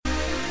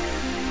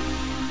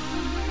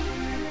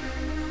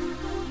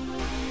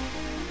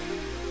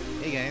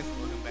Hey guys,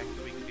 welcome back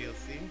to Weekly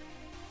DLC.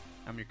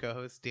 I'm your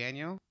co-host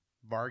Daniel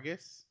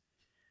Vargas,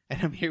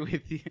 and I'm here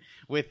with you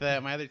with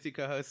my other two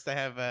co-hosts. I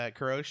have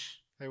Karosh.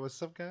 Hey, what's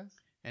up, guys?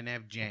 And I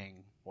have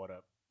Jang. What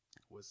up?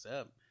 What's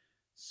up?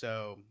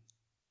 So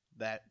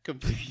that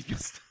completely.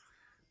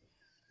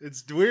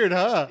 It's weird,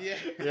 huh? Yeah,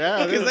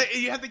 because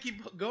you have to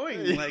keep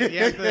going. Like you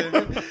have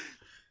to.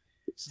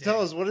 So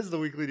tell us, what is the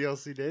Weekly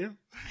DLC, Dave?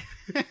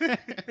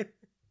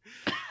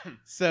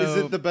 So is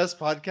it the best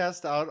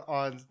podcast out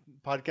on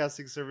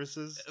podcasting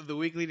services? The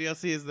Weekly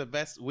DLC is the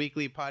best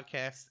weekly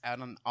podcast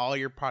out on all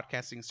your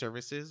podcasting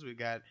services. We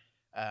got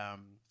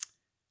SoundCloud,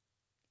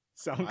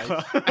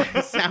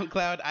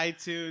 SoundCloud,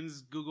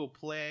 iTunes, Google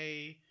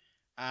Play.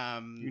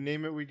 You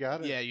name it, we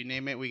got it. Yeah, you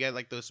name it. We got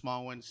like those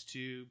small ones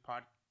too.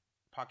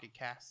 Pocket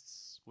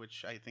Casts,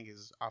 which I think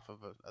is off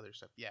of other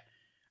stuff. Yeah.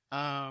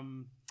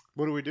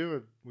 What do we do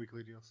with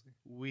Weekly DLC?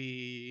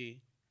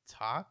 We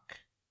talk.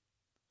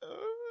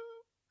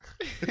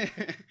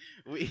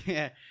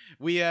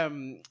 we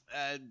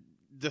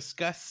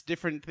discuss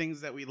different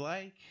things that we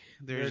like.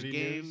 There's Nerdy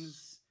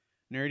games,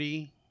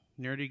 nerdy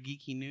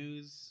geeky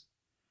news,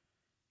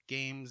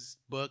 games,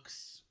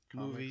 books,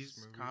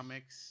 movies,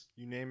 comics.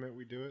 You name it,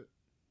 we do it.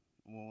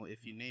 Well,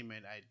 if you name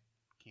it, I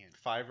can't.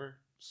 Fiverr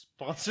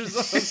sponsors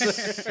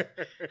us.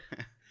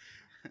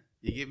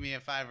 You give me a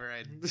 $5,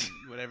 I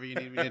whatever you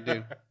need me to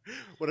do.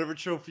 Whatever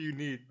trophy you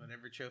need.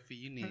 Whatever trophy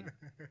you need.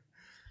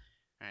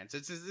 All right, so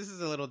this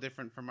is a little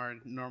different from our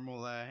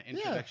normal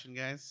introduction,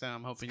 guys. So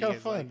I'm hoping it's you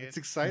guys fun. like it. It's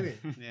exciting.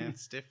 Yeah,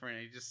 it's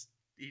different.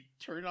 You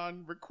turn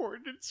on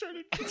record and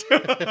started.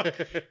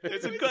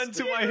 There's a gun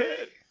to my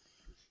head.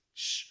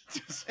 Shh.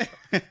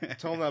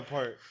 Tell them that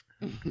part.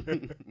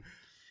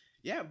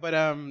 Yeah, but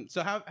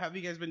so how have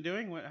you guys been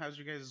doing? How's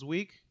your guys'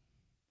 week?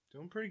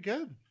 Doing pretty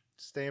good.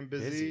 Staying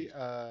busy.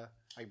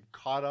 I'm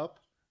caught up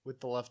with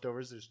the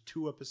leftovers. There's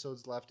 2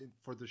 episodes left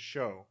for the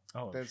show.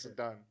 Oh, then it's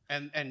done.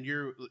 And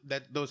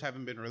those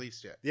haven't been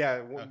released yet.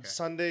 Yeah, Okay.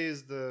 Sunday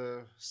is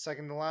the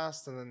second to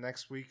last, and then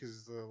next week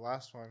is the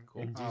last one.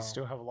 Cool. And do you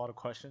still have a lot of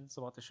questions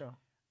about the show?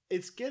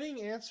 It's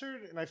getting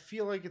answered, and I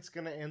feel like it's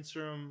going to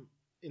answer them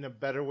in a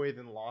better way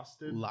than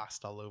Lost did.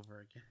 Lost all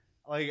over again.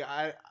 Like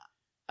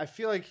I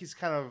feel like he's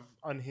kind of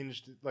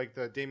unhinged. Like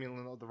the Damien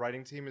Lin, the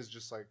writing team is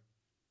just like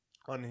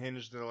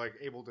unhinged. They're like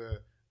able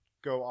to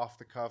go off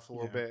the cuff a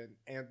little bit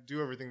and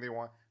do everything they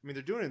want. I mean,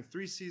 they're doing it in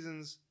 3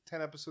 seasons,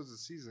 10 episodes a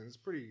season. It's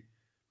pretty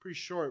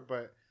short,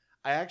 but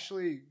I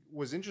actually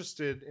was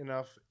interested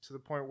enough to the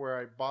point where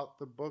I bought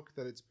the book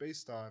that it's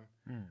based on.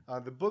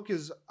 The book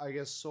is, I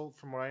guess,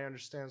 from what I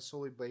understand,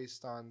 solely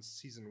based on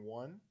season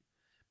 1,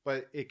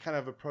 but it kind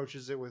of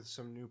approaches it with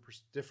some new,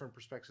 different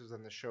perspectives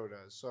than the show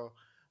does. So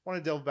I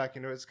want to delve back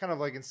into it. It's kind of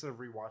like instead of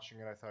rewatching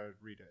it, I thought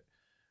I'd read it.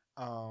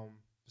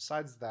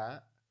 Besides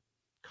that,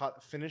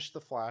 finished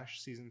The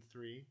Flash season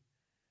 3.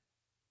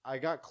 I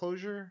got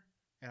closure,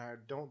 and I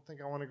don't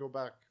think I want to go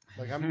back.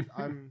 Like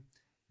I'm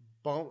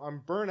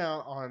burnt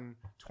out on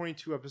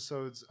 22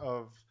 episodes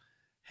of,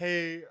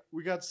 hey,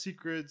 we got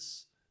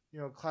secrets,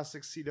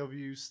 classic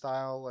CW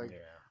style. Like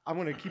I'm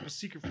gonna keep a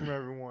secret from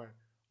everyone.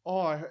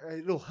 Oh,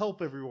 it'll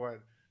help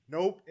everyone.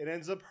 Nope, it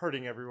ends up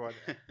hurting everyone.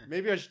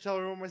 Maybe I should tell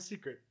everyone my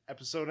secret.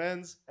 Episode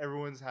ends,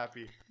 everyone's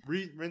happy.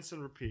 Rinse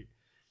and repeat.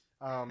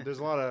 There's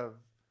a lot of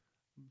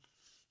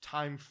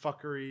time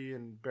fuckery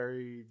and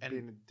Barry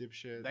being a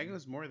dipshit. That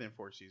goes more than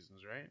 4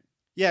 seasons, right?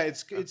 Yeah,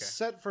 it's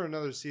set for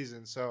another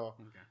season. So,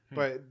 Okay.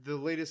 But the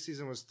latest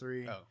season was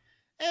 3. Oh,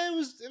 and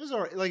it was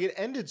alright. Like it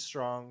ended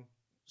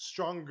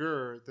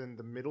stronger than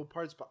the middle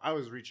parts. But I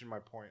was reaching my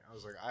point. I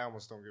was like, I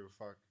almost don't give a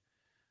fuck.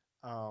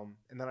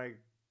 And then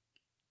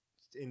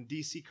in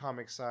DC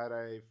Comics side,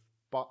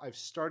 I've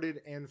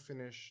started and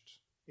finished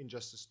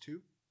Injustice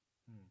 2.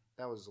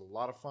 That was a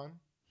lot of fun.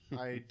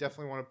 I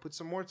definitely want to put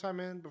some more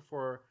time in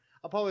before.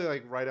 I'll probably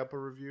write up a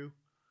review,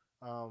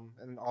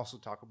 and also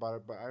talk about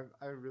it. But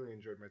I really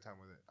enjoyed my time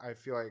with it. I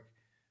feel like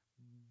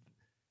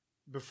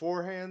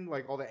beforehand,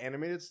 like all the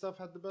animated stuff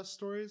had the best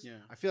stories. Yeah.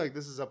 I feel like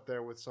this is up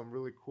there with some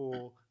really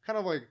cool, kind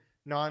of like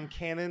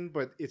non-canon,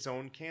 but its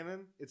own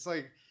canon. It's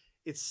like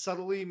it's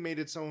subtly made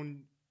its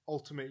own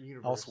ultimate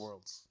universe.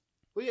 Elseworlds.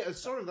 Well, yeah, it's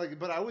sort of like,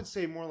 but I would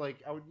say more like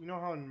you know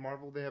how in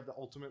Marvel they have the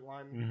Ultimate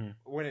line. Mm-hmm.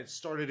 When it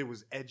started, it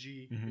was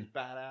edgy, it was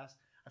badass.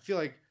 I feel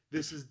like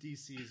this is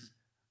DC's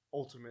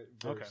Ultimate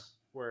verse,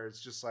 where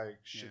it's just like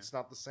shit's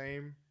not the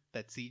same.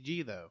 that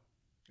CG though.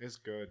 It's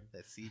good.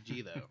 That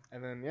CG though.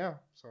 And then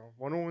so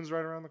Wonder Woman's right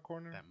around the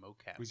corner. That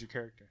mocap. Who's your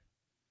character?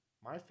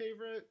 My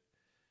favorite.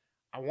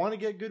 I want to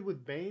get good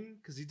with Bane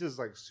because he does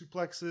like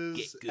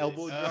suplexes,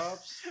 elbow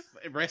drops.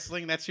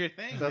 Wrestling, that's your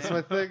thing. That's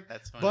my thing.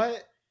 That's fun.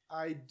 But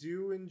I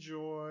do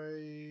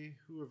enjoy.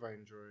 Who have I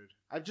enjoyed?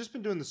 I've just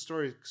been doing the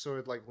story, so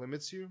it like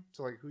limits you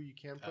to like who you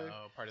can play.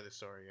 Oh, part of the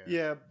story.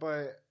 Yeah,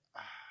 but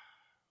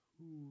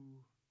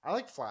I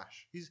like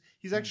Flash. He's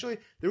actually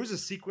there was a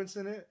sequence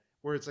in it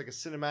where it's like a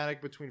cinematic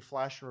between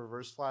Flash and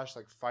Reverse Flash,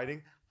 like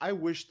fighting. I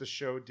wish the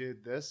show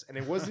did this, and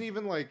it wasn't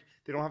even like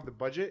they don't have the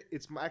budget.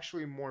 It's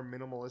actually more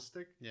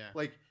minimalistic. Yeah.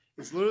 Like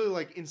it's literally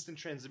like instant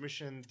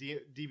transmission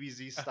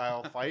DBZ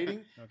style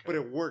fighting, Okay. but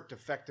it worked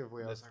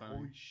effectively. I was That's like, fine.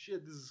 holy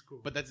shit, this is cool.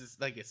 But that's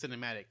just like a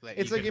cinematic. Like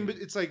it's you like can-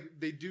 it's like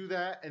they do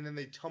that, and then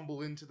they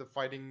tumble into the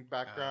fighting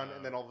background,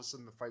 and then all of a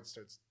sudden the fight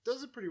starts.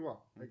 Does it pretty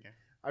well. Like, okay.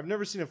 I've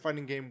never seen a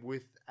fighting game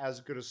with as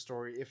good a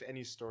story, if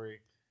any story.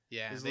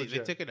 Yeah, It's they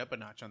legit. took it up a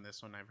notch on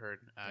this one. I've heard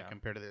Yeah.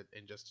 compared to the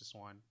Injustice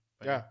one.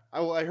 But Yeah,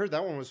 I heard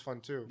that one was fun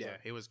too. yeah,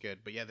 but- it was good.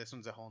 But yeah, this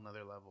one's a whole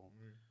nother level.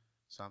 Mm.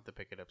 So I'll have to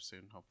pick it up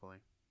soon, hopefully.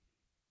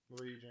 What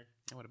about you, Jay?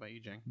 And what about you,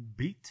 Jang?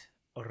 Beat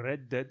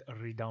Red Dead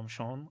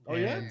Redemption. Oh,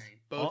 yeah? and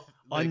Both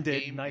the Undead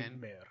game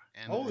Nightmare.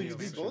 and Oh, the you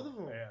beat DLC. both of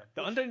them. Yeah,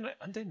 the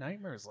Undead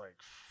Nightmare is like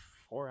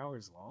 4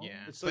 hours long.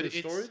 Yeah, It's still but the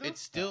story, though?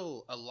 it's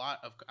still a lot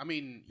of. I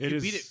mean, It you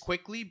beat is- it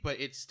quickly, but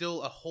it's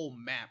still a whole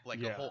map, like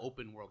a Yeah. whole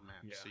open world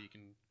map, Yeah. so you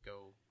can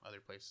go other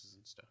places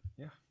and stuff.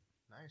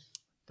 Nice.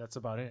 That's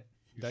about it.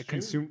 Your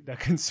That stream?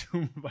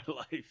 consumed my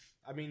life.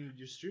 I mean,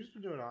 your stream's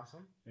been doing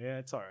awesome. Yeah,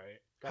 it's all right.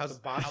 Got How's-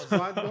 the boss how's-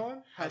 squad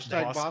going? how's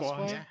Hashtag Boss boss Squad?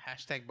 squad. Yeah,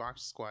 hashtag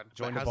box squad.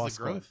 Join But the how's boss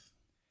the growth?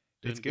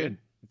 Doing It's good.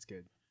 It's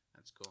good.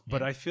 That's cool.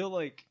 But I feel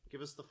like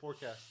Give us the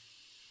forecast.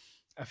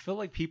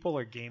 people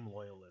are game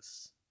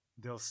loyalists.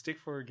 They'll stick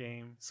for a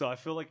game. So I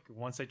feel like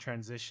once I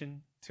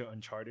transition to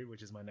Uncharted,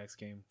 which is my next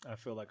game, I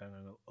feel like I'm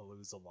gonna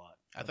lose a lot.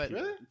 I thought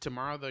Really?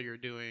 tomorrow though you're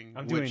doing.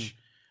 I'm which, doing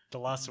The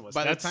Last of Us.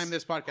 By the That's- time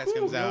this podcast Cool.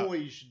 comes You know out, what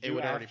you should it do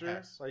would already after?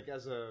 pass. Like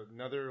as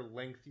another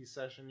lengthy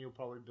session, you'll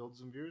probably build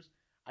some viewers.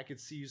 I could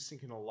see you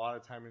sinking a lot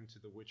of time into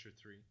The Witcher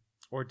 3.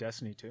 or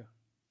Destiny too.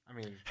 I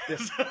mean,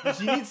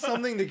 you need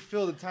something to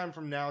fill the time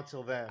from now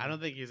till then. I don't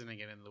think he's gonna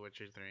get into The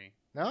Witcher 3.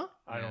 No?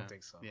 I Yeah. don't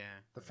think so. Yeah.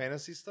 The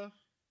fantasy stuff?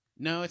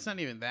 No, it's not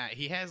even that.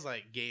 He has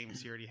like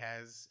games he already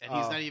has, and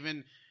he's Oh. not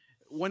even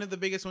one of the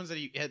biggest ones that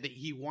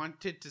he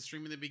wanted to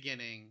stream in the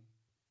beginning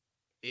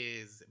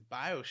is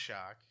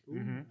BioShock,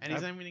 Mhm. and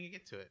he's I- not even gonna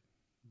get to it.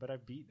 But I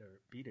beat it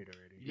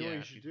already. You know Yeah, what you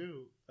if should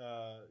you-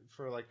 do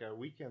for like a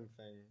weekend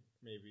thing?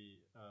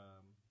 Maybe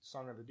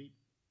Song of the Deep.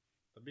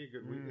 That'd be a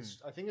good week.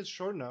 I think it's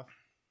short enough.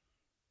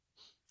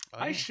 Oh,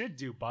 I yeah. should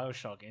do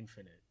BioShock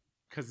Infinite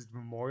because it's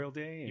Memorial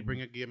Day. You and-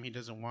 bring a game he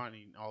doesn't want,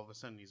 and all of a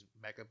sudden he's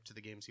back up to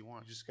the games he You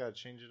wants. just gotta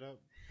change it up.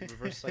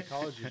 Reverse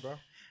psychology, bro.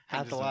 I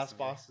At the just last listen,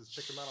 bosses.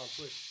 Check them out on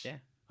Twitch. Yeah,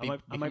 I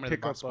might become one of the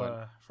pick boss up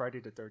squad. Friday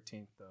the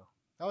 13th though.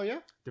 Oh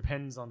yeah.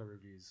 Depends on the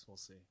reviews. We'll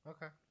see.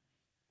 Okay.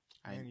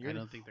 I Man, you're-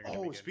 don't think they're gonna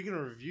be Oh, good. speaking of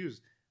reviews,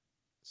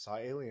 saw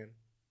Alien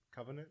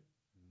Covenant.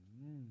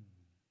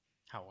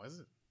 How was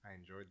it? I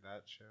enjoyed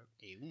that shit.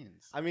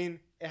 Aliens. I mean,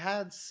 it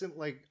had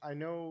like I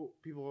know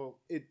people.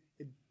 It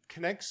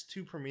connects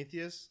to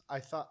Prometheus. I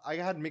thought I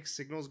had mixed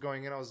signals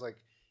going in. I was like,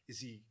 is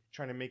he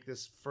trying to make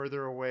this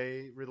further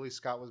away? Ridley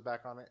Scott was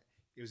back on it.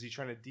 Was he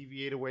trying to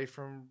deviate away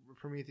from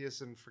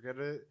Prometheus and forget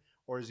it,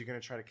 or is he going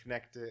to try to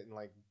connect it and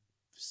like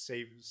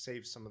save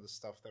some of the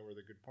stuff that were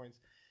the good points?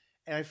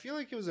 And I feel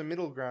like it was a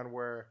middle ground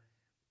where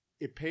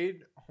it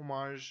paid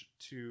homage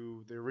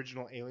to the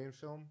original Alien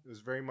film. It was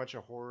very much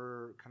a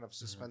horror kind of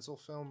suspenseful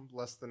film,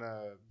 less than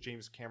a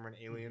James Cameron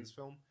Aliens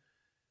film.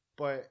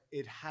 But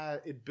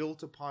it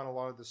built upon a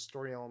lot of the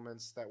story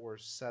elements that were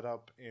set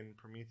up in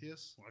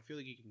Prometheus. Well, I feel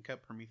like you can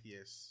cut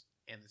Prometheus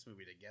and this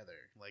movie together.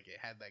 Like it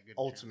had that good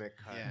Ultimate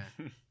cut.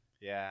 Yeah.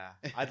 Yeah,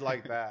 I'd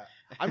like that.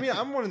 I mean,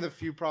 I'm one of the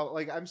few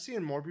like I'm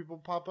seeing more people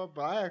pop up,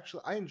 but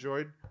I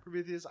enjoyed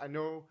Prometheus. I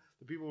know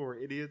the people were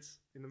idiots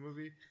in the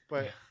movie,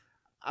 but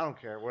I don't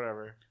care.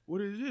 Whatever.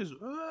 What is this?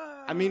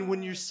 I mean,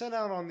 when you're sent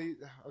out on the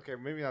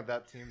maybe not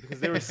that team because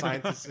they were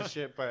scientists and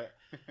shit, but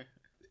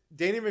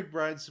Danny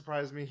McBride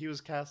surprised me. He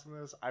was cast in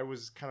this. I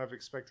was kind of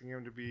expecting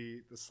him to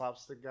be the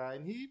slapstick guy,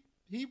 and he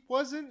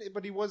wasn't.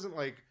 But he wasn't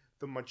like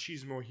the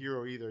machismo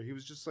hero either. He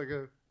was just like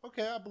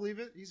okay, I believe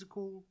it.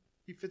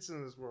 He fits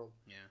into this world.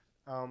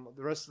 Yeah.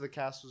 The rest of the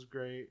cast was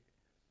great.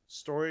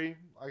 Story,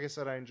 like I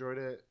said, I enjoyed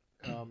it.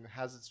 It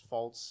has its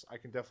faults. I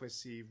can definitely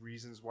see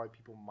reasons why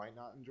people might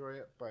not enjoy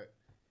it, but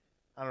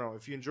I don't know.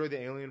 If you enjoy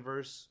the Alien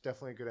verse,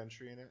 definitely a good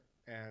entry in it.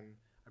 And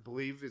I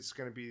believe it's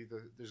going to be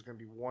there's going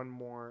to be one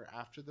more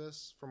after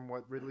this from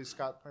what Ridley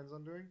Scott plans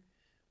on doing,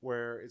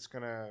 where it's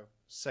going to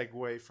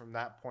segue from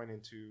that point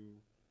into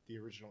the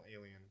original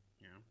Alien,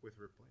 with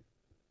Ripley.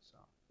 So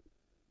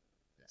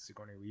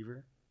Sigourney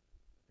Weaver.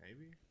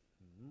 maybe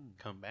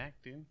Come back,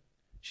 dude.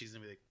 She's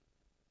gonna be like.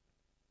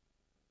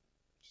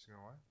 she's going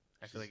to what?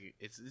 I feel like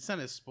it's not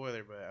a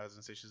spoiler, but I was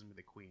gonna say she's gonna be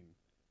the queen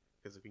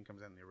because the queen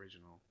comes out in the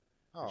original.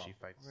 Oh, she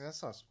fights. I mean,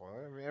 that's not a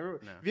spoiler. I mean,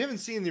 No. if you haven't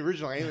seen the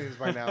original Aliens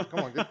by now,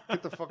 come on,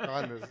 get the fuck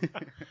on this.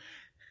 But,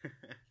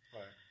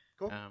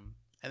 cool.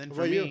 And then What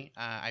for about you? me,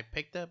 I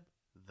picked up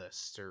The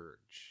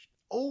Surge.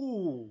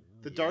 Oh,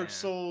 the Dark Yeah.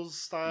 Souls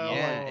style.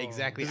 Yeah, Oh.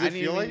 exactly. Does it I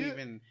didn't feel like it?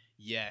 even.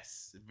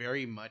 Yes,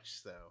 very much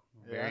so.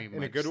 Yeah, Very in a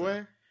much good so.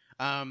 way.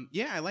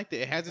 Yeah, I liked it.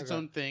 It has its Okay.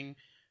 own thing.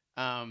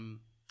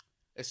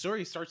 A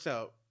story starts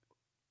out.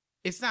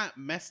 It's not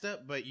messed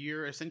up, but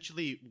you're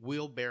essentially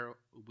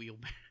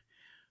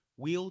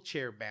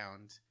wheelchair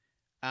bound.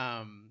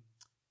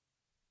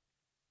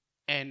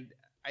 And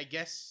I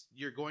guess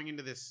you're going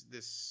into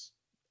this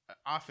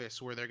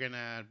office where they're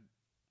gonna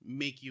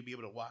make you be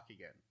able to walk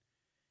again.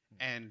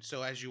 And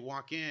so as you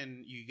walk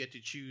in, you get to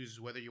choose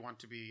whether you want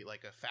to be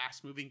like a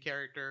fast moving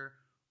character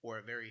or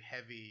a very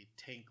heavy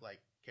tank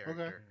like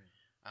character.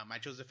 Okay. I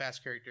chose a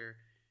fast character.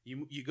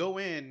 You go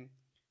in,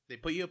 they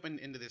put you up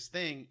into this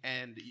thing,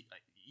 and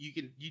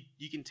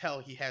you can tell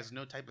he has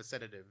no type of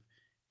sedative,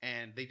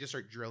 and they just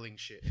start drilling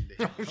shit into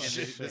him. And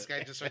this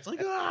guy just starts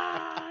like,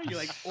 ah! You're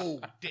like, oh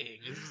dang,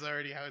 this is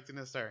already how it's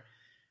gonna start.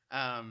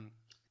 And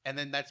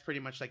then that's pretty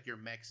much like your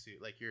mech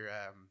suit, like your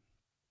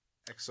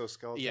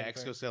exoskeleton. Yeah,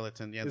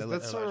 exoskeleton. Yeah,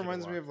 that sort of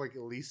reminds me of like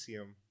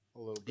Elysium a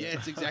little bit. Yeah,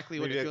 it's exactly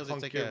what it feels.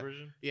 It's like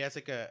version. Yeah, it's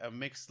like a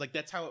mix. Like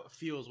that's how it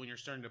feels when you're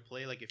starting to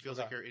play. Like it feels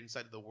like you're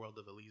inside the world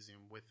of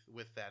Elysium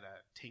with that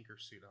tanker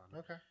suit on.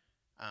 Okay.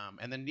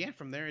 And then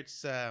from there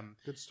it's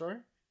good story.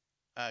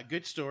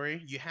 Good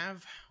story. You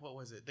have what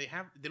was it? They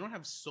don't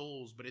have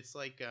souls, but it's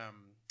like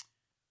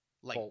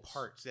bolts.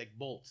 Parts, like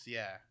bolts.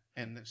 Yeah.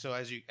 And so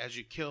as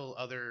you kill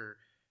other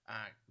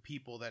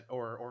people that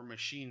or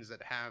machines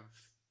that have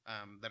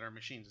that are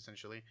machines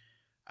essentially,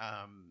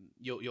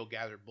 you'll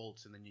gather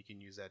bolts, and then you can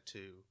use that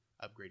to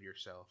upgrade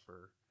yourself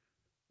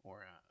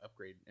or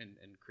upgrade and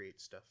create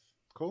stuff.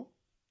 Cool.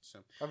 So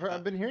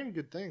I've been hearing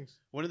good things.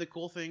 One of the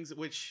cool things,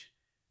 which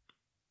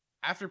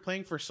after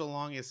playing for so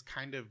long is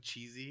kind of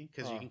cheesy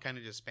because you can kind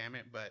of just spam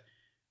it, but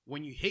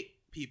when you hit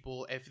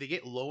people, if they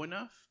get low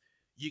enough,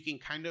 you can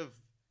kind of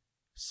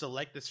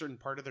select a certain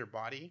part of their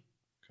body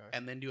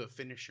and then do a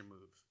finisher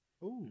move.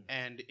 Ooh.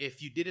 And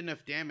if you did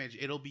enough damage,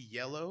 it'll be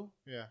yellow.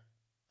 Yeah.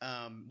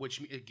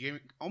 Which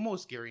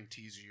almost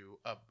guarantees you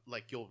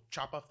like you'll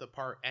chop off the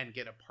part and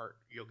get a part.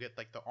 You'll get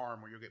like the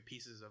arm, or you'll get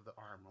pieces of the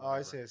arm. Oh,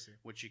 I see.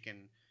 Which you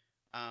can,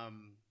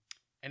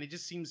 and it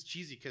just seems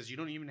cheesy because you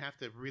don't even have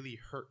to really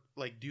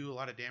do a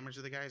lot of damage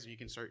to the guys, and you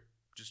can start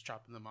just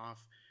chopping them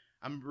off.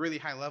 I'm really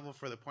high level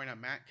for the point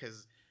I'm at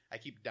because I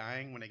keep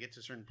dying when I get to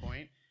a certain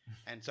point,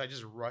 and so I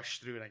just rush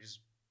through and I just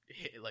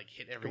hit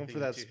everything. Going for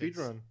that speed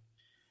run.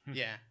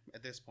 Yeah,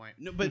 at this point.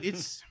 No, but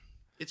it's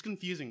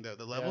confusing though.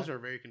 The levels are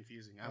very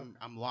confusing.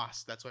 I'm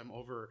lost. That's why I'm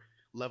over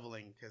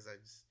leveling because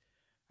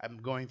I'm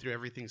going through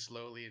everything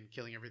slowly and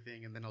killing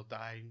everything, and then I'll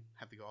die and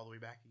have to go all the way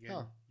back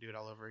again, do it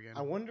all over again.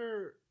 I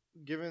wonder,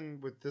 given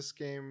with this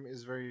game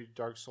is very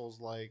Dark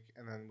Souls like,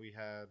 and then we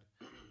had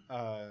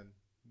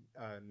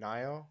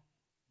Nio,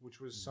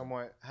 which was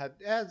somewhat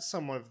had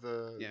some of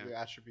the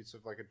attributes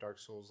of like a Dark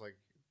Souls like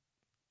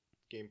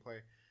gameplay.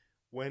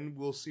 When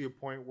we'll see a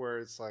point where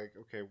it's like,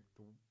 okay,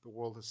 the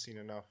world has seen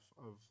enough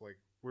of like,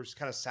 we're just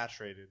kind of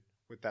saturated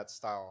with that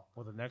style.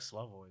 Well, the next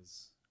level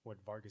is what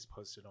Vargas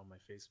posted on my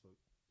Facebook.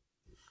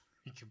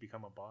 You can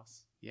become a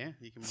boss. Yeah,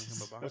 you can become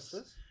a boss. What's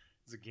this?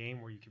 It's a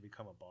game where you can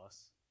become a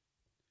boss.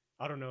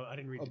 I don't know. I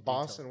didn't read a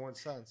boss in what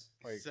sense?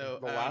 Like the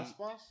last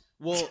boss?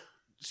 Well,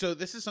 so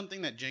this is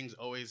something that Jing's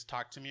always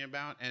talked to me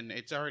about, and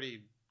it's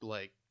already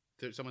like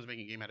someone's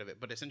making a game out of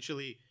it. But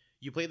essentially,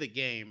 you play the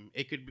game.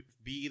 It could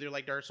be either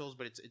like Dark Souls,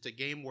 but it's a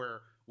game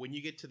where when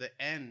you get to the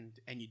end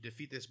and you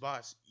defeat this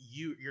boss,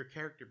 your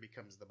character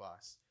becomes the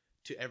boss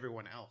to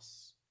everyone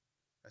else,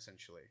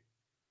 essentially.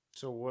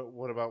 So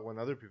what about when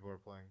other people are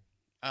playing?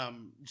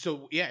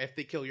 So yeah, if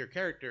they kill your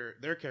character,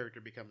 their character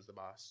becomes the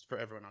boss for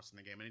everyone else in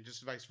the game, and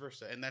just vice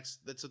versa. And that's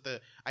what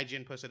the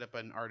IGN posted up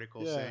an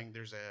article saying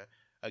there's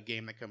a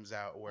game that comes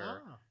out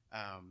where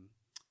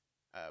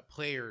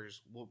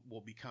players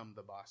will become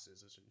the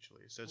bosses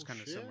essentially. So it's kind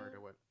of similar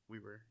to what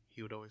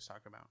he would always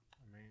talk about.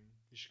 I mean,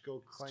 you should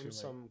go claim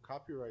some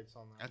copyrights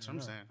on that. That's what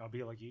I'm saying. I'll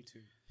be like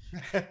YouTube.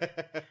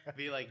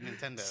 Be like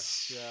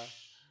Nintendo.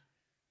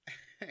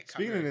 Yeah.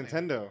 Speaking of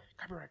Nintendo,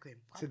 copyright claim.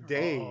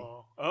 Today,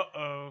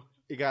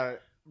 it got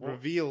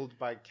revealed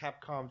by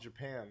Capcom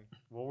Japan.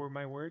 What were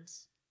my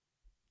words?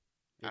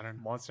 I don't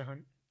know. Monster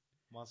Hunter.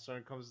 Monster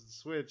Hunter comes to the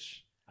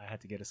Switch. I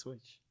had to get a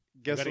Switch.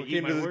 Guess what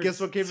came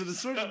to the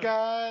Switch,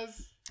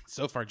 guys?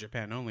 So far,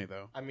 Japan only,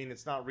 though. I mean,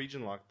 it's not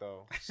region locked,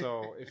 though.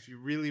 So if you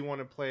really want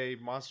to play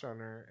Monster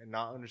Hunter and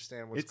not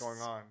understand what's going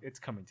on, it's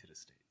coming to the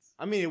States.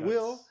 I mean, it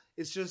will.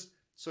 It's just,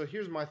 so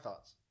here's my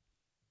thoughts.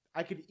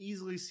 I could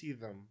easily see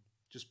them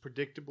just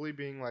predictably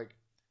being like,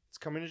 it's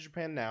coming to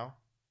Japan now,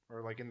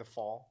 or like in the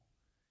fall,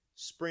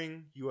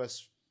 spring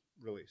U.S.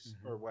 release,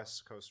 or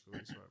West Coast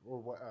release,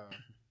 or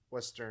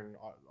Western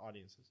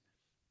audiences.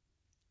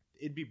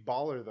 It'd be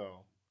baller,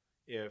 though,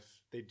 if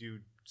they do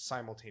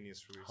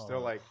simultaneous release. They're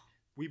like,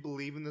 we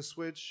believe in the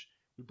Switch.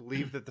 We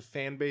believe that the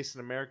fan base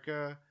in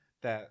America,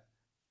 that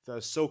the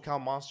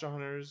SoCal Monster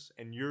Hunters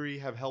and Yuri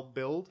have helped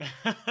build,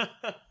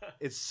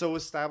 it's so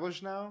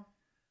established now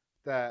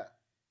that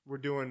we're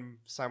doing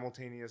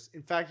simultaneous.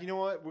 In fact, you know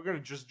what? We're going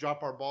to just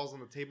drop our balls on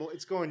the table.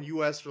 It's going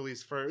U.S.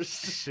 release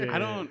first. Shit.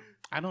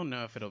 I don't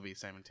know if it'll be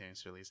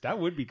simultaneous release. That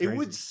would be crazy.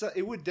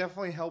 It would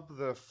definitely help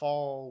the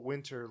fall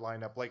winter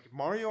lineup. Like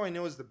Mario, I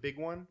know is the big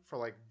one for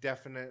like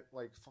definite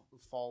like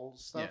fall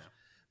stuff. Yeah.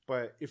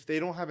 But if they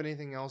don't have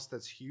anything else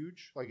that's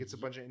huge, like it's a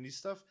bunch of indie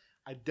stuff,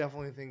 I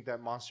definitely think that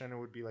Monster Hunter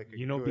would be like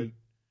be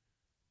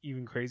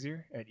even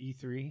crazier at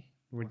E3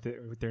 with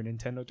their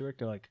Nintendo Direct.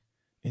 They're like,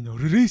 in a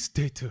release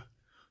date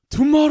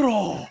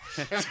tomorrow.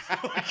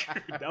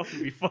 That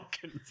would be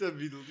fucking. That'd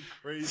be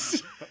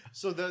crazy.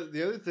 So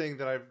the other thing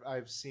that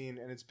I've seen,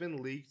 and it's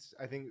been leaked.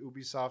 I think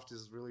Ubisoft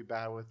is really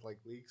bad with like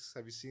leaks.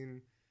 Have you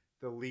seen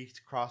the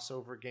leaked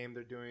crossover game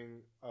they're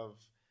doing of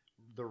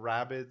the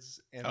Rabbids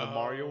and the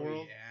Mario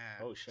World?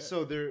 Yeah. Oh shit.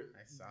 So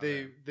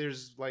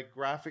there's like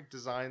graphic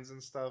designs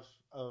and stuff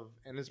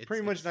and it's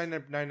pretty much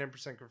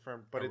 99%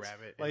 confirmed. But it's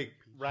like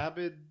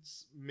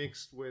Rabbids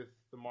mixed with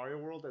the Mario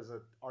World as a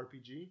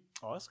RPG.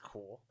 Oh, that's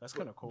cool. That's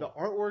kind of cool. The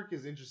artwork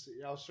is interesting.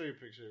 I'll show you a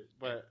picture.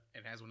 But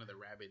it has one of the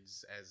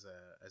Rabbids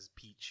as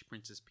Peach,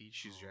 Princess Peach.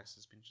 She's dressed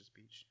as Princess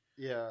Peach.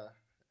 Yeah,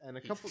 and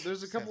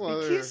there's a couple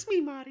other. Kiss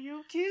me,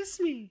 Mario. Kiss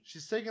me.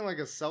 She's taking like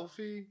a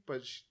selfie,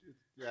 but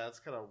yeah, it's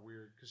kind of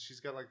weird because she's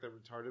got like the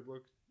retarded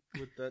look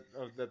with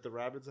that the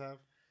Rabbids have.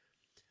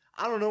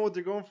 I don't know what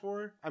they're going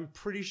for. I'm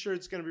pretty sure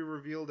it's going to be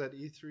revealed at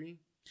E3.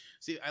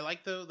 See, I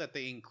like though that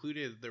they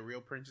included the real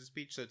Princess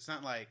Peach, so it's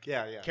not like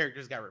yeah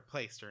characters got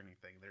replaced or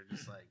anything. They're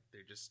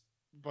just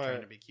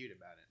trying to be cute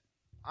about it.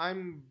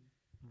 I'm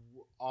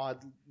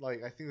odd.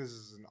 Like I think this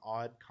is an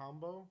odd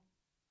combo.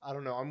 I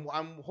don't know.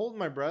 I'm holding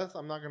my breath.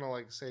 I'm not gonna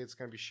like say it's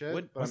gonna be shit.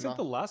 But wasn't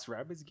the last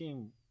Rabbids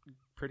game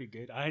pretty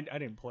good? I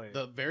didn't play it.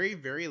 The very,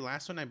 very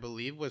last one I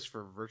believe was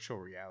for virtual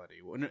reality.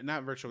 Well,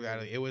 not virtual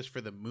reality. It was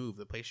for the Move,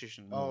 the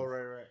PlayStation Move. Oh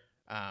right.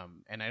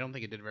 And I don't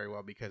think it did very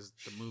well because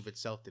the Move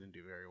itself didn't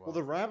do very well. Well,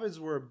 the Rabbids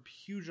were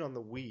huge on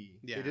the Wii.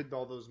 Yeah. They did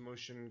all those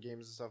motion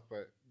games and stuff,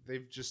 but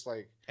they've just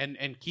like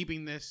and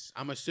keeping this.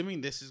 I'm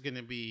assuming this is going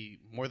to be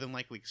more than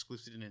likely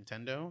exclusive to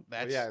Nintendo.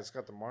 That's yeah, it's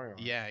got the Mario.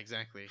 Yeah,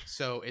 exactly.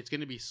 So it's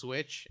going to be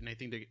Switch, and I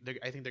think they're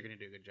going to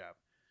do a good job.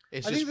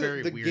 It's I just think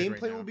very the weird.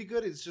 gameplay right now. will be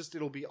good. It's just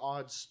it'll be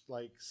odd,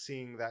 like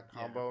seeing that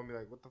combo and be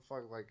like, "What the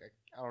fuck?" Like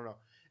I don't know.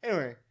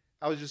 Anyway,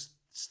 I was just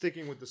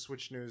sticking with the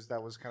Switch news.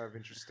 That was kind of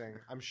interesting.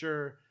 I'm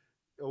sure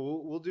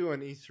we'll do an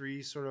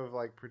E3 sort of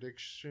like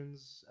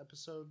predictions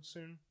episode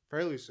soon,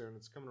 fairly soon.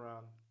 It's coming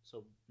around,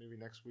 so maybe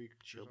next week.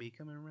 She'll be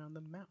coming around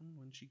the mountain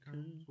when she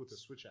comes with a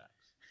Switch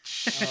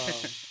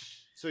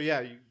axe. So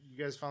yeah, you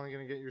guys finally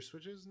gonna get your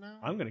Switches now?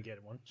 I'm gonna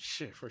get one.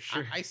 Shit, for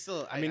sure.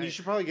 I mean, you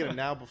should probably get it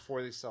now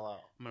before they sell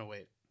out. I'm gonna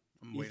wait.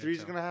 E3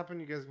 is gonna happen.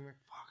 You guys are gonna be like,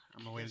 fuck.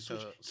 I'm gonna wait until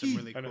Keith,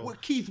 really cool.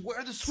 What, Keith? Where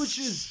are the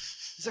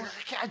Switches? He's like,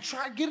 I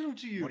try to get them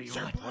to you. What do you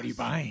want? What are you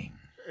buying?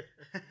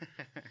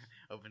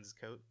 Opens his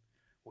coat.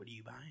 What are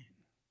you buying?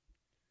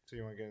 So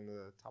you want to get into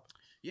the topic?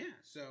 Yeah.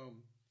 So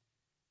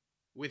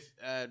with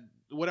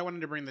what I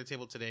wanted to bring to the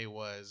table today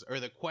was, or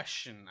the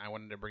question I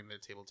wanted to bring to the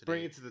table today.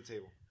 Bring it to the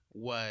table.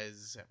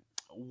 Was,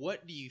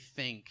 what do you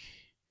think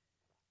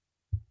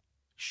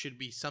should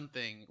be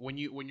something when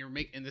you're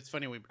making? And it's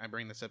funny I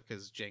bring this up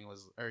because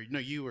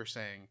you were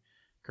saying,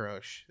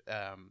 Kurosh,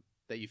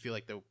 that you feel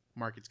like the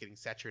market's getting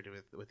saturated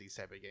with these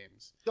type of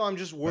games. No, I'm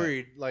just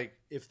worried. Like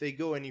if they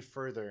go any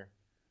further,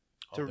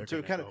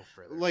 to kind of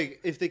like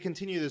if they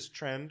continue this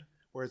trend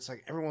where it's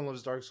like everyone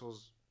loves Dark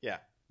Souls. Yeah,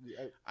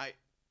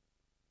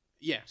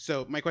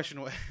 So my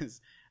question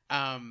was,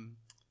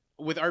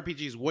 with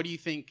RPGs, what do you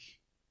think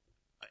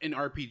an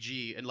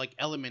RPG and like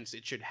elements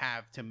it should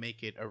have to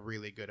make it a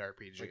really good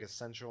RPG?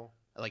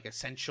 Like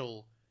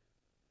essential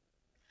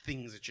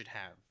things it should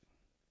have.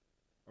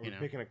 Are we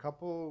picking a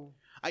couple?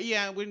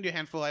 Yeah, I'm going to do a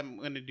handful. I'm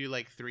going to do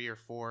like 3 or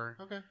 4.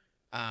 Okay.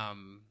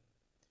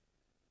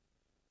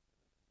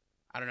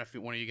 I don't know if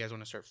one of you guys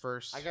want to start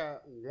first. I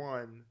got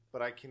one,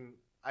 but I kind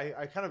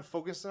of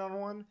focused on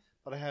one,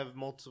 but I have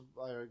multiple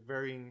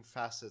varying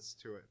facets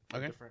to it.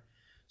 Okay. Different.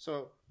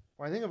 So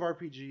when I think of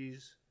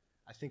RPGs,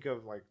 I think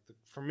of like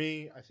for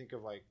me, I think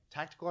of like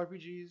tactical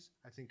RPGs.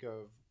 I think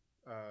of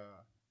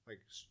like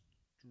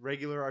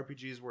regular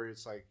RPGs where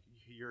it's like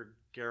you're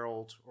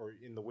Geralt or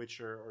in The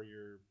Witcher or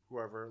you're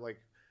whoever like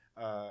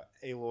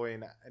Aloy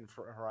in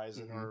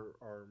Horizon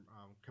or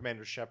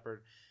Commander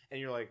Shepard,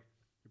 and you're like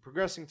you're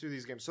progressing through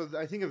these games. So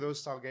I think of those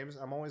style games.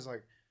 I'm always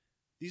like,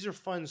 these are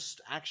fun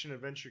action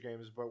adventure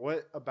games, but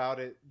what about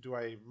it do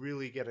I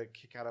really get a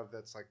kick out of?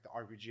 That's like the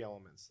RPG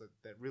elements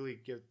that really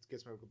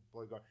gets my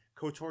blood going.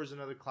 KOTOR is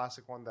another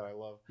classic one that I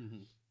love.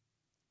 Mm-hmm.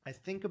 I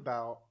think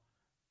about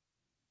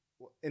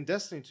in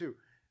Destiny 2.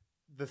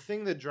 The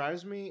thing that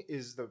drives me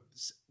is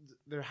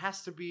there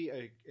has to be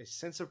a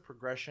sense of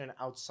progression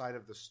outside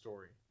of the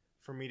story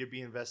for me to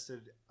be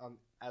invested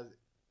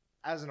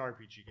as an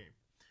RPG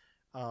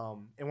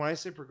game. And when I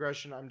say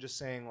progression, I'm just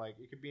saying like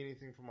it could be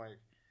anything from like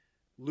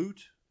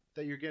loot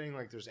that you're getting,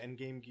 like there's end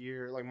game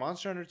gear, like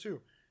Monster Hunter 2.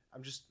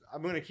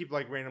 I'm going to keep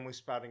like randomly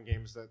spouting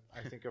games that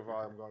I think of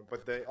while I'm going,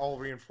 but they all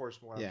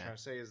reinforce what I'm trying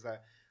to say is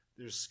that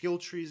there's skill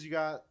trees you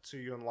got, so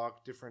you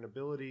unlock different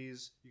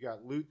abilities. You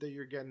got loot that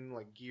you're getting,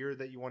 like gear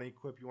that you want to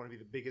equip. You want to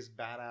be the biggest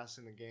badass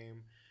in the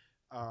game.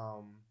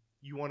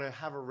 You want to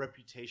have a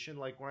reputation.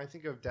 Like when I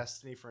think of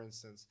Destiny, for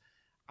instance,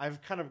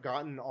 I've kind of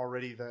gotten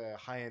already the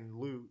high-end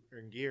loot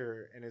and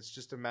gear, and it's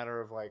just a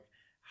matter of like,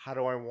 how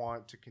do I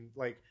want to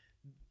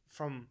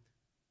from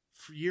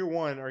year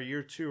 1 or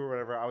year 2 or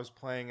whatever, I was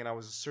playing and I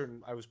was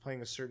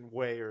playing a certain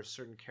way or a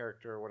certain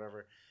character or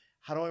whatever.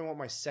 How do I want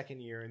my second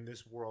year in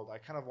this world? I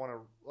kind of want to,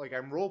 like,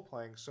 I'm role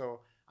playing, so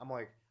I'm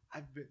like,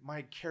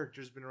 my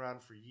character's been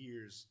around for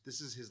years.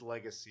 This is his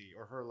legacy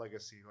or her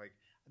legacy. Like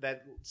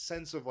that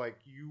sense of like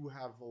you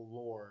have a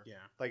lore,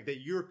 like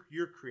that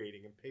you're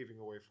creating and paving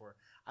a way for.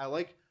 I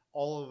like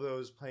all of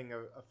those playing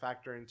a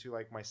factor into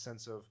like my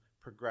sense of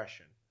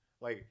progression.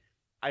 Like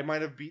I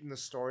might have beaten the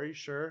story,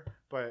 sure,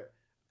 but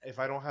if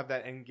I don't have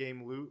that end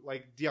game loot,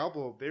 like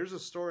Diablo, there's a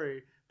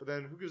story, but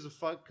then who gives a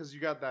fuck? Because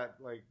you got that,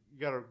 like, you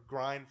got to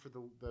grind for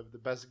the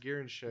best gear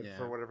and shit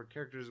for whatever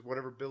characters,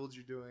 whatever builds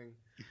you're doing.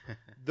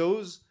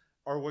 Those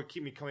are what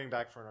keep me coming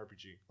back for an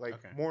RPG, like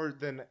more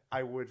than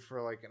I would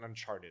for like an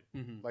Uncharted,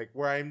 like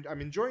where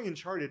I'm enjoying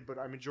Uncharted, but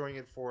I'm enjoying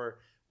it for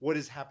what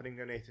is happening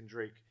to Nathan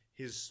Drake,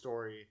 his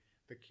story,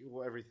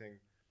 everything.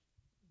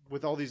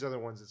 With all these other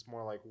ones, it's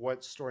more like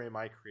what story am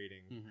I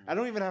creating? I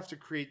don't even have to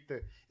create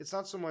it's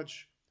not so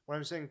much when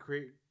I'm saying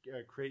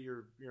create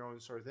your own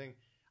sort of thing.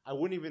 I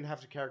wouldn't even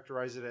have to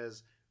characterize it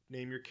as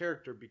name your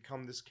character,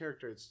 become this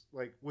character. It's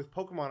like with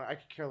Pokemon, I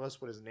could care less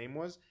what his name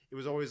was. It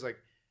was always like,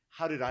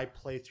 how did I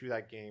play through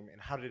that game,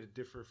 and how did it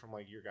differ from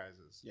like your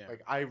guys's? Yeah.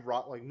 Like I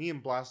rock, like me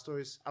and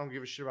Blastoise. I don't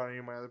give a shit about any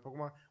of my other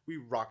Pokemon. We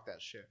rocked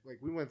that shit. Like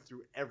we went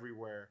through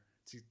everywhere,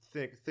 to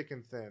thick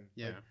and thin.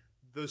 Yeah, like,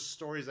 those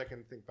stories I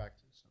can think back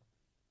to. So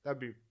that'd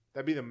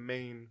be the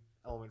main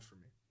element for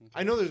me. Okay.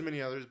 I know there's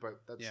many others,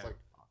 but that's like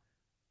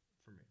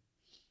for me.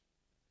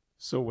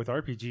 So with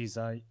RPGs,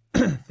 I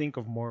think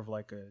of more of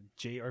like a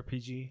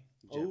JRPG.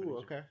 Oh,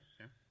 okay.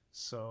 Yeah.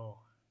 So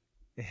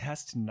it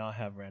has to not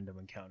have random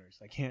encounters.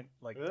 I can't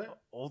like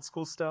old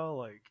school style,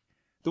 like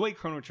the way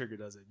Chrono Trigger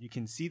does it. You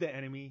can see the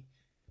enemy,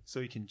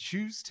 so you can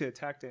choose to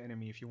attack the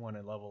enemy if you want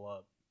to level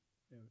up.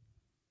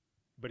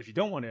 But if you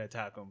don't want to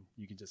attack them,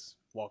 you can just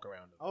walk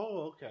around them.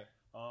 Oh, okay.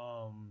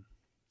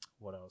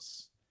 What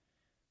else?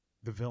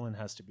 The villain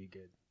has to be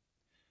good.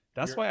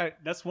 That's why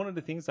that's one of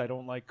the things I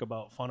don't like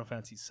about Final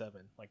Fantasy VII.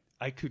 Like,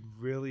 I could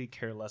really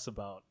care less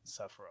about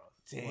Sephiroth.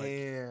 Damn.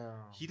 Like,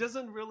 he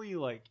doesn't really,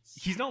 like,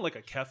 he's not like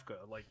a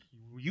Kefka. Like,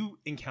 you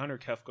encounter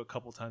Kefka a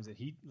couple times and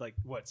he, like,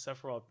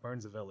 Sephiroth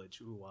burns a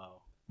village. Ooh,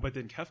 wow. But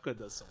then Kefka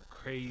does some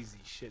crazy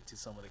shit to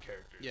some of the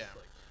characters. Yeah.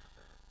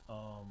 Like,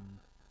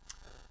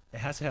 it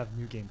has to have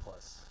New Game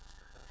Plus.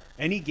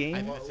 Any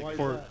game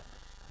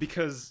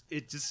because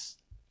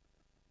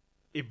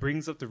it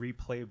brings up the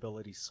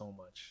replayability so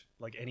much.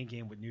 Like any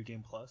game with New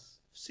Game Plus.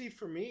 See,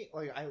 for me,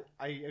 like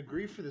I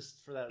agree for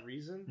that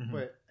reason.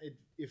 But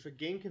if a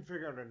game can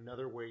figure out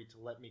another way to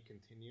let me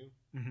continue,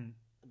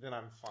 then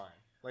I'm fine.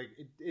 Like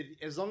it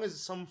as long as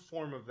some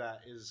form of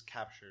that is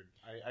captured,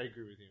 I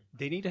agree with you.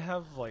 They need to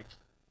have like,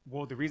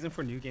 well, the reason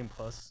for New Game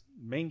Plus,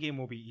 main game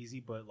will be easy,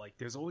 but like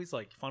there's always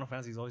like Final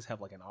Fantasies always have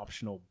like an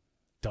optional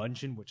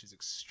dungeon, which is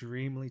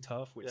extremely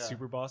tough with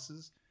super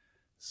bosses.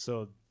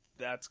 So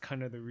that's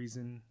kind of the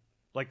reason.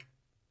 Like,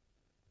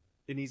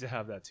 it needs to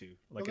have that too.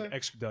 Like an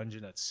extra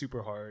dungeon that's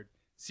super hard.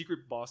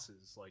 Secret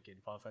bosses, like in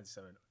Final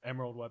Fantasy VII.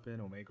 Emerald weapon,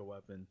 Omega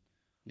weapon.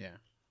 Yeah.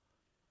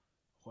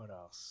 What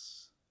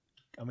else?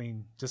 I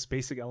mean, just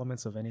basic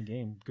elements of any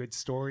game. Good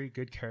story,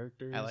 good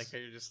characters. I like how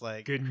you're just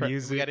like... Good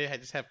music. We gotta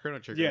just have Chrono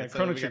Trigger. Yeah,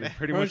 Chrono Trigger.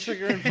 Pretty much. Chrono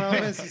Trigger in Final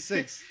Fantasy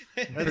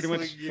VI. Pretty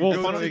much.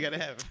 Well, you gotta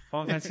have.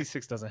 Final Fantasy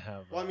VI doesn't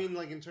have... well, I mean,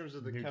 like in terms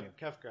of the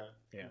Kefka.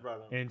 Yeah.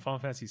 And Final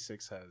Fantasy VI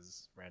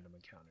has random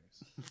encounters.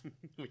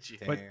 Which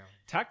but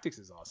Tactics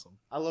is awesome.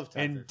 I love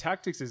Tactics. And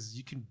Tactics is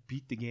you can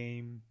beat the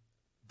game.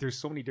 There's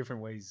so many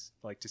different ways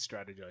like to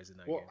strategize in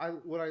that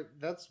game.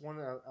 That's one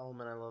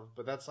element I love,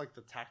 but that's like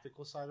the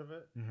tactical side of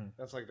it.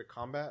 That's like the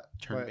combat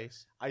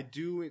turn-based.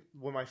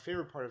 Well, my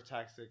favorite part of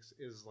Tactics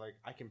is like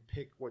I can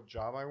pick what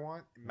job I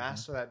want,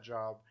 master that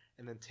job,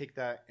 and then take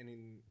that and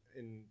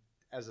in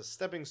as a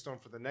stepping stone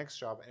for the next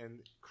job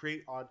and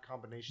create odd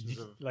combinations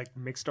of like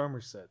mixed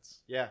armor sets.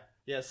 Yeah,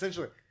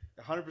 essentially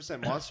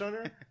 100% Monster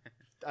Hunter.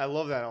 I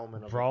love that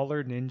element of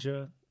Brawler,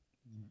 Ninja,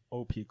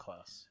 OP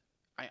class.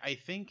 I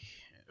think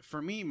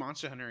for me,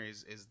 Monster Hunter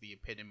is the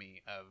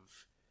epitome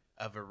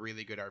of a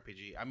really good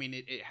RPG. I mean,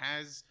 it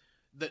has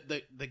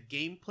the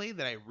gameplay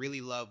that I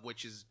really love,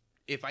 which is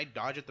if I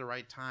dodge at the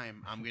right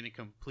time, I'm going to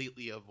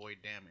completely avoid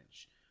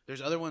damage.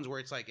 There's other ones where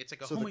it's like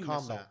a homing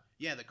missile.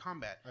 Yeah, the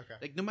combat. Okay.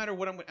 Like no matter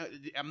what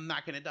I'm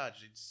not going to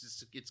dodge.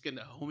 It's going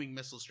to homing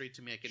missile straight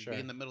to me. I can be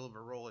in the middle of a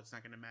roll. It's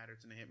not going to matter.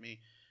 It's going to hit me.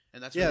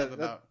 And that's what I love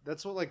about.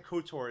 That's what like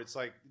KOTOR. It's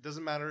like it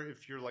doesn't matter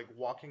if you're like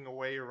walking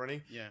away or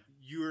running. Yeah,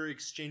 you're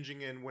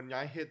exchanging in. When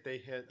I hit, they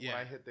hit. Yeah.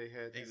 When I hit, they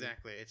hit.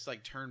 Exactly. It's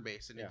like turn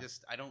based, and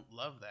I don't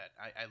love that.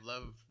 I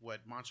love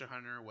what Monster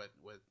Hunter, what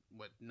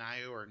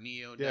Neo or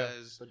Neo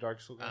does. The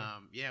Dark Soul.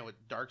 What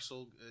Dark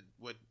Soul,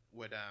 what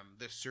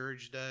the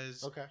Surge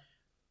does. Okay.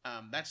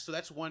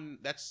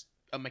 That's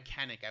a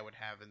mechanic I would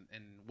have,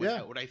 and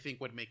what I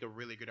think would make a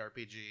really good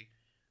RPG.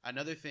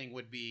 Another thing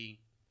would be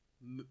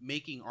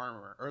making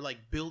armor or like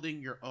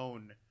building your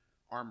own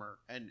armor,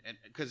 and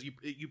because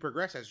you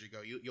progress as you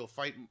go, you'll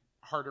fight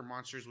harder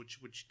monsters which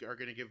are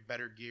going to give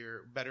better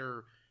gear,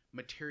 better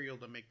material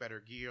to make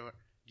better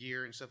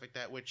gear and stuff like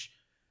that, which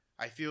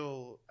I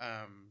feel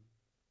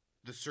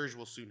the Surge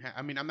will soon have.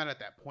 I mean, I'm not at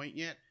that point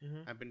yet.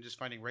 I've been just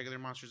fighting regular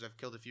monsters. I've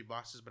killed a few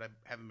bosses, but I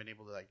haven't been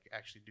able to like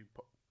actually do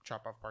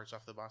chop off parts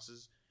off the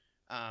bosses.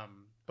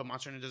 But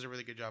Monster Hunter does a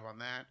really good job on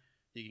that.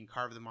 You can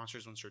carve the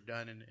monsters once you're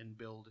done and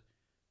build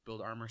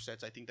armor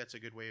sets. I think that's a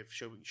good way of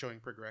showing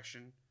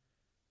progression.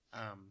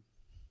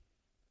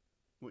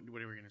 What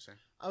were we gonna say?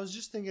 I was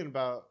just thinking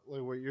about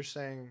like what you're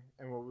saying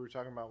and what we were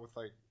talking about with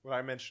like what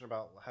I mentioned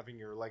about having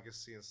your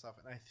legacy and stuff.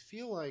 And I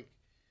feel like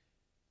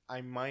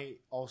I might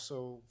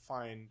also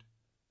find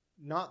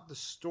not the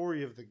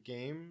story of the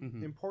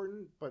game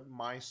important, but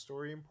my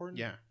story important.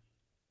 Yeah.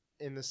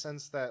 In the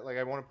sense that like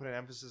I want to put an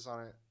emphasis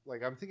on it.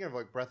 Like I'm thinking of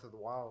like Breath of the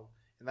Wild,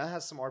 and that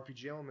has some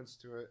RPG elements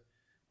to it,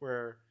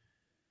 where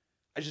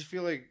I just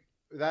feel like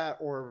that,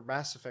 or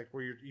Mass Effect,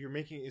 where you're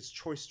making it's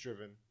choice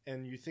driven,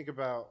 and you think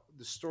about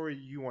the story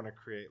you want to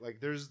create. Like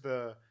there's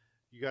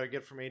you got to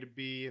get from A to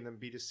B and then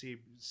B to C,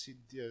 C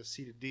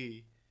to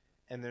D,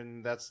 and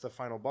then that's the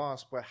final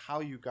boss. But how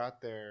you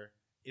got there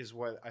is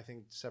what I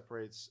think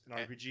separates an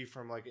RPG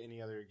from like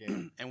any other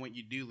game. And what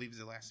you do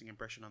leaves a lasting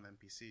impression on the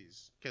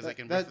NPCs. Because like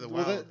in Breath of the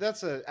Wild,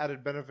 that's an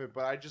added benefit.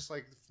 But I just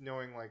like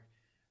knowing like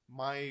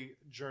my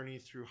journey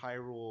through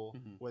Hyrule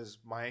was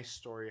my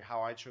story,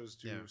 how I chose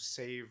to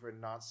save and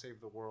not save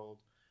the world.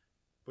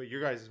 But your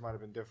guys' might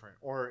have been different.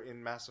 Or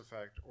in Mass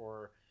Effect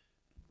or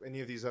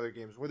any of these other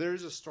games where there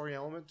is a story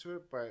element to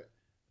it, but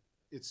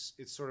it's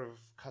sort of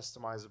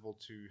customizable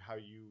to how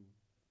you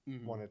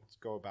want to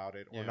go about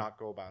it or not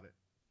go about it.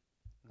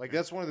 Like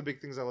that's one of the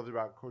big things I loved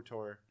about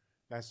KOTOR,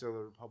 Knights of the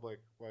Republic,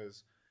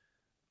 was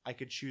I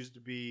could choose to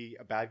be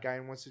a bad guy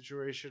in one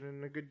situation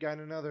and a good guy in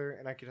another,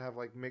 and I could have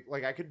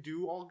I could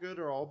do all good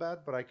or all bad,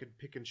 but I could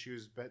pick and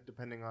choose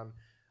depending on.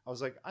 I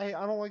was like, I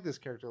don't like this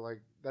character.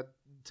 Like that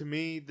to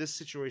me, this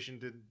situation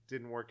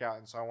didn't work out,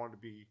 and so I wanted to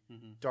be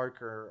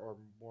darker or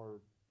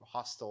more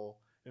hostile.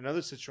 In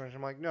another situation,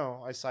 I'm like,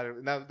 no, I sided.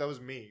 And that was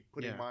me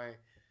putting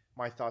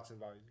my thoughts and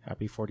values.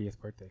 Happy 40th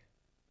birthday.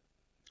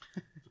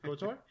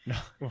 KOTOR? No,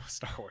 well,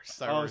 Star Wars.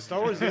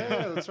 Star Wars.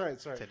 Yeah, that's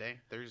right. Sorry. Today,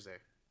 Thursday.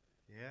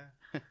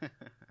 Yeah.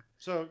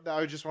 So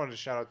I just wanted to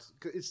shout out.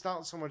 It's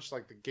not so much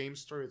like the game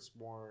story; it's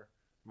more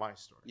my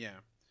story. Yeah,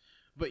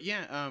 but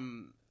yeah,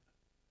 I'm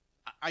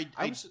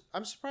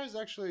surprised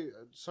actually.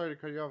 Sorry to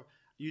cut you off.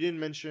 You didn't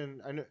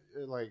mention. I know,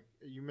 like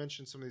you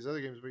mentioned some of these other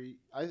games, but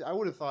I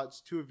would have thought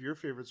two of your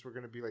favorites were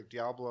going to be like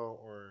Diablo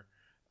or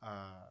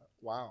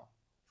WoW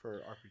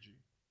for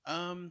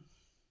RPG.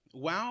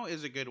 WoW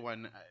is a good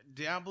one.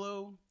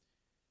 Diablo.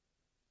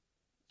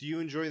 Do you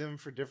enjoy them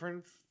for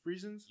different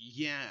reasons?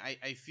 Yeah,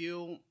 I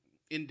feel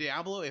in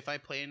Diablo, if I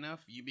play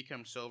enough, you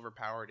become so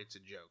overpowered, it's a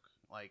joke.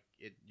 Like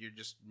you're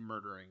just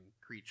murdering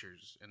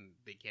creatures, and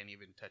they can't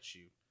even touch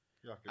you.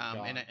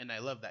 And I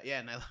love that. Yeah,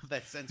 and I love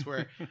that sense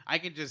where I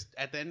can just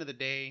at the end of the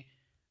day,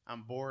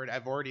 I'm bored.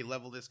 I've already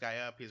leveled this guy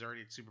up. He's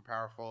already super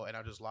powerful, and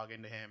I'll just log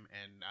into him,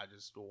 and I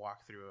just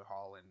walk through a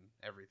hall, and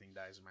everything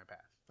dies in my path.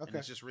 Okay. And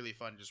it's just really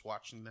fun just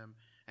watching them.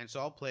 And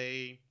so I'll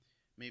play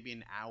maybe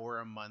an hour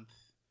a month.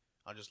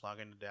 I'll just log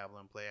into Diablo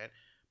and play it.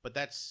 But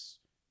that's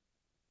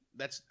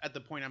at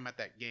the point I'm at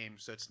that game,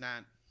 so it's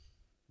not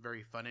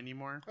very fun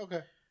anymore.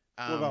 Okay.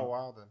 What about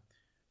WoW then?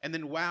 And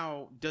then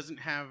WoW doesn't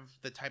have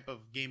the type of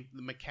the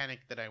mechanic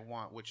that I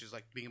want, which is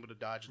like being able to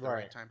dodge at the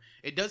right time.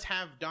 It does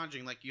have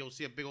dodging, like you'll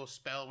see a big old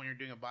spell when you're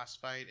doing a boss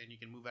fight, and you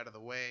can move out of the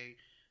way.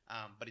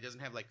 But it doesn't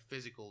have like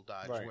physical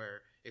dodge,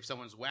 where if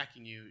someone's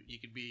whacking you, you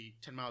could be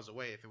 10 miles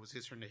away. If it was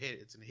his turn to hit,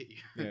 it's gonna hit you.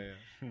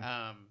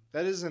 Yeah.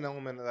 That is an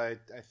element that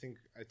I think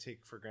I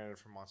take for granted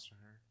from Monster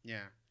Hunter.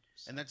 Yeah,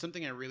 and that's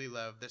something I really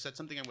love. That's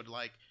something I would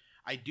like.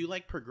 I do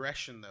like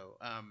progression though,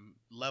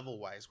 level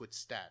wise with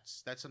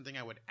stats. That's something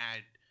I would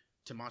add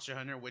to Monster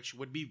Hunter, which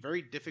would be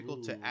very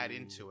difficult to add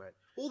into it.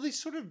 Well, they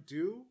sort of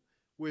do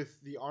with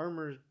the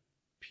armor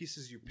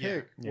pieces you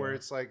pick, where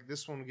it's like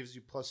this one gives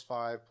you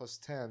 +5,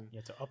 +10. You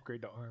have to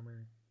upgrade the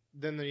armor.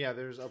 Then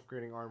there's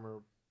upgrading armor.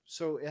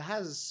 So it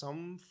has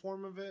some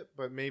form of it,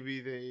 but maybe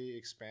they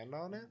expand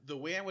on it. The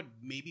way I would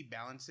maybe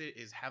balance it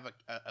is have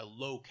a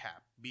low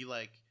cap, be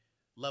like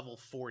level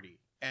 40,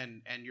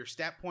 and your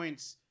stat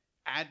points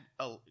add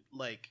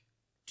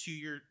to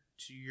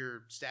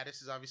your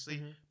statuses,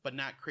 obviously, but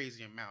not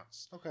crazy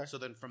amounts. Okay. So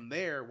then from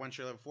there, once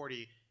you're level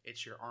 40,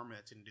 it's your armor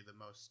that's going to do the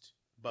most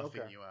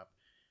buffing you up.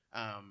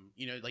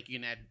 Like you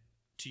can add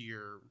to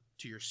your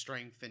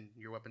strength, and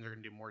your weapons are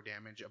going to do more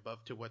damage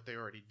above to what they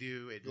already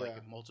do. It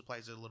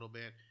multiplies it a little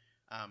bit.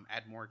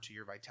 Add more to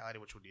your vitality,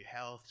 which would be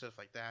health, stuff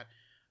like that.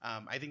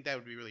 I think that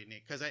would be really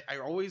neat, because I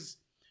always,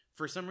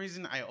 for some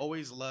reason, I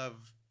always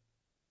love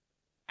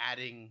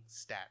adding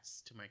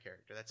stats to my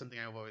character. That's something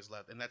I've always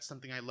loved, and that's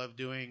something I love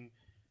doing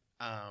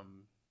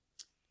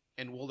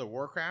in World of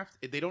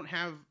Warcraft. They don't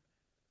have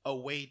a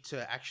way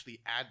to actually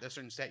add a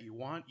certain stat you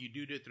want. You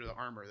do it through the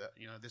armor.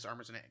 That this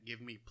armor's gonna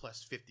give me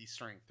 +50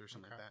 strength or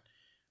something like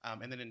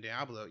that. And then in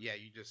Diablo,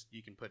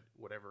 you can put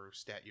whatever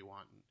stat you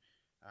want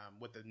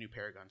with the new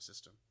Paragon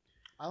system.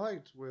 I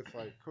liked with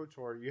like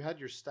KOTOR, you had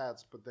your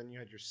stats, but then you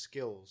had your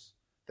skills.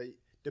 That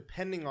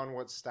depending on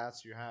what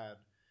stats you had,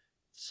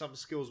 some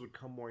skills would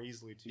come more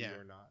easily to you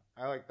or not.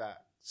 I like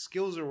that.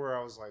 Skills are where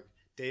I was like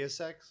Deus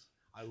Ex.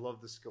 I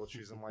love the skill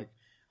trees. I'm like,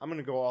 I'm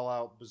gonna go all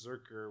out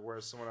berserker,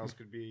 whereas someone else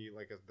could be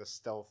like the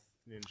stealth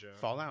ninja.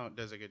 Fallout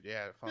does a good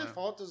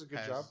Fallout does a good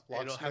job.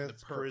 It'll have the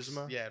Locksmith, perks.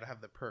 charisma. Yeah, it'll have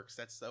the perks.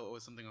 That's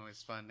always something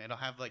always fun. It'll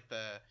have like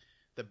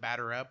the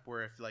batter up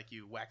where if like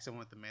you whack someone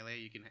with the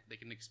melee, they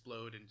can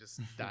explode and just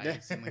die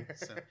instantly.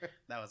 So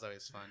that was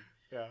always fun.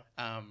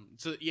 Yeah.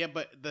 So yeah,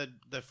 but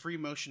the free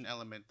motion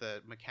element,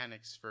 the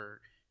mechanics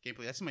for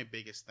gameplay, that's my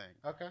biggest thing.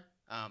 Okay.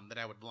 That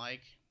I would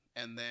like,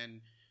 and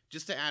then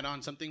just to add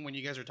on something when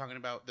you guys are talking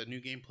about the new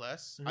game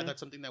plus, I thought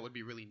something that would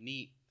be really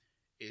neat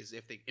is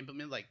if they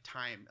implement like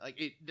time. Like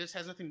it just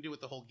has nothing to do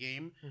with the whole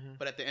game,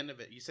 but at the end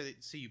of it, you say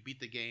you beat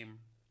the game,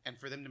 and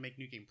for them to make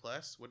new game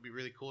plus, would be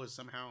really cool is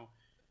somehow,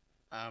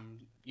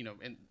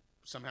 and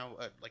somehow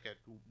like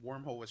a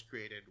wormhole was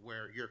created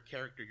where your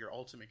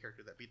ultimate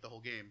character that beat the whole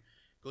game,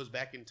 goes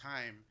back in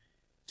time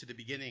to the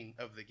beginning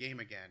of the game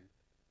again,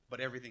 but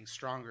everything's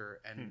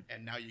stronger, and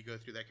now you go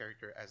through that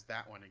character as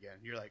that one again.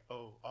 You're like,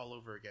 oh, all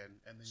over again,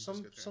 and then you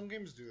just go through some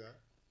games do that.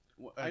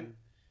 Well,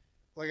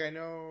 I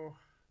know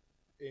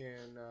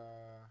in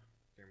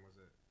game was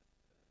it?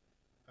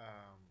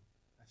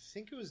 I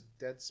think it was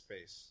Dead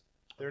Space.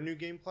 Their new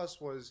game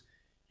plus was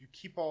you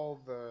keep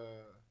all the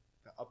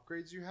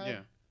upgrades you had,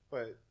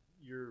 but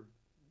you're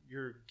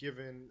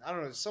given, I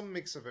don't know, some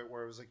mix of it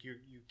where it was like you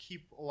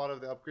keep a lot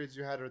of the upgrades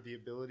you had or the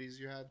abilities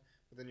you had,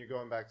 but then you're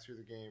going back through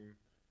the game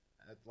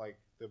at like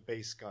the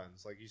base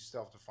guns. Like you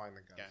still have to find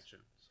the guns. Gotcha.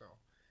 So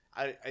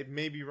I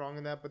may be wrong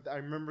in that, but I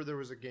remember there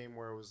was a game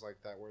where it was like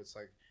that, where it's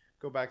like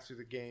go back through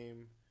the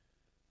game.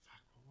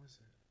 Fuck, what was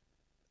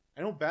it?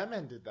 I know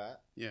Batman did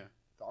that. Yeah.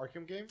 The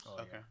Arkham games. Oh,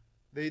 okay. Yeah.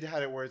 They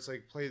had it where it's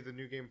like play the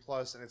new game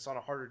plus, and it's on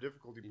a harder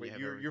difficulty, but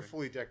you're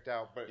fully decked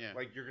out, but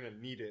like you're gonna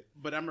need it.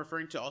 But I'm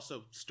referring to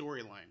also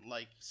storyline.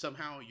 Like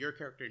somehow your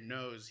character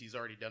knows he's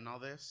already done all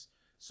this,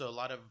 so a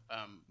lot of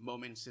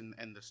moments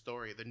in the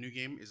story, the new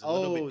game is a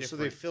little bit different. So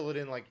they fill it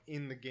in like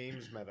in the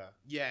game's meta.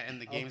 Yeah, in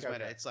the game's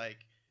meta, it's like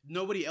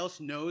nobody else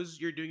knows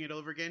you're doing it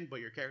over again, but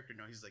your character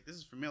knows. He's like, this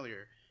is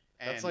familiar.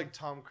 And that's like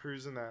Tom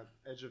Cruise in that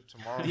Edge of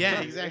Tomorrow. Yeah,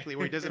 exactly,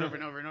 where he does it over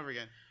and over and over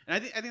again. And I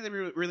think that'd be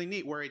really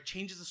neat, where it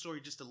changes the story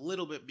just a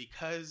little bit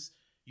because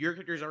your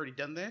character's already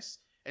done this.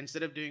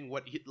 Instead of doing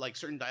like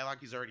certain dialogue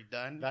he's already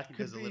done, that he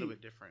could does be, a little bit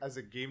different. As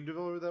a game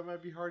developer, that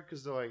might be hard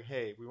because they're like,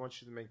 hey, we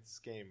want you to make this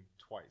game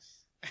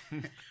twice.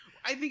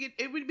 I think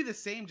it would be the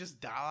same,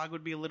 just dialogue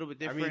would be a little bit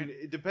different. I mean,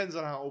 it depends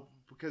on how,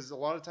 because a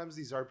lot of times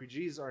these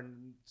RPGs are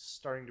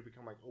starting to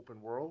become like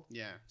open world.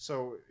 Yeah.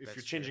 So if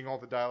you're changing all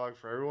the dialogue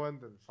for everyone,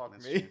 then fuck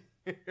me.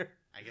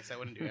 I guess I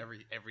wouldn't do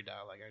every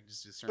dialogue. I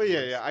just do certain. But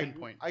yeah,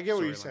 pinpoint I get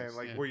what you're saying.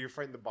 Like where you're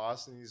fighting the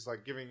boss and he's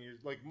like giving you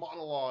like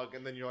monologue,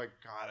 and then you're like,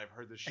 God, I've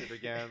heard this shit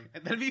again.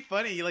 And that'd be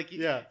funny. Like,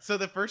 So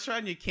the first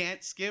round you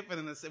can't skip,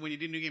 and then when you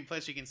do New Game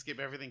Plus, you can skip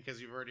everything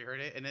because you've already heard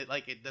it, and it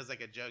does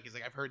like a joke. He's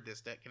like, I've heard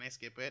this. Can I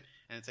skip it?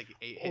 And it's like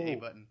a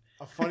button.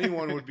 A funny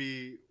one would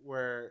be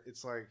where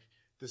it's like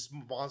this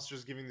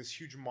monster's giving this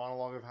huge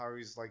monologue of how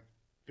he's like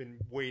been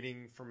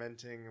waiting,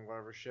 fermenting, and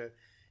whatever shit,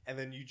 and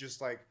then you just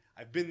like,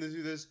 I've been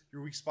through this.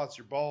 Your weak spot's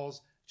your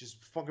balls.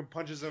 Just fucking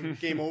punches him.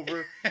 Game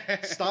over.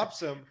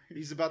 Stops him.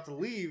 He's about to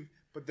leave,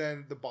 but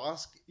then the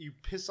boss, you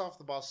piss off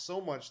the boss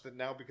so much that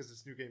now because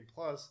it's New Game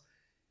Plus,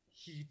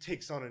 he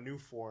takes on a new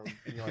form,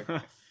 and you're like,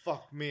 oh,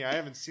 fuck me, I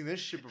haven't seen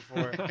this shit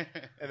before. And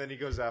then he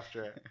goes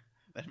after it.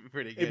 That'd be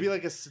pretty good. It'd be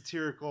like a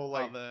satirical,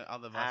 like all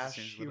the ash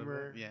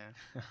humor. Yeah,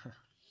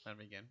 that'd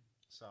be good.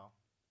 So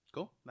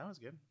cool. That was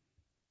good.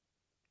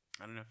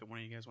 I don't know if one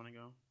of you guys want to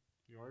go.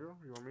 You want to go?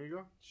 You want me to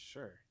go?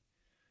 Sure.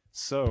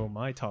 So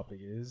my topic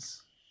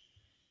is,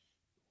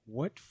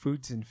 what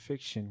foods in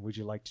fiction would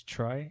you like to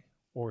try,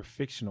 or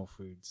fictional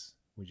foods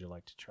would you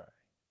like to try?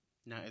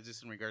 Now, is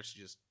this in regards to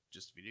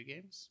just video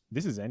games?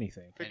 This is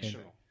anything.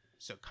 Fictional.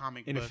 So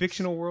comic in books, a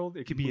fictional world,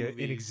 it could be an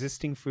movies,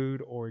 existing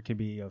food, or it could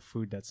be a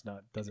food that's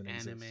doesn't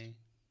exist.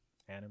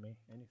 Anime,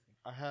 anything.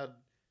 I had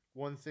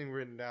one thing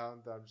written down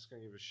that I'm just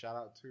going to give a shout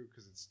out to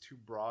because it's too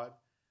broad.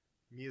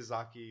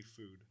 Miyazaki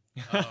food.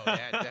 Oh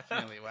yeah,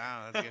 definitely.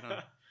 Wow, that's a good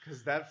one.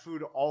 Because that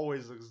food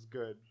always looks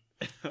good.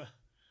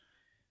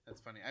 That's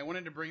funny. I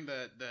wanted to bring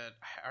the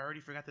I already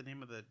forgot the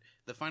name of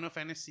the Final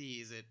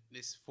Fantasy.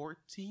 Is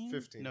 14?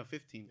 15. No,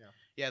 15.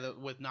 Yeah.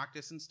 With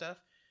Noctis and stuff.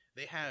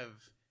 They have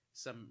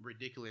some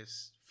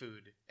ridiculous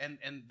food, and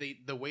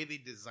the way they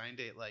designed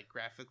it, like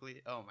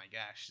graphically. Oh my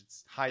gosh,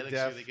 it looks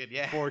really good.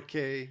 Yeah,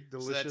 4K,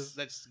 delicious.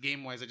 So that's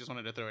game wise. I just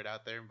wanted to throw it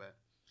out there, but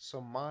so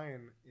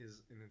mine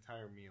is an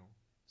entire meal.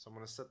 So I'm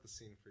gonna set the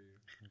scene for you.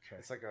 Okay.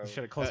 It's like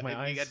should I close my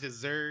eyes? You got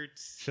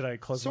desserts. Should I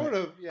close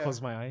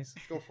close my eyes?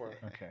 Go for it.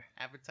 Okay.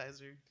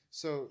 Appetizer.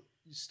 So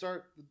you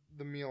start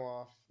the meal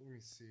off. Let me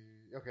see.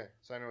 Okay,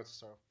 so I know what to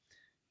start.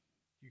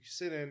 You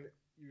sit in.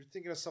 You're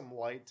thinking of something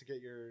light to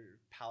get your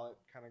palate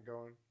kind of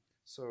going.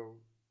 So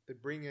they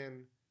bring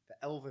in the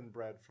elven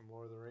bread from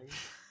Lord of the Rings,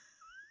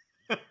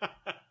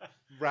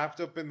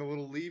 wrapped up in the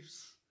little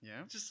leaves.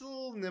 Yeah. Just a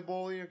little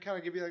nibble, kind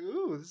of give you like,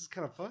 ooh, this is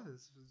kind of fun.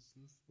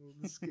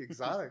 This is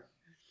exotic.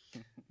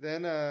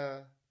 Then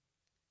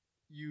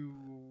you,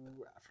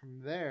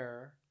 from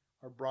there,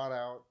 are brought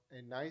out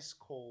a nice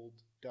cold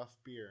Duff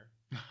beer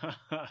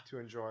to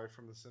enjoy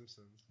from The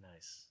Simpsons.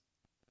 Nice.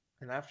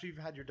 And after you've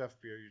had your Duff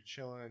beer, you're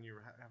chilling,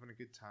 you're having a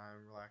good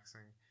time,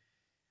 relaxing.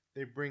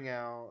 They bring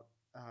out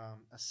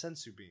a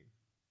sensu bean.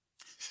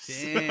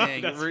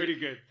 Dang, That's pretty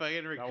good.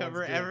 Fucking one's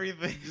recover good.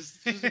 everything.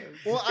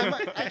 Well,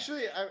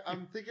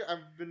 I'm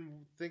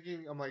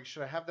thinking. I'm like,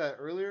 should I have that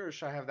earlier or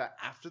should I have that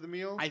after the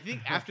meal? I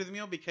think after the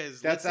meal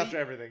because That's after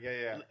everything.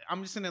 Yeah.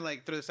 I'm just gonna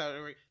like throw this out.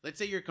 Let's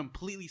say you're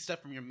completely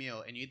stuffed from your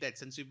meal and you eat that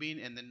sensu bean,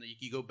 and then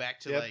you go back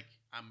to like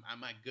I'm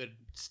not good,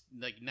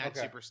 like not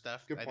super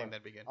stuffed. Good I point. think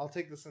that'd be good. I'll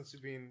take the sensu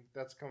bean.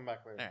 That's coming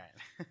back later. All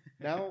right.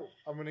 Now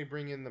I'm gonna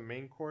bring in the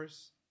main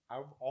course.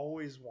 I've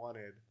always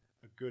wanted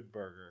a good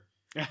burger.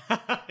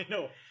 I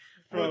know.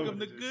 Welcome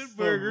to Good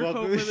Burger. Home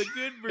of the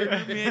Good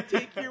Burger, man.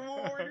 Take your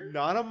order.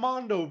 Not a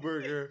Mondo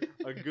burger,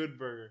 a good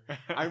burger.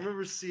 I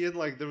remember seeing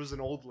like there was an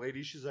old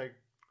lady. She's like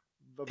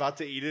about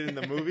to eat it in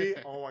the movie.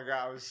 Oh my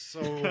god, I was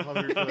so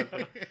hungry for that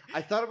thing.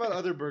 I thought about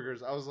other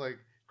burgers. I was like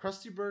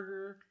Krusty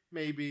Burger,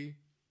 maybe.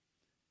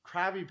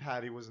 Krabby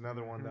Patty was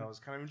another one that I was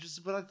kind of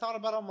interested. But I thought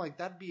about it, I'm like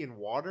that'd be in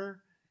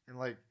water and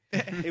like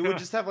it would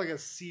just have like a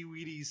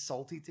seaweedy,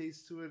 salty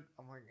taste to it.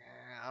 I'm like,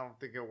 I don't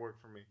think it'll work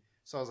for me.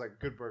 So I was like,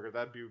 good burger.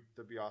 That'd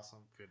be awesome.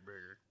 Good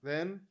burger.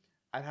 Then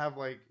I'd have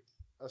like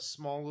a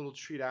small little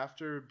treat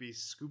after. It'd be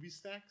Scooby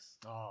Snacks.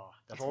 Oh,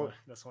 that's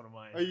one of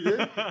mine. Oh, you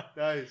did?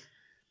 Nice.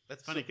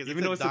 That's funny because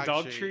even though it's a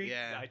dog treat,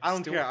 yeah. I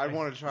don't care. I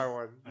want to try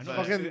one. I know.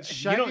 Fucking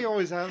Shaggy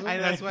always has them.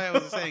 That's why I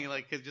was saying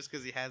like just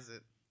because he has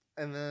it.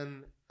 And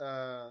then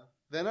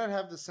I'd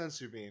have the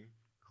sensu bean.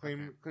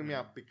 Clean me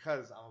out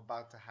because I'm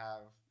about to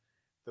have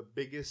the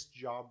biggest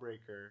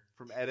jawbreaker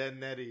from Ed, Edd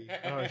n Eddy.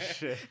 Oh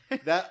shit!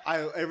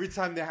 Every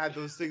time they had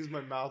those things,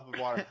 my mouth would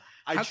water.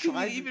 How can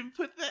you even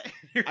put that?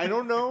 I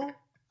don't know.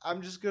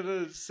 I'm just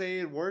gonna say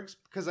it works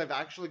because I've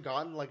actually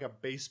gotten like a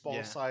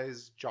baseball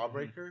sized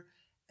jawbreaker,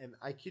 and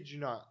I kid you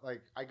not,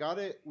 like I got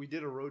it. We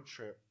did a road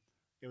trip.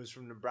 It was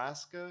from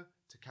Nebraska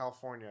to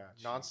California,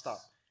 nonstop.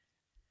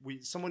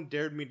 Someone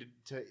dared me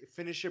to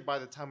finish it by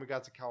the time we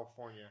got to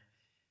California.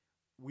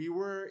 We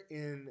were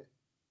in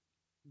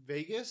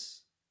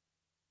Vegas.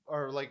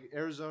 Or like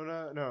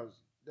Nevada.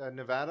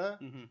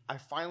 Mm-hmm. I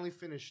finally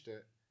finished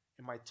it,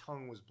 and my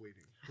tongue was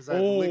bleeding because I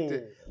licked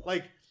it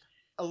like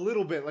a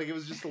little bit, like it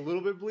was just a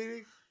little bit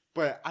bleeding.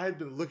 But I had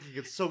been licking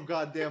it so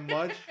goddamn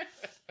much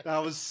that I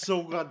was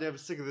so goddamn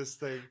sick of this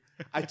thing.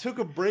 I took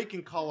a break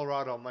in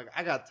Colorado. I'm like,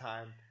 I got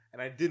time,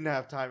 and I didn't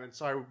have time, and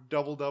so I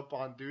doubled up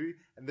on duty.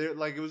 And they're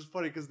like, it was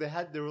funny because they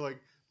were like,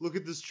 look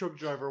at this truck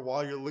driver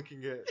while you're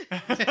licking it,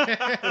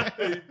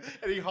 and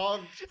he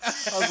honked.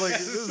 I was like,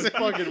 this is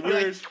fucking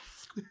weird.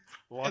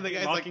 And the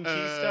guy's locking key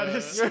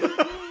status.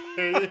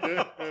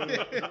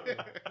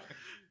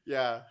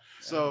 Yeah.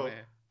 So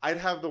I'd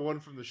have the one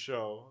from the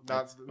show,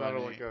 not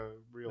like a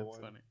real one.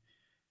 Funny.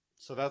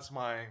 So that's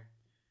my.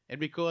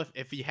 It'd be cool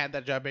if you had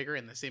that jawbreaker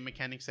and the same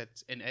mechanics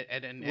that's in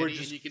Ed, and Where Eddie,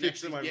 just and you can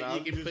fits in actually my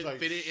mouth, you can just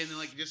fit it in, and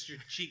like just your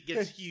cheek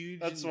gets huge.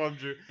 That's what I'm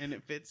doing. And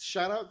it fits.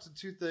 Shout out to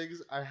two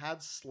things. I had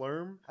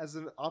Slurm as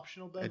an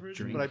optional beverage,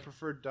 drink. but I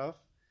preferred Duff,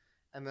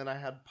 and then I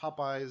had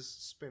Popeye's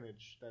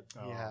spinach that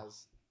he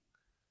has.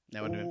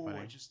 That would have been funny.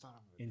 I just thought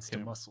of it.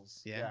 Instant muscles.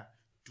 Yeah.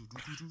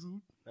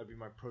 That'd be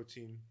my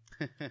protein.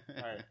 All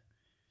right.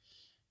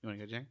 You want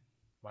to go, Jack?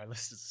 My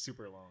list is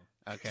super long.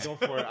 Okay. Go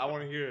for it. I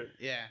want to hear it.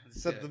 Yeah.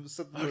 Set the mood.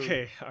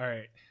 Okay. All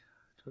right.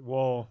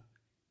 Well,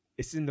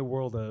 it's in the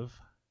world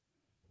of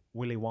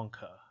Willy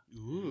Wonka.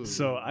 Ooh.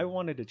 So I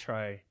wanted to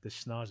try the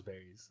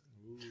schnozberries.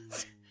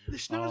 The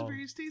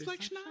schnozberries taste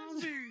like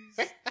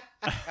schnozberries.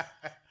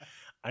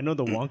 I know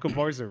the Wonka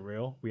bars are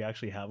real. We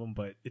actually have them,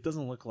 but it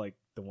doesn't look like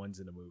the ones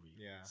in the movie.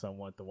 Yeah. So I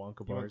want the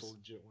Wonka You want bars. the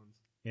legit ones.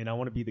 And I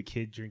want to be the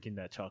kid drinking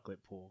that chocolate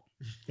pool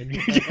and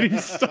getting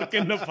stuck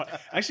in the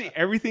pot. Actually,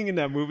 everything in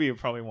that movie I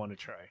probably want to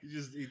try. You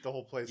just eat the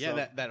whole place. Yeah,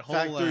 up. that whole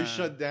factory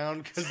shut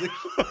down because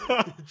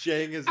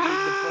Jang has eaten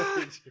the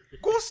footage.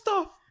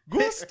 Gustav.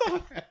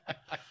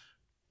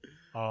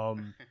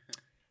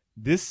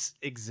 This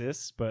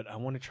exists, but I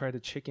want to try the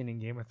chicken in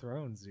Game of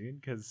Thrones,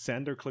 dude. Because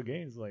Sandor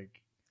Clegane is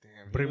like,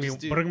 Damn, bring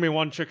me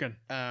one chicken.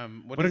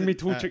 Bring me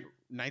two chicken.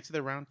 Knights of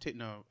the Round Table.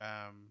 No.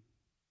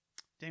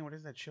 Dang, what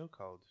is that show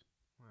called?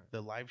 What?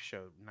 The live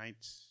show,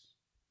 Knights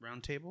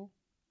Round Table.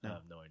 No, I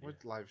have no idea.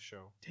 What live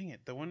show? Dang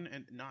it, the one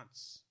at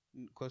Knots,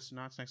 close to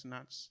Knots, next to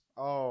Knots.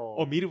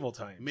 Oh, Medieval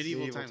Times.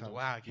 Medieval times.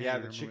 Wow, I can't yeah, the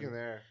remember chicken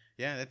there.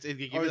 Yeah, that's it.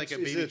 Give you like a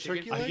is baby it a chicken.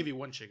 turkey I'll leg? give you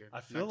one chicken.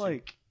 I feel not two.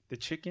 like the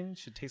chicken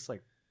should taste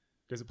like.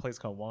 There's a place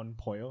called Juan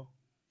Pollo.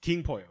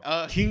 King Pollo.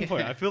 King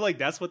Pollo. I feel like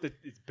that's what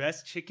it's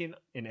best chicken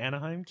in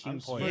Anaheim. King I'm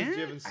Pollo. surprised Yeah,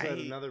 you haven't said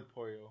I- another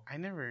pollo. I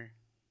never.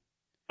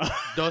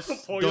 Dos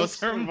hermanos.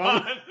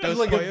 It's Dos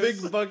like a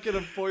pollos. big bucket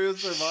of pollo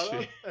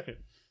serrano.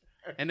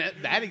 And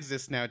that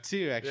exists now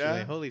too. Actually,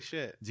 Yeah? holy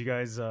shit. Do you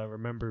guys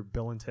remember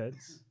Bill and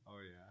Ted's? Oh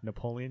yeah.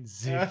 Napoleon?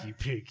 Ziggy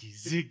Piggy,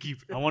 Ziggy.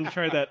 I want to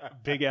try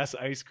that big ass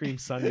ice cream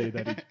sundae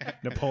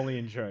that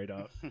Napoleon tried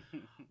out.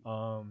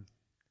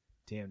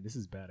 Damn, this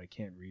is bad. I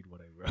can't read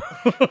what I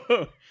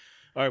wrote.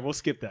 All right, we'll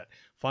skip that.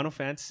 Final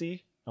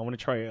Fantasy. I want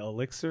to try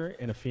Elixir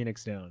and a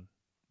Phoenix Down.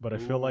 but I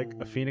feel like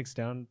a phoenix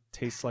down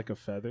tastes like a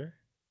feather.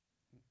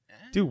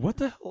 Dude, what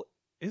the hell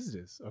is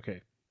this?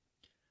 Okay.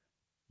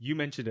 You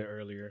mentioned it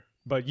earlier,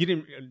 but you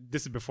didn't.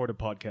 This is before the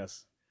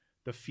podcast.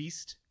 The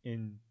feast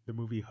in the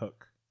movie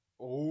Hook.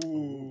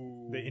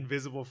 Oh. The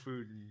invisible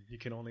food. You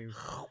can only.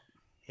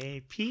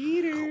 Hey,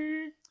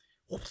 Peter.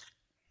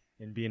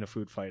 And be in a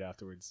food fight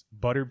afterwards.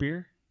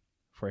 Butterbeer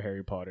for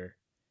Harry Potter.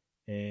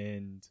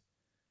 And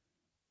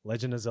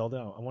Legend of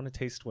Zelda. I want to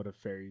taste what a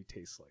fairy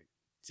tastes like.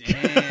 Dang.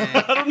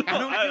 I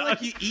don't feel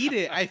like you eat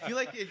it. I feel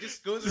like it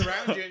just goes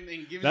around you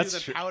and gives That's you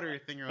the true. powder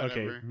thing or whatever.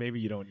 Okay, maybe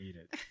you don't eat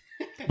it.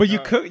 But you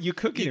cook it. You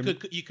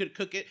could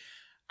cook it.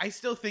 I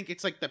still think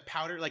it's like the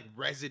powder, like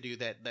residue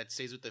that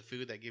stays with the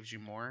food that gives you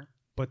more.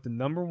 But the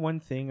number one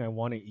thing I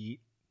want to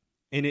eat,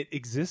 and it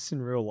exists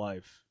in real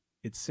life,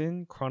 it's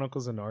in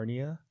Chronicles of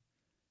Narnia,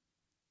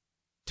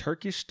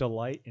 Turkish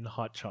delight in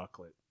hot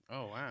chocolate.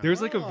 Oh, wow.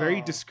 There's like a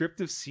very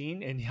descriptive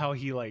scene and how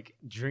he like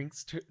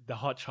drinks the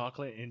hot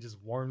chocolate and just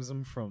warms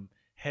them from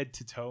head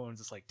to toe. I'm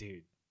just like,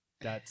 dude,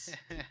 that's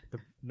the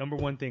number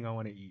one thing I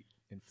want to eat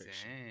in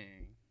fish.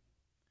 Dang.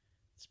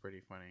 It's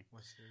pretty funny.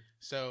 What's it?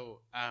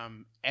 So,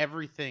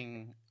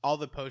 everything, all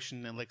the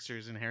potion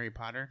elixirs in Harry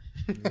Potter.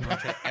 I'm gonna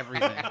try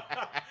everything.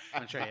 I'm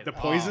gonna try it. The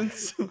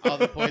poisons? All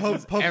the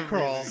poisons. Pub everything.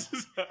 crawl.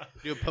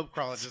 Do a pub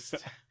crawl.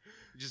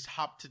 Just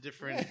hop to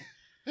different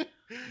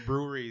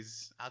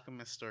breweries,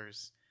 alchemist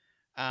stores.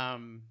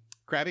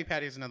 Krabby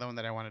Patty is another one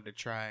that I wanted to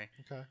try.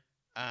 Okay.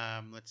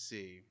 Let's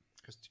see.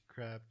 Krusty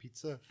Krab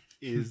pizza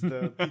is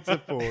the pizza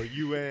for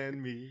you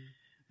and me.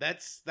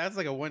 That's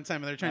like a one time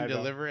and they're trying I to know.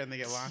 deliver and they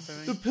get lost. I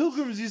The think.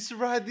 Pilgrims used to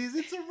ride these.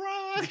 It's a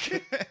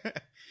rock.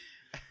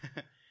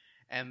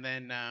 And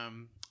then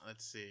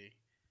let's see.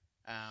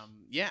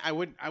 Yeah, I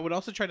would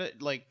also try to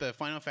like the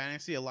Final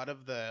Fantasy. A lot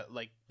of the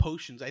like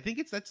potions. I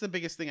think that's the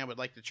biggest thing I would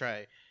like to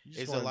try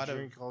is a lot of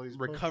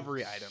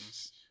recovery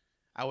items.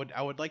 I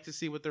would like to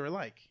see what they're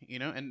like, you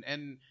know,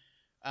 and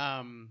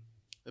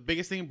the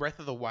biggest thing, Breath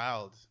of the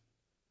Wild.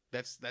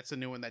 That's a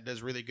new one that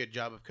does really good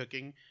job of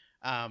cooking.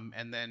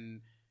 And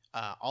then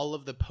all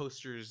of the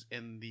posters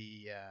in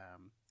the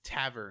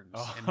taverns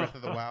in Breath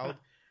of the Wild,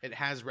 it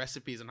has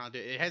recipes on how to do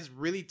it. It has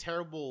really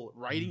terrible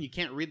writing. You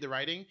can't read the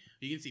writing.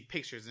 You can see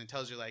pictures and it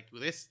tells you like,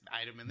 well, this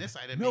item and this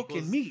item Milk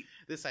equals and meat.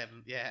 this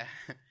item. Yeah.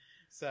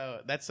 So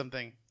that's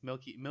something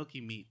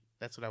milky meat.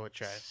 That's what I would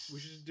try. We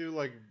should do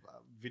like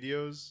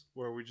videos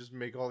where we just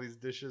make all these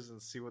dishes and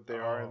see what they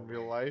are in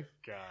real life.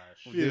 Gosh.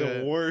 We'll Be do the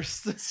it.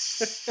 worst.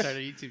 Start a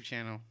YouTube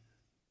channel.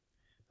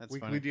 That's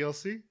Weekly funny.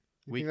 DLC. You think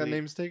Weekly- that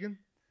name's taken?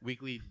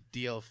 Weekly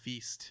DL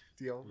feast.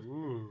 DL.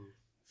 Ooh.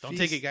 Don't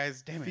Feast- take it,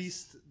 guys. Damn it.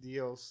 Feast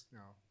deals. No,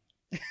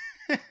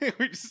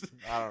 We're just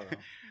I don't know.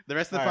 the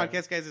rest of the All right.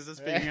 podcast, guys, is us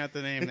figuring out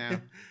the name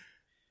now.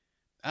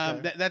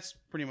 Okay. That's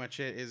pretty much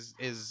it.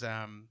 Is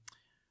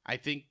I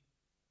think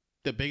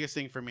the biggest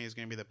thing for me is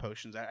going to be the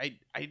potions.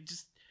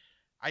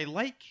 I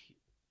like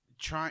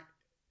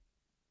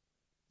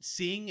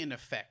seeing an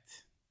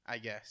effect. I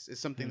guess is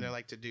something that I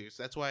like to do.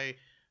 So that's why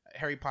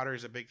Harry Potter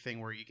is a big thing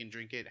where you can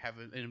drink it, have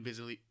an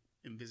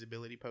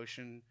invisibility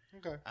potion.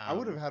 Okay. I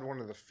would have had one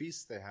of the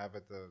feasts they have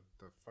at the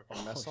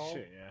fucking mess hall.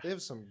 Shit, yeah. They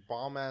have some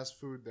bomb ass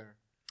food there.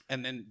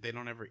 And then they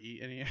don't ever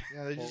eat any.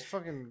 Yeah, they just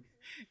fucking.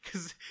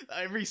 Because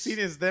every scene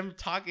is them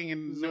talking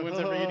and no one's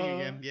ever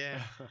eating again. Yeah.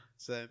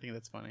 So I think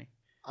that's funny.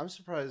 I'm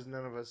surprised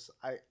none of us.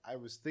 I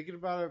was thinking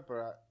about it,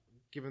 but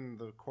given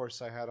the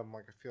course I had, I'm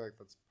like, I feel like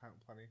that's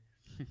plenty.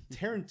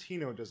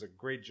 Tarantino does a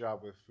great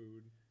job with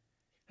food.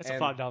 That's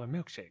And a $5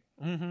 milkshake.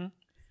 Mm-hmm.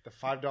 The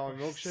 $5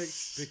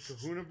 milkshake, Big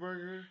Kahuna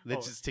Burger.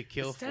 That's just to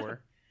kill is that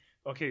for.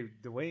 Okay,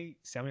 the way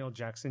Samuel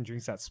Jackson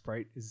drinks that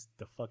Sprite is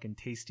the fucking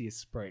tastiest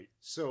Sprite.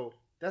 So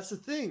that's the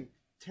thing.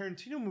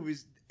 Tarantino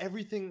movies,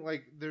 everything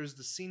like there's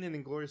the scene in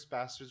Inglourious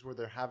Bastards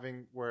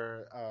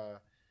where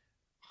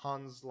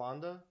Hans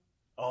Landa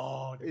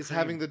is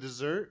having the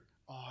dessert.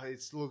 Oh,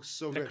 it looks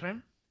so the good.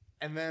 creme?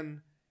 And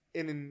then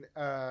in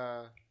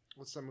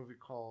what's that movie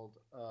called?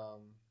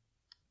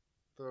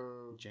 The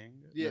Django?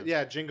 yeah, No.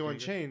 yeah, Django Django.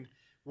 Unchained.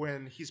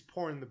 When he's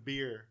pouring the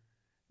beer,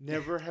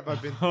 never have I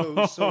been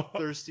so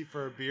thirsty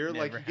for a beer. Never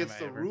Like he have gets I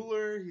the ever.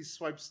 ruler, he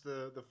swipes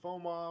the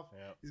foam off.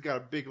 Yep. He's got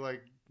a big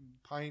like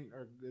pint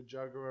or a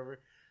jug or whatever.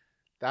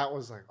 That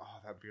was like, oh,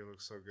 that beer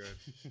looks so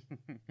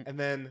good. And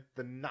then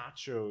the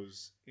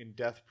nachos in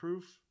Death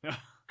Proof.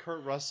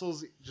 Kurt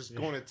Russell's just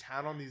going to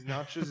town on these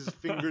nachos. His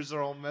fingers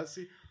are all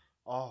messy.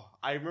 Oh,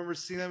 I remember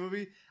seeing that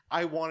movie.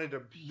 I wanted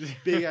a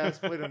big ass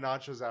plate of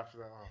nachos after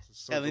that. Oh,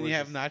 it's so And then you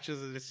have delicious.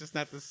 nachos and it's just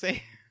not the same.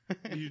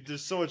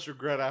 There's so much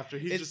regret after.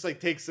 He It's- just like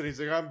takes it. He's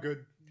like, I'm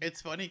good.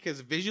 It's funny because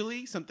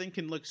visually something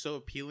can look so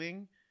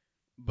appealing,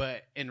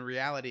 but in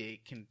reality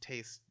it can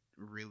taste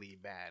really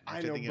bad.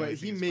 I know, but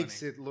he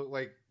makes it look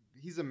like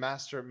he's a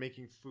master at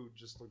making food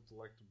just look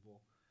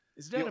delectable.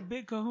 Is that You- a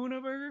big kahuna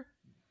burger?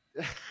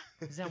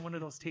 Is that one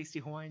of those tasty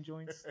Hawaiian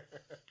joints?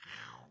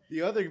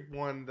 The other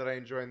one that I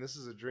enjoy, and this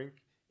is a drink,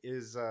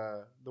 is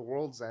The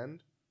World's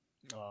End.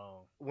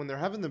 Oh. When they're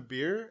having the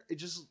beer, it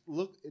just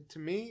to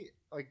me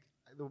like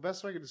the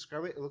best way I could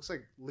describe it. It looks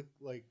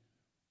like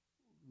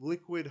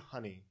liquid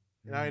honey.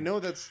 And I know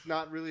that's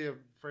not really a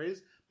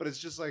phrase, but it's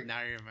just like,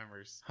 Now he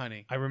remembers.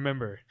 Honey. I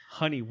remember.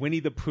 Honey, Winnie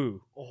the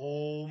Pooh.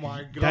 oh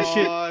my That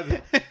shit-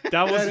 god.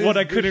 That was That what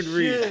is I the couldn't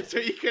read. shit. So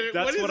you couldn't.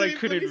 That's is what I it?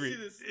 couldn't Let me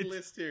read. see this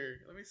list here.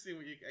 Let me see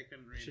what I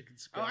couldn't read. Chicken Oh,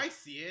 scratch. I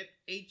see it.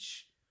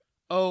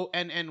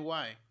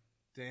 HONNY.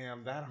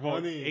 Damn, that Well,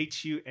 honey.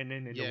 HUNN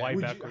and Yeah. the Y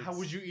Would you, backwards. how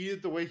would you eat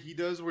it the way he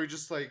does, where he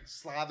just like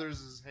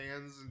slathers his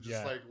hands and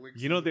just Yeah. like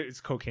licks You know it? there's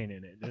cocaine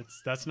in it.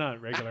 That's not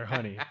regular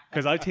honey.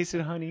 Because I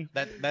tasted honey.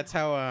 That's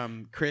how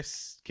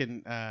Chris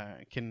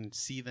can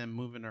see them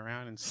moving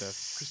around and stuff.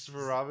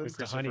 Christopher Robin. It's the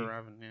Christopher honey.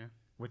 Robin, yeah.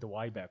 With the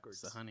Y It's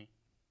backwards. the honey.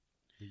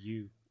 The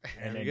U. Man,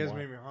 And you then guys Y.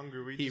 made me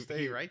hungry. We He just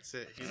ate. writes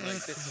it. He's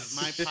like, "This is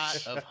my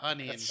pot of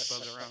honey," and he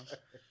spells it wrong.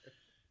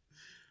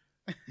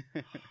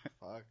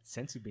 Fuck.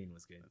 Sensu bean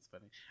was good. That's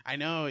funny. I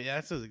know. Yeah,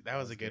 that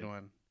was a good good.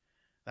 one.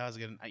 That was a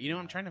good. You know,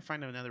 I'm trying to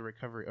find another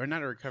recovery, or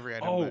not a recovery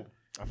item. Oh,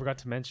 I forgot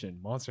to mention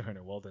Monster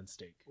Hunter well done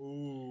steak.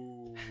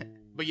 Ooh.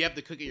 but you have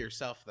to cook it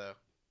yourself, though.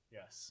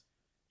 Yes.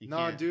 You No,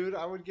 can't. dude,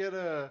 I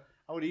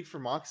would eat for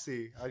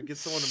Moxie. I'd get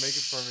someone to make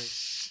it for me.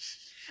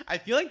 I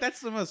feel like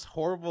that's the most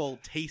horrible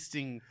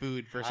tasting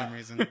food for some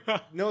reason.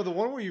 No, the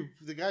one where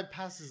the guy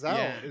passes out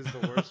Yeah. is the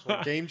worst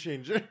one. Game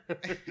changer.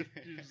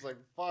 You're just like,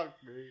 fuck,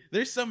 man.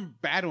 There's some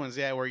bad ones,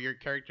 yeah, where your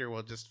character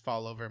will just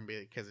fall over and be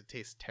because it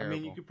tastes terrible. I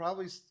mean, you could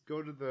probably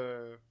go to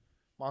the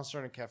Monster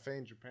Hunter Cafe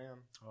in Japan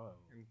Oh,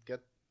 and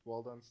get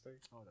well done steak.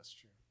 oh, that's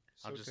true.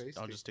 So tasty.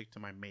 I'll just stick to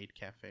my maid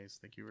cafes.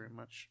 Thank you very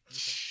much.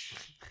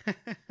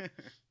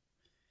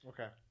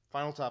 Okay.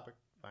 Final topic.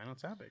 Final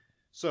topic.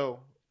 So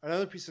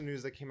another piece of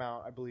news that came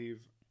out, I believe,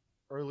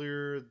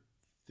 earlier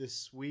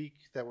this week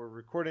that we're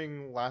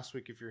recording last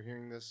week. If you're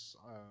hearing this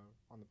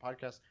on the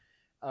podcast,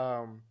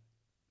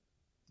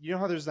 you know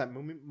how there's that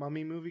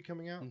mummy movie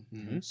coming out.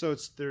 Mm-hmm. So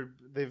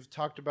they've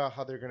talked about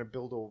how they're going to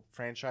build a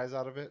franchise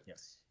out of it.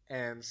 Yes.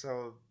 And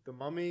so the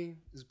mummy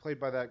is played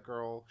by that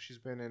girl. She's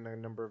been in a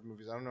number of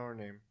movies. I don't know her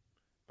name,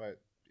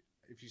 but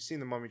if you've seen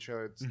the mummy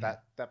trailer, it's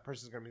that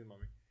person's going to be the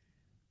mummy.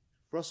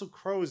 Russell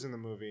Crowe is in the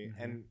movie,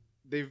 and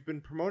they've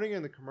been promoting it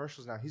in the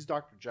commercials now. He's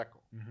Dr.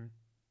 Jekyll. Mm-hmm.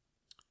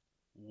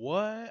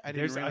 What?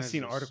 I've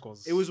seen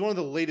articles. It was one of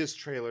the latest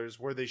trailers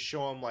where they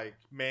show him like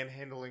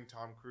manhandling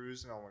Tom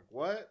Cruise, and I'm like,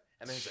 what?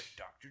 And then he's like,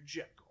 Dr.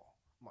 Jekyll.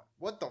 I'm like,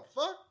 what the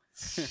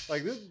fuck?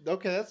 Like this?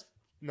 Okay, that's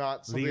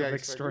not something League I of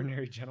expected.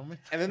 Extraordinary Gentlemen.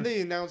 And then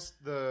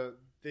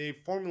they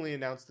formally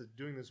announced that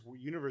doing this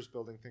universe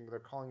building thing. They're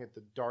calling it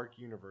the Dark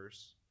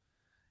Universe.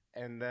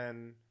 And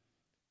then,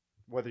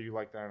 whether you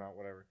like that or not,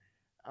 whatever.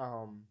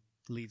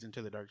 Leads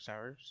into the Dark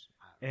Towers.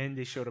 And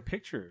they showed a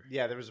picture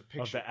Yeah, there was a of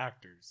picture. the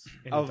actors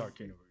in Of- the Dark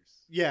Universe.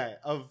 Yeah,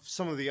 of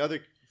some of the other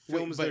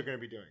films but- they're going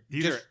to be doing.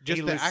 These Just- are just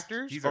the A-list-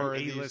 actors, These or are are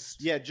these-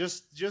 A-list. Yeah,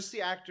 just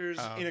the actors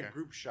Oh, in a okay.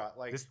 group shot.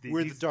 Like These-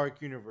 the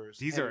Dark Universe.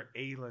 These And- are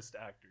A-list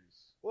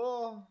actors.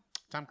 well.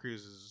 Tom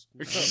Cruise is.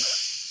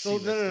 So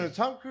no.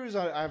 Tom Cruise,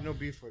 I have no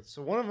beef with.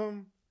 So one of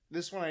them,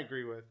 this one I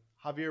agree with.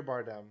 Javier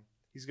Bardem.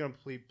 He's going to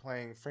be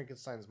playing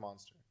Frankenstein's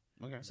monster.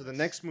 Okay. So the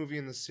next movie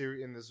in the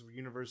series in this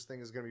universe thing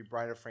is going to be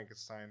Bride of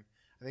Frankenstein.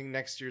 I think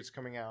next year it's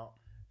coming out.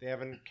 They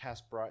haven't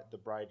cast the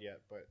bride yet,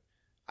 but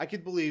I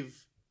could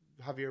believe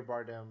Javier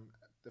Bardem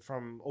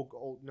from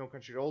No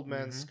Country for Old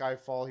Men,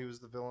 Skyfall. He was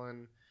the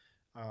villain.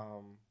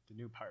 The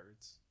new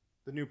Pirates.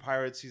 The New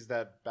Pirates. He's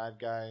that bad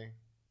guy.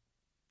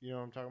 You know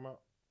what I'm talking about?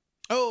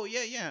 Oh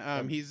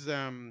yeah. He's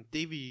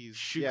Davies.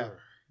 Sugar. Yeah.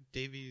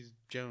 Davies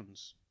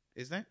Jones.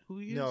 Is that who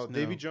he is? No,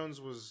 Davy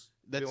Jones was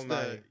That's Bill the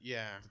Nye,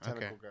 yeah. the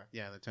tentacle guy.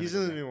 Yeah, the He's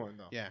tentacle in the guy. new one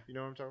though. Yeah. You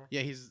know what I'm talking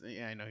about?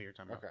 Yeah, I know who you're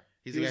talking about. Okay.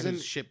 He's He the was guy in-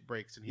 whose ship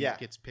breaks and he Yeah.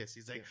 gets pissed.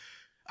 He's like, Yeah.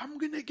 "I'm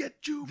gonna get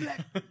you,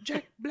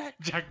 Jack Black,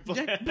 Jack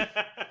Black.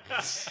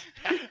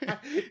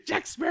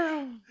 Jack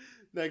Sparrow."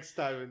 Next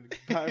time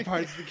in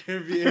Pirates of the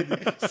Caribbean.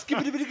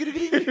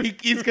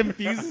 He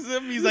confuses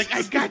him. He's like,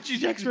 "I got you,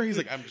 Jack Sparrow." He's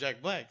like, "I'm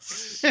Jack Black."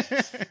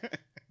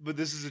 But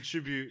this is a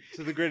tribute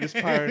to the greatest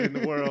pirate in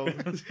the world.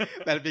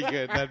 That'd be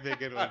good. That'd be a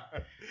good one.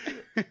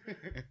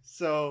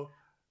 So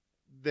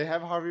they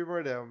have Harvey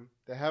Bardem,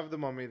 they have the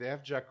Mummy, they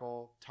have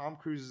Jekyll, Tom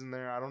Cruise is in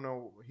there. I don't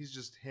know, he's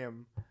just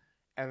him.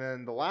 And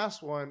then the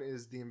last one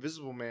is the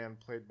Invisible Man,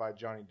 played by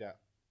Johnny Depp.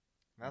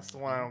 That's the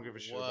one I don't give a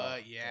shit about.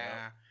 What?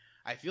 Yeah.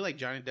 I feel like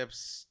Johnny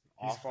Depp's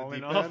He's Off the falling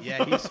deep off. end?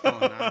 Yeah, he's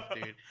falling off,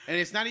 dude. And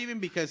it's not even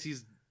because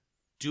he's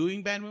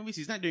doing bad movies.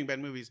 He's not doing bad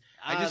movies.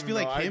 I just don't feel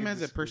like know. I him could as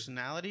a disagree.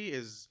 personality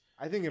is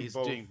I think in he's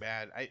both. doing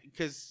bad.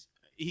 Because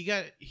he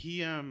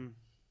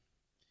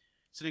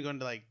started going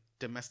to like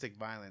domestic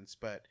violence,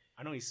 but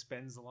I know he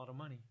spends a lot of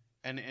money.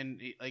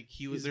 like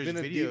he He's was there's been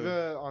a video.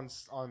 diva on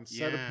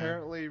set, Yeah.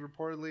 apparently,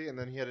 reportedly, and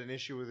then he had an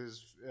issue with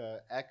his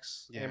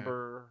ex, Yeah.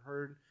 Amber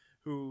Heard,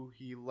 who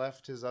he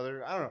left his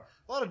other. I don't know,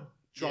 a lot of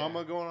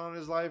drama going on in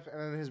his life, and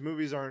then his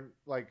movies aren't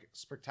like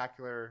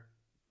spectacular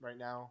right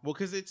now. Well,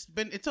 because it's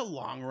a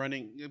long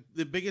running.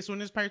 The biggest one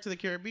is Pirates of the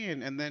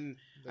Caribbean, and then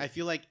I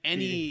feel like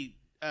any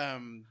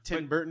Tim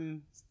But-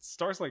 Burton.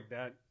 Stars like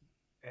that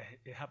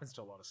it happens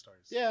to a lot of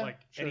stars. Yeah, like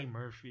sure. Eddie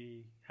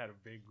Murphy had a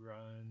big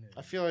run. And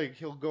I feel like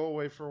he'll go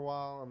away for a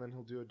while and then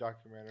he'll do a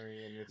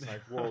documentary, and it's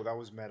like, whoa, that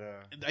was meta.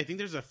 I think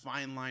there's a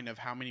fine line of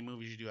how many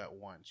movies you do at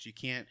once. You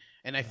can't,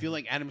 and I feel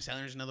like Adam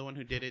Sandler's another one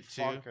who did it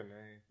too. Fucking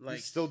A. Like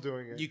He's still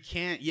doing it. You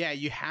can't. Yeah,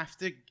 you have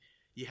to.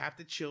 You have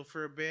to chill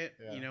for a bit.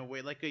 Yeah. You know,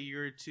 wait like a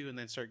year or two, and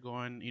then start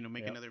going. You know,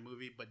 make Yep. another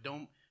movie, but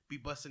don't be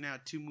busting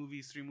out 2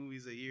 movies, 3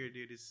 movies a year,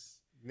 dude. It's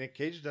Nick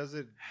Cage does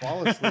it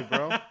flawlessly,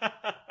 bro.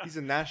 He's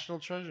a national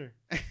treasure.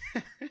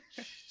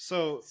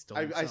 So Still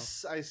I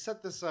himself. I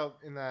set this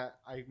up in that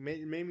it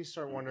made me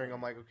start wondering.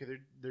 I'm like, okay,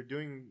 they're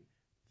doing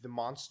the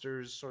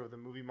monsters, sort of the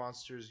movie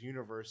monsters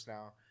universe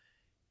now.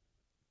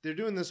 They're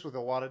doing this with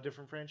a lot of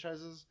different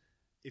franchises.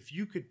 If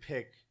you could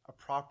pick a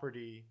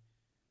property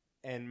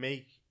and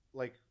make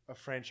like a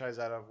franchise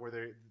out of where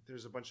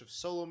there's a bunch of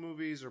solo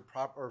movies or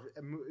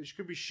it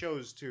could be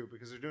shows too,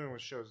 because they're doing it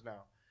with shows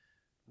now.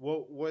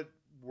 What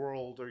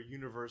world or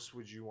universe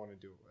would you want to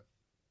do it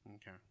with?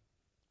 okay.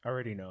 I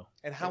already know.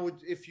 And how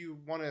would, if you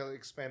want to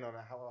expand on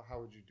it, how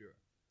would you do it?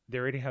 They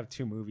already have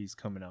 2 movies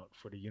coming out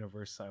for the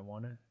universe I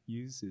want to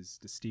use is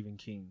the Stephen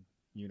King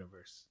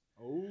universe.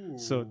 Oh,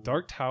 So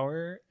Dark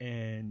Tower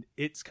and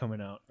It's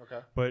coming out. Okay.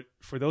 But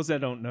for those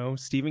that don't know,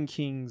 Stephen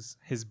King's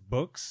his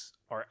books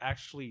are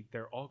actually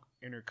they're all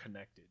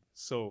interconnected.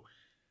 So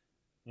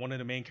one of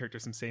the main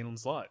characters in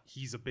Salem's Lot,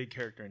 he's a big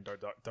character in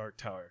Dark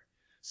Tower.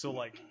 So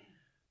like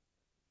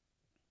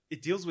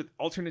it deals with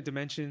alternate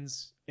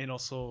dimensions and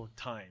also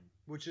time.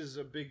 Which is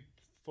a big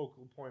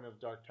focal point of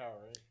Dark Tower,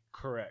 right?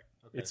 Correct.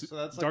 Okay. It's So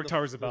that's like Dark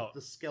Tower's about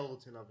the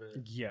skeleton of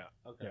it. yeah.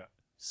 Okay. Yeah.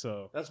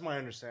 So That's my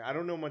understanding. I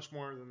don't know much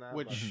more than that.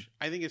 Which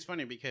I think is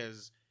funny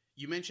because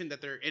you mentioned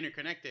that they're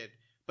interconnected,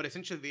 but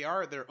essentially they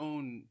are their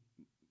own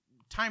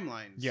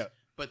timelines. Yeah.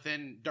 But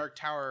then Dark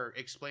Tower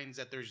explains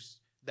that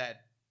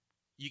that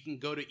you can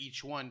go to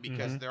each one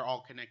because they're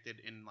all connected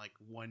in like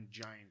one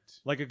giant.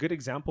 like a good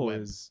example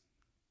Web. is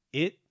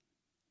It.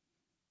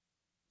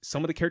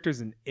 Some of the characters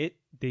in It,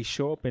 they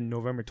show up in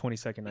November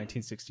 22nd,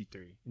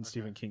 1963 in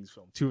Stephen King's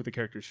film. 2 of the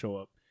characters show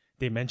up.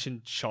 They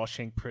mentioned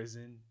Shawshank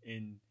Prison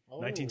in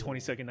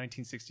 1922nd,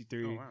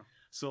 1963. Oh wow.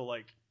 So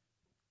like,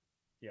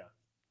 yeah,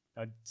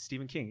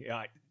 Stephen King.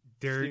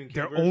 They're Stephen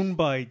they're King-verse? owned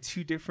by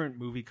 2 different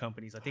movie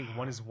companies. I think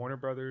one is Warner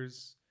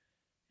Brothers,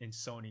 and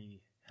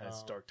Sony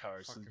has Oh, Dark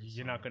Tower. So fucking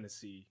you're not Sony. going to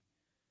see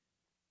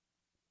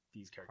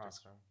these characters.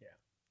 Crossover.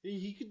 Yeah,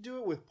 He could do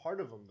it with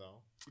part of them,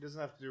 though. He doesn't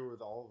have to do it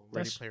with all of them.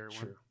 Ready That's Player One.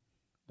 true.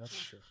 That's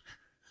true.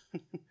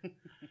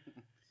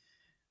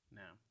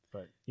 No.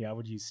 But yeah, I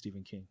would use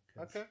Stephen King.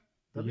 'cause Okay.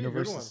 The That'd be a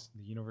good one.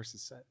 universe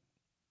is set.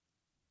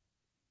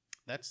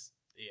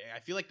 I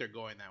feel like they're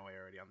going that way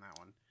already on that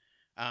one.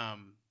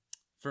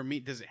 For me,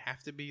 does it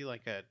have to be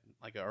like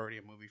already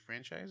a movie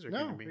franchise, or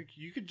No, can it be? like,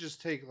 you could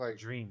just take like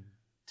Dream.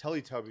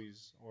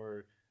 Teletubbies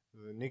or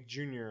the Nick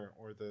Jr.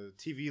 or the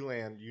TV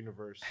Land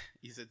universe.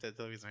 You said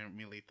Teletubbies, I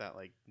immediately thought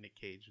like Nick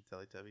Cage with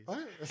Teletubbies.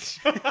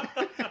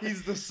 What?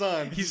 He's the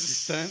son. He's the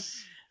son.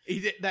 He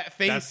did that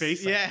face. That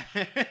face, yeah.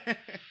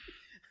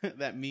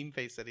 That meme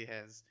face that he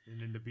has.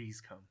 And then the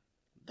bees come.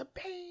 The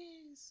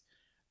bees.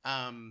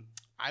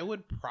 I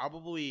would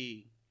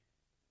probably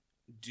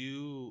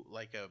do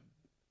like a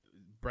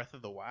Breath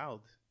of the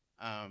Wild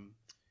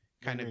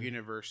kind of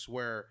universe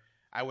where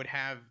I would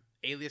have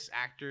alias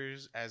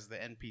actors as the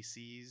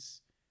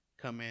NPCs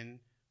come in,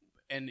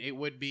 and it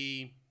would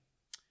be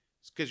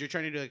because you're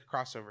trying to do like a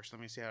crossover. So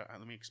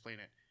let me explain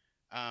it.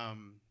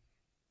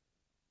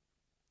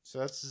 So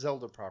that's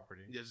Zelda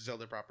property. This is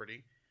Zelda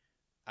property.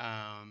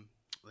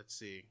 Let's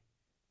see.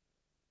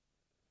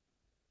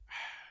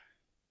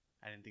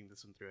 I didn't think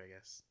this one through, I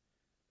guess.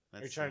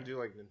 Are you trying to do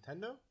like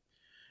Nintendo?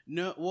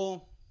 No,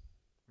 well,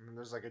 And then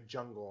there's like a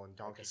jungle and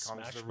Donkey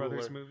Kong's Smash the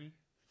Brothers ruler. movie.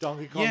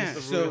 Donkey Kong yeah.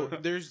 is the ruler.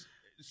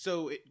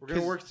 We're We're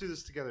gonna work through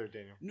this together,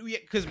 Daniel. No, yeah,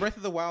 because Breath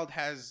of the Wild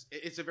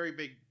it's a very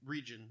big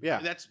region. Yeah.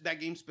 That's that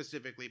game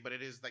specifically, but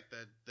it is like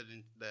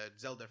the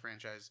Zelda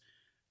franchise.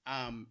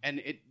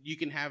 And you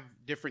can have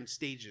different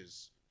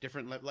stages,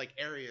 different like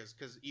areas,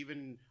 because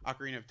even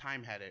Ocarina of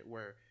Time had it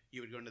where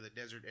you would go into the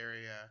desert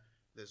area,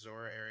 the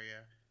Zora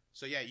area.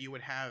 So yeah, you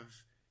would have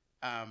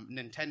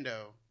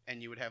Nintendo,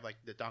 and you would have like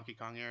the Donkey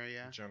Kong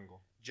area,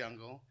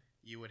 jungle.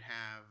 You would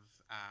have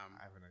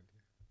I have an idea.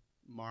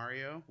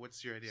 Mario.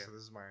 What's your idea? So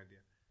this is my idea.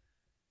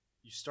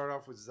 You start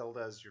off with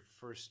Zelda as your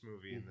first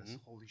movie in this.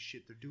 Holy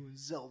shit, they're doing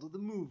Zelda the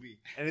movie,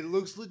 and it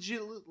looks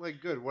legit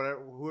like good. Whatever,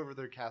 whoever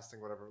they're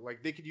casting, whatever.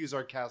 Like they could use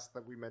our cast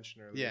that we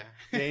mentioned earlier.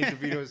 Yeah, Danny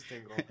DeVito's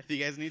Tingle. If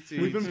you guys need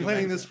to, We've been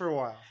planning this for a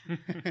while.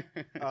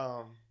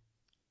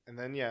 And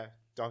then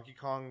Donkey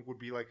Kong would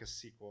be like a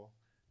sequel.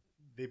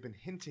 They've been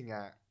hinting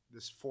at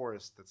this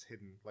forest that's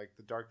hidden, like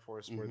the dark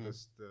forest where the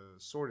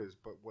sword is.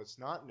 But what's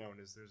not known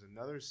is there's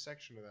another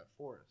section of that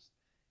forest,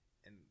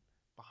 and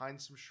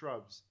behind some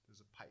shrubs,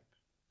 there's a pipe.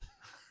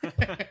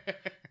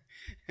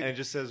 And it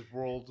just says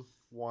World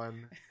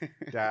 1-2.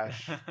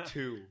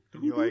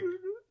 And you're like,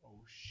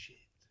 oh shit.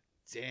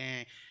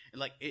 Dang.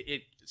 Like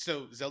it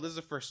so Zelda's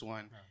the first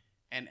one,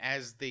 and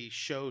as they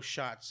show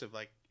shots of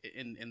like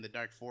in the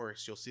dark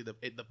forest, you'll see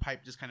the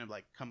pipe just kind of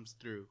like comes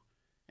through,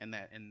 and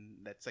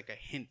that's like a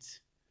hint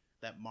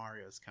that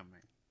Mario's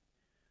coming.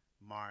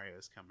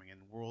 In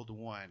World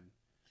 1.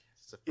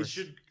 It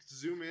should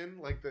zoom in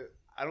like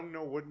I don't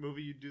know what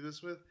movie you'd do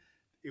this with.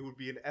 It would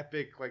be an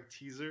epic like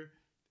teaser.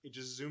 It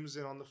just zooms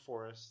in on the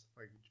forest,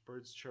 like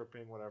birds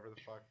chirping, whatever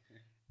the fuck,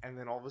 and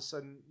then all of a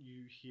sudden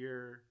you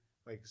hear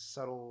like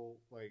subtle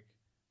like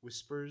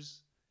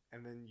whispers,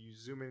 and then you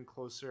zoom in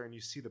closer and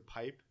you see the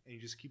pipe, and you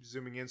just keep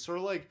zooming in. Sort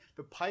of like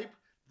the pipe,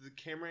 the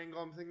camera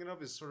angle I'm thinking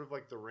of is sort of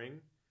like The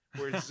Ring,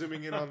 where it's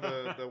zooming in on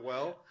the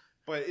well,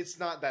 but it's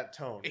not that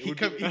tone. He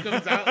comes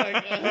out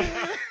like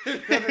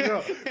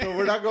no,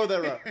 we're not going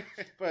that route.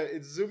 But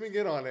it's zooming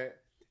in on it,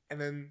 and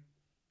then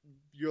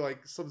you're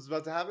like, something's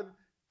about to happen.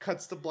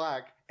 Cuts to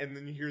black, and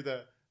then you hear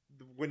the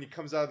when he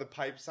comes out of the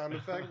pipe sound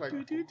effect, like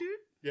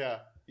yeah.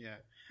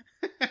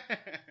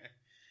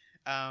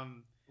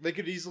 They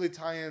could easily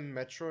tie in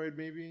Metroid,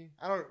 maybe.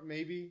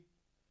 Maybe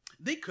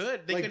they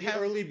could. They could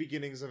have early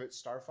beginnings of it.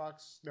 Star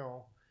Fox,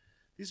 no.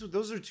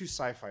 Those are too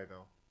sci-fi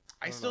though.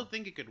 I still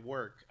think it could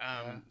work,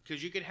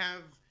 because you could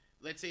have,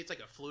 let's say it's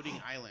like a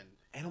floating island.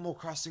 Animal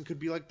Crossing could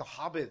be like the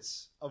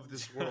hobbits of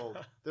this world.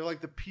 They're like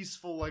the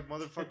peaceful like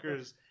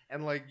motherfuckers,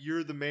 and like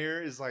you're the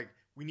mayor is like,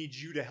 we need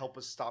you to help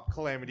us stop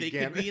Calamity Ganon.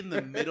 They could be in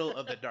the middle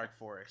of the dark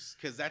forest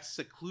because that's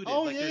secluded.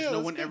 There's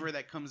no one ever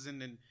that comes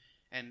in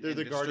and they're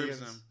the disturbs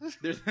guardians.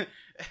 them.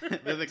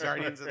 They're the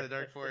guardians of the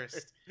dark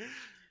forest.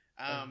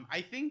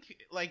 I think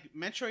like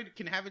Metroid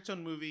can have its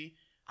own movie.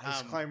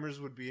 Ice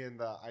climbers would be in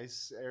the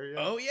ice area.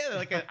 Oh yeah,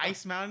 like an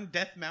ice mountain,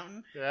 death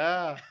mountain.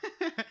 Yeah.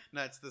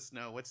 No, it's the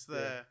snow. What's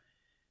the?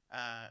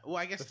 Well,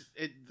 I guess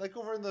it like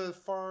over in the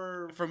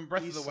far from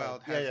Breath of the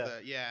Wild has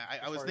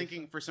I was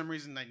thinking east. For some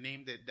reason I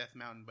named it Death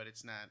Mountain, but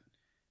it's not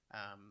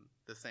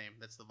the same.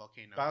 That's the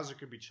volcano. Bowser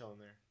could be chilling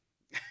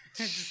there,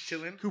 just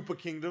chilling. Koopa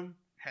Kingdom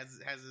has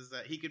his.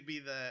 He could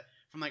be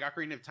from like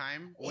Ocarina of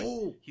Time.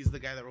 He's the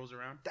guy that rolls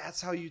around.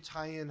 That's how you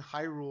tie in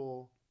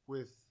Hyrule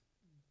with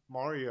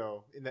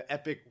Mario in the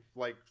epic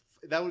like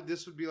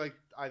This would be like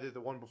either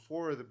the one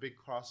before or the big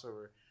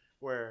crossover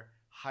where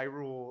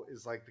Hyrule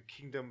is like the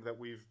kingdom that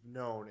we've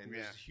known, and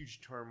there's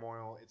huge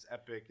turmoil. It's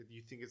epic.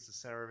 You think it's the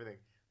center of everything.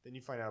 Then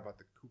you find out about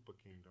the Koopa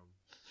Kingdom,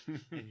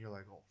 and you're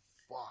like, oh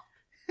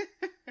fuck.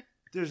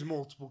 There's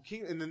multiple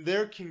kingdoms, and then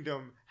their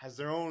kingdom has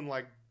their own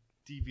like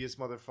devious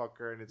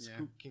motherfucker, and it's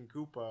King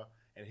Koopa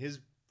and his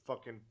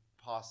fucking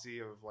posse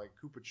of like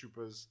Koopa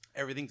Troopas.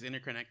 Everything's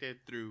interconnected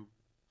through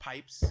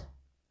pipes.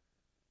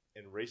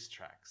 And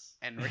racetracks.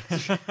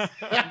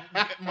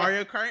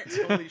 Mario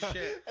Kart? Holy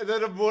shit. And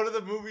then one of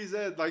the movies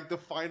that, like, the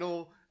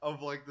final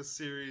of, like, the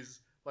series,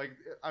 like,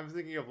 I'm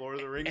thinking of Lord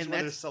of the Rings when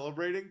they're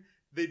celebrating,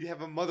 they'd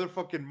have a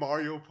motherfucking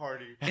Mario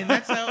party. And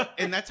that's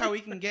how we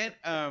can get,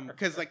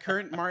 because, like,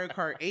 current Mario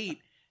Kart 8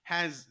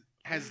 has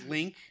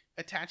Link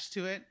attached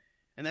to it,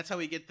 and that's how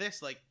we get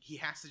this. Like, he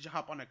has to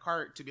hop on a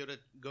cart to be able to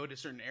go to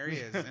certain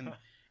areas,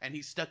 and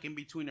he's stuck in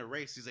between a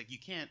race. He's like, you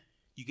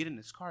get in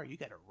this car, you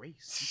got to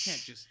race. You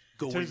can't just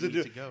go where you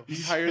need to go.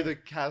 You hire the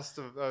cast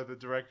of the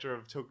director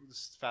of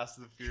Fast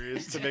and the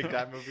Furious to make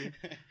that movie.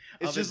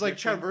 It's just like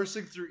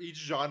traversing through each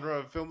genre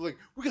of film. Like,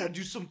 we got to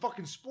do some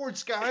fucking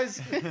sports,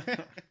 guys.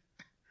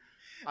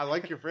 I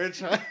like your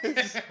franchise.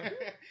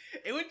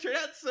 It would turn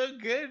out so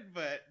good,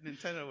 but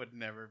Nintendo would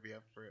never be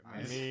up for it,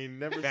 man. I mean,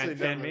 never say never.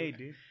 Fan made,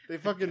 dude. They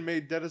fucking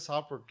made Dennis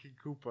Hopper King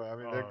Koopa. I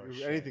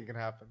mean, anything can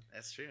happen.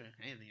 That's true.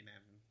 Anything can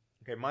happen.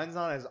 Okay, mine's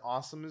not as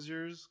awesome as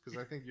yours because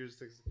I think yours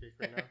takes the cake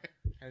right now.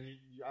 And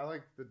I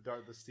like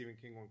the Stephen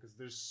King one because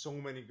there's so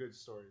many good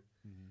stories.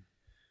 Mm-hmm.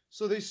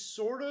 So they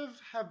sort of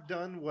have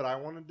done what I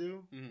want to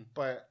do,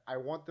 but I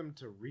want them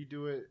to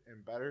redo it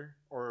and better.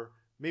 Or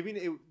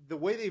maybe the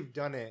way they've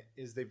done it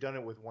is they've done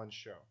it with one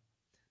show.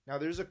 Now,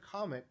 there's a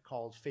comic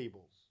called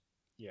Fables.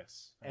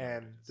 Yes.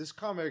 And this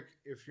comic,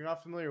 if you're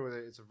not familiar with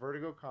it, it's a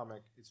Vertigo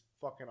comic. It's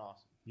fucking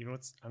awesome. You know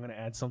what's? I'm going to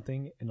add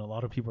something, and a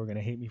lot of people are going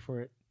to hate me for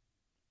it.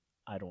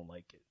 I don't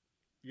like it.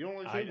 You don't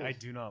like Fables? I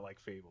do not like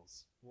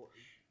Fables. Well,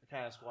 I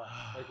can't ask why.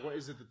 Like, what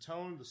is it? The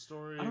tone, the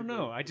story? I don't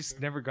know. I just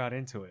never got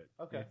into it.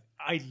 Okay.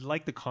 I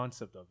like the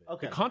concept of it.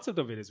 Okay. The concept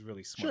of it is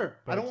really smart. Sure.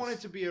 I don't want it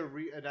to be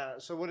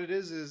so what it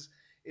is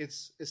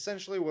it's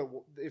essentially what,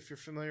 if you're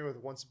familiar with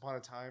Once Upon a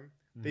Time,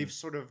 they've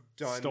sort of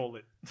stole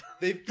it.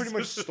 They've pretty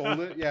much stole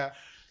it. Yeah.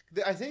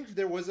 I think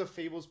there was a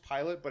Fables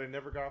pilot, but it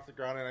never got off the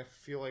ground, and I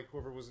feel like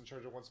whoever was in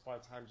charge of Once Upon a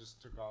Time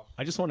just took off.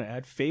 I just want to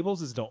add,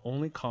 Fables is the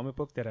only comic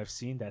book that I've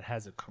seen that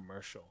has a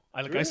commercial.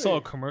 I Really? saw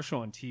a commercial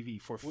on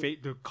TV for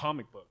the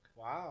comic book.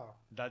 Wow.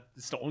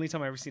 It's the only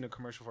time I've ever seen a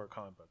commercial for a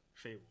comic book.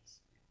 Fables.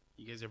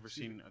 You guys ever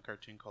seen a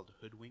cartoon called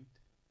Hoodwinked?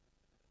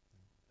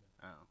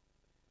 Oh.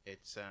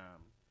 It's,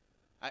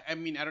 I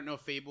mean, I don't know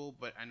Fable,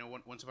 but I know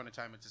Once Upon a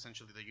Time, it's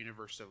essentially the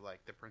universe of,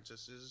 like, the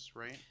princesses,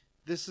 right?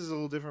 This is a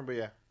little different, but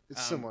yeah.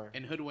 It's similar.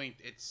 In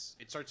Hoodwinked,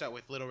 it starts out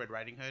with Little Red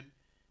Riding Hood,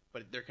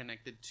 but they're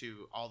connected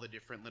to all the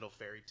different little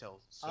fairy tale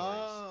stories.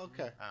 Oh,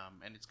 okay.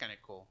 And it's kind of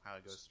cool how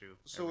it goes through.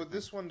 So what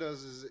this one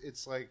does is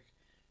it's like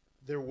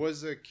there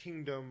was a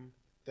kingdom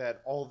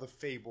that all the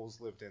fables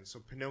lived in. So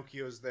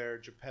Pinocchio's there,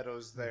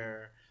 Geppetto's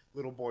there,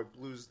 Little Boy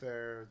Blue's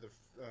there,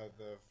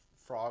 the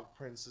Frog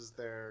Prince is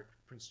there,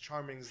 Prince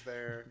Charming's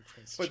there.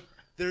 But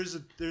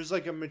there's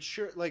like a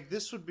mature, like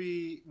this would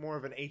be more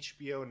of an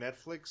HBO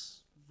Netflix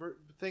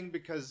thing,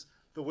 because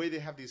the way they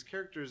have these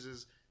characters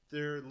is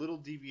they're little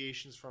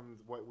deviations from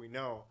what we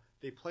know.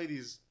 They play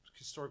these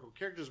historical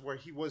characters where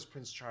he was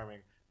Prince Charming,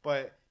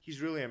 but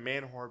he's really a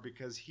man whore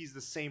because he's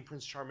the same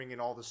Prince Charming in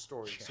all the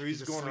stories. So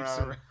he's going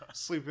around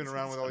sleeping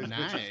around with all these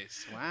bitches.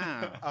 Nice.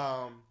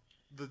 Wow.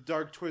 The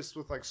dark twist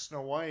with like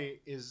Snow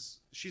White is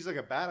she's like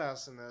a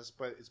badass in this,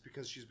 but it's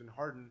because she's been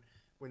hardened.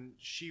 When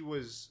she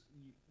was,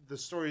 the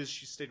story is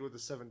she stayed with the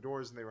Seven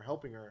Dwarves and they were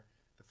helping her.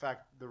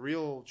 The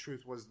real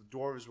truth was the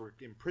dwarves were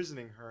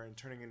imprisoning her and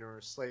turning into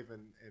her slave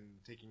and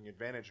taking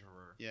advantage of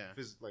her. Yeah.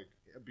 Like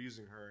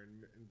abusing her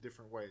in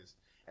different ways.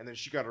 And then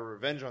she got her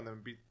revenge on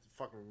them,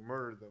 fucking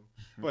murdered them.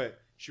 But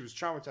she was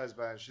traumatized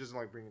by it. She doesn't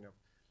like bringing it up.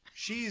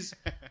 She's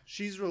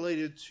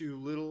related to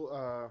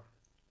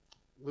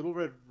Little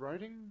Red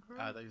Riding Hood?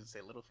 I thought you were going to say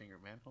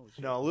Littlefinger, man. Holy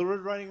shit. No, Little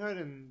Red Riding Hood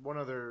and one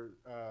other,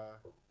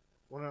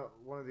 one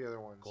of the other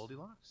ones.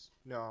 Goldilocks?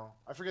 No,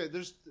 I forget.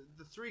 There's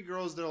the three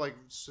girls. They're like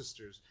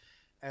sisters,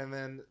 and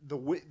then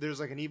there's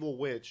like an evil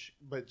witch,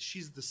 but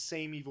she's the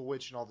same evil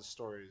witch in all the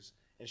stories,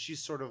 and she's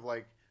sort of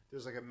like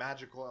there's like a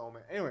magical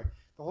element. Anyway,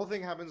 the whole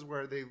thing happens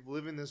where they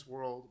live in this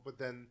world, but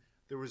then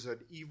there was an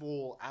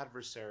evil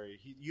adversary.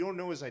 You don't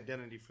know his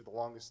identity for the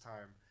longest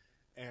time,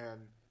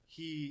 and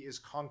he is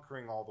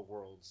conquering all the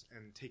worlds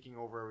and taking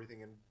over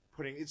everything and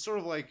putting. It's sort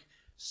of like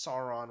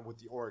Sauron with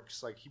the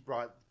orcs. Like he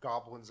brought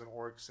goblins and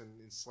orcs and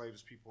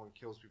enslaves people and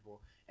kills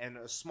people. And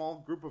a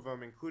small group of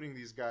them, including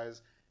these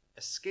guys,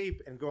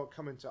 escape and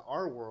come into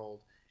our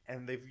world.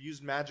 And they've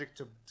used magic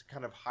to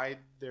kind of hide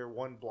their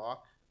one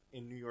block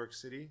in New York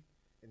City,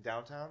 in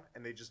downtown.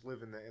 And they just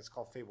live it's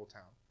called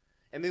Fabletown.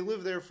 And they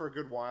live there for a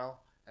good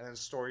while. And then the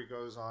story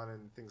goes on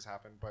and things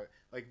happen. But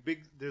like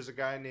there's a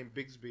guy named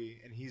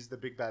Bigsby, and he's the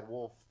big bad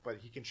wolf, but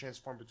he can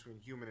transform between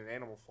human and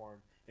animal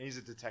form. And he's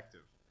a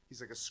detective. He's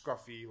like a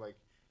scruffy, like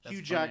That's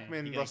Hugh funny.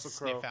 Jackman, He can, Russell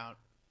Crowe. Sniff out.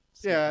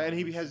 Yeah, and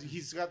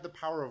he's got the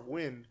power of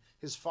wind.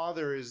 His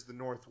father is the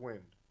North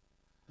Wind.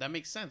 That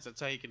makes sense.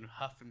 That's how you can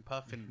huff and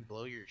puff and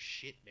blow your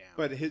shit down.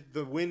 But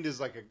the wind is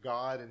like a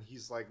god, and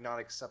he's like not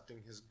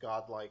accepting his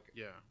godlike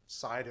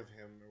side of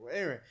him.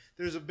 Anyway,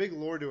 there's a big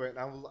lore to it,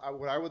 and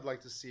what I would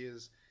like to see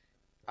is,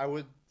 I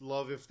would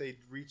love if they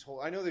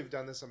retold. I know they've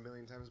done this a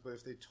million times, but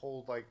if they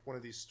told like one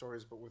of these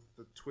stories, but with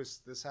the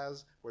twist this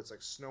has, where it's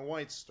like Snow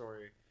White's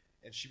story,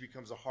 and she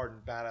becomes a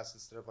hardened badass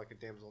instead of like a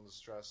damsel in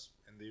distress,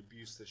 and the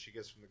abuse that she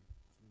gets from the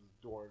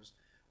dwarves,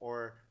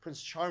 or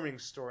Prince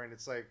Charming's story, and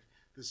it's like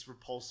this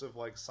repulsive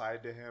like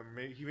side to him.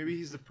 Maybe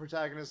he's the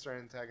protagonist or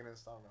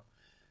antagonist. I don't know.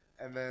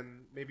 And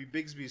then maybe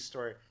Bigsby's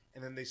story,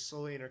 and then they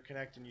slowly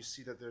interconnect, and you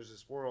see that there's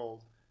this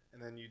world.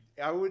 And then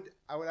I would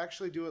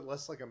actually do it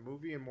less like a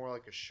movie and more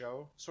like a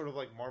show, sort of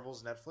like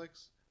Marvel's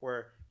Netflix,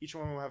 where each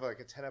one will have like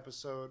a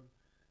 10-episode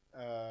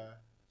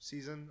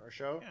season or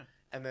show,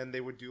 and then they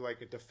would do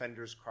like a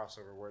Defenders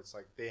crossover where it's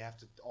like they have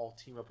to all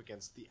team up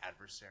against the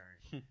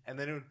adversary, and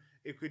then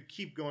it could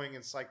keep going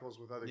in cycles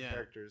with other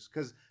characters.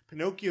 Because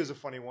Pinocchio is a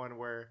funny one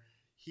where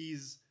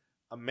he's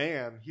a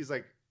man, he's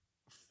like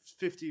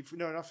 50,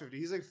 no, not 50,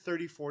 he's like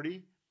 30,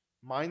 40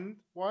 mind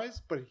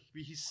wise, but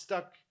he's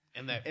stuck.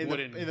 And that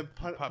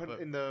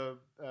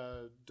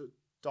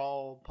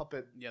doll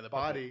puppet the body.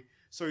 Puppet.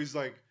 So he's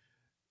like,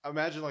 I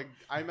imagine like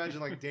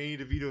Danny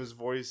DeVito's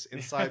voice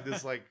inside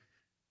this like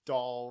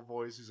doll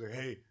voice. He's like,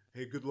 hey,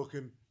 good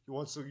looking. You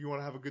want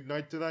to have a good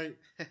night tonight?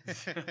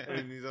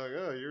 And he's like,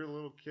 oh, you're a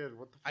little kid.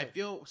 What the fuck? I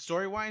feel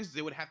story wise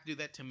they would have to do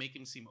that to make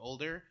him seem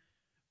older,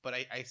 but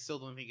I still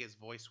don't think his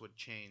voice would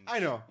change. I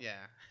know. Yeah.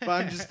 But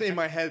I'm just in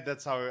my head.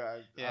 That's how I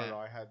don't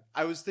know.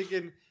 I was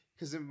thinking.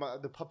 Because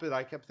the puppet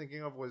I kept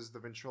thinking of was the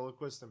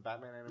ventriloquist in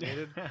Batman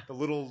Animated. The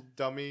little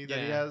dummy that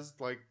he has.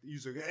 Like,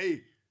 he's like,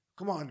 hey,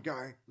 come on,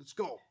 guy. Let's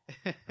go.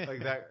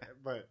 Like that.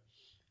 But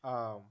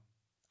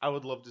I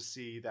would love to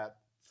see that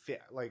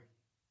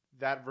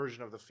that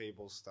version of the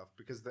Fables stuff.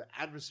 Because the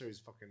adversary is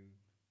fucking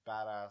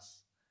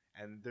badass.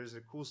 And there's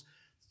a cool...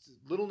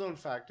 Little known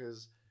fact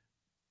is...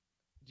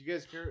 Do you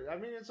guys care? I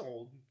mean, it's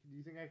old. Do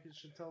you think I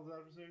should tell the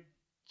adversary?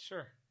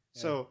 Sure.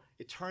 Yeah. So,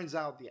 it turns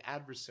out the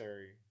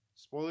adversary...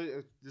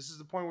 Spoiler. This is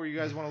the point where you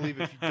guys want to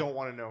leave if you don't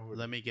want to know who.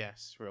 Let me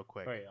guess real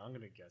quick. Wait, I'm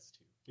gonna guess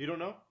too. You don't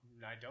know?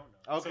 I don't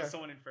know. Okay. So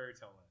someone in Fairy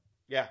Tale Land.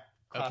 Yeah.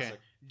 Classic. Okay.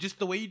 Just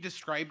the way you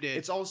described it.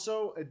 It's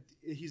also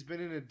he's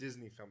been in a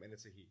Disney film and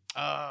it's a he.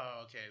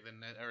 Oh, okay. Then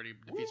that already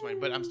defeats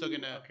mine. But I'm still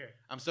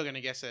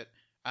gonna guess it.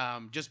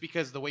 Just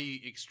because the way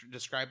you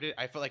described it,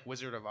 I felt like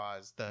Wizard of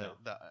Oz,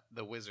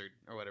 the wizard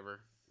or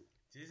whatever.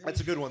 That's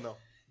a good one though.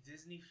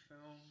 Disney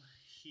film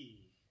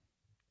he.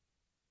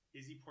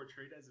 Is he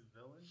portrayed as a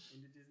villain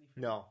in the Disney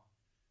film? No.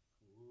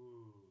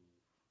 Ooh.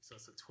 So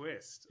it's a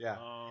twist. Yeah.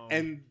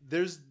 And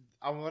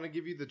I want to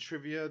give you the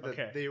trivia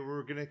that they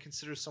were going to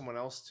consider someone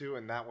else too,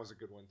 and that was a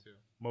good one too.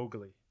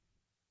 Mowgli.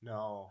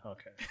 No.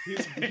 Okay.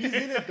 He's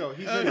in it though.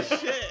 He's in it.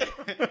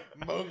 Shit.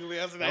 Mowgli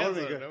has an That would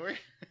be answer. good. Don't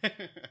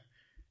worry.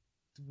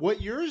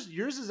 What yours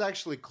is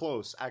actually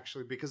close,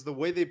 actually, because the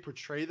way they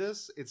portray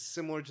this, it's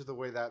similar to the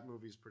way that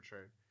movie's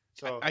portrayed.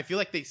 So I feel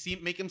like they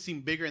make him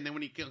seem bigger, and then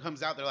when he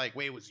comes out, they're like,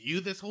 "Wait, it was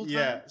you this whole time?"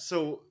 yeah.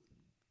 So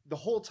the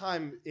whole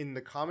time in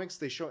the comics,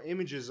 they show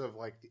images of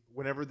like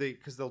whenever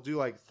because they'll do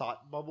like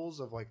thought bubbles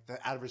of like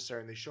the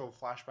adversary, and they show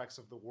flashbacks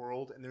of the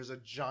world, and there's a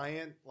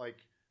giant like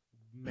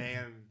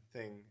man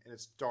thing, and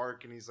it's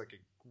dark, and he's like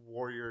a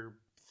warrior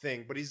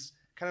thing, but he's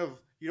kind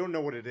of, you don't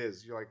know what it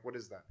is. You're like, what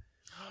is that?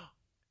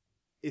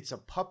 It's a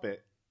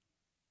puppet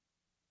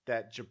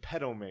that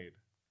Geppetto made.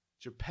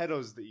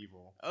 Geppetto's the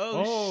evil.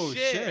 Oh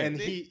shit! And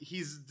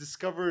he's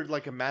discovered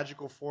like a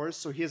magical force,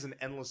 so he has an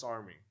endless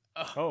army.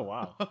 Oh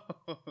wow!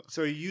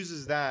 So he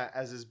uses that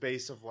as his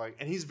base of like,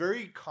 and he's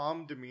very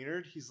calm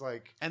demeanored. He's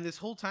like, And this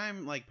whole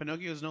time, like,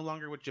 Pinocchio is no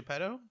longer with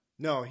Geppetto?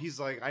 no, he's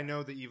like, I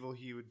know the evil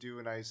he would do,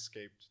 and I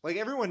escaped. Like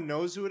everyone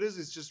knows who it is.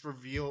 It's just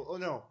revealed. Oh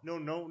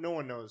no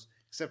one knows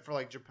except for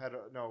like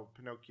Geppetto,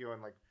 Pinocchio,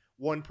 and like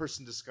one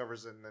person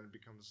discovers it, and then it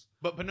becomes.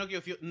 But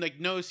Pinocchio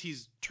knows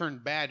he's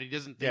turned bad. He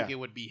doesn't think it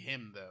would be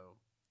him, though.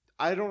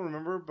 I don't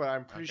remember, but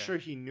I'm pretty Okay. sure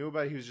he knew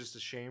about it. He was just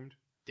ashamed.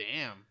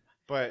 Damn.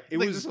 But it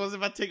Like, was this was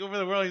about to take over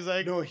the world. He's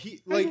like, no,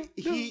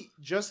 he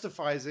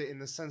justifies it in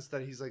the sense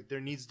that he's like,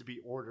 there needs to be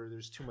order.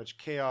 There's too much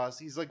chaos.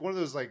 He's like one of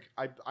those like,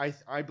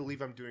 I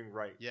believe I'm doing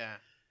right. yeah.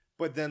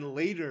 But then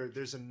later,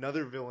 there's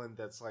another villain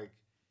that's like,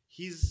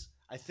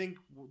 I think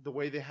the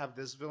way they have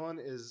this villain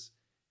is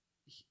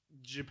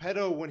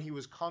Geppetto, when he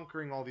was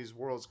conquering all these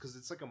worlds, because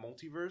it's like a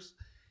multiverse,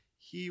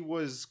 he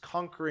was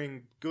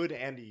conquering good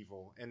and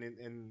evil,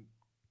 and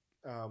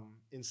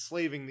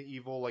enslaving the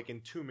evil, like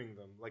entombing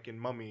them, like in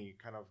Mummy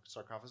kind of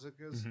sarcophagi.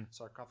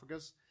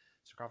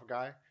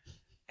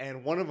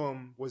 And one of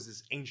them was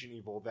this ancient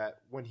evil that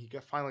when he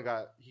gets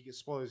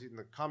spoilers in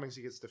the comics,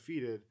 he gets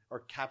defeated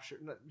or captured.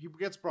 He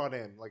gets brought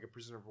in like a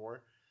prisoner of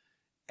war.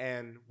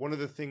 And one of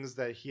the things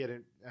that he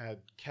had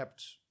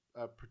kept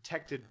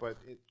protected but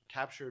it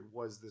captured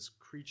was this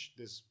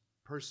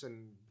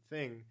person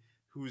thing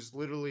who's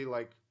literally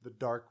like the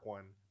Dark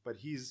One, but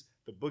he's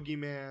the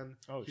boogeyman.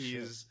 Oh,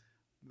 he's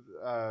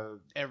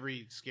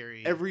Every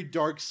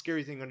dark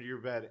scary thing under your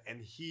bed, and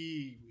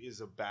he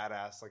is a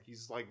badass. Like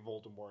he's like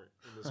Voldemort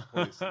in this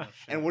place.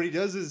 And what he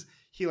does is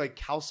he like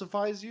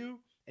calcifies you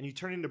and you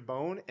turn into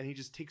bone, and he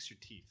just takes your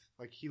teeth.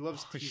 Like he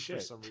loves teeth for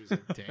some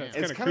reason.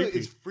 Damn. It's kind of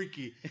it's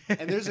freaky.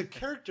 And there's a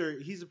character,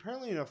 he's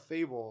apparently in a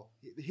fable.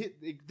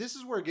 This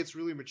is where it gets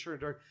really mature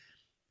and dark.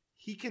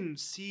 He can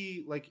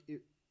see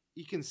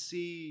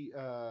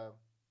the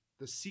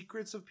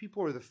secrets of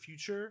people or the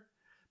future,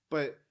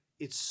 but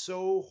it's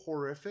so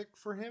horrific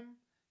for him.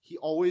 He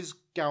always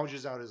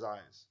gouges out his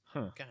eyes,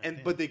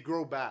 but they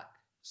grow back.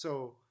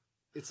 So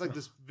it's like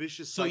this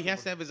vicious. So he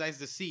has to have his eyes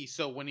to see.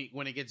 So when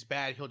it gets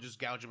bad, he'll just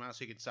gouge them out so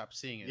he can stop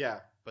seeing it. Yeah,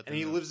 but and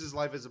he lives his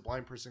life as a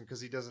blind person because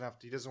he doesn't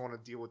want to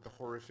deal with the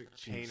horrific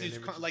pain.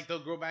 Like they'll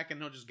grow back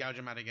and he'll just gouge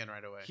them out again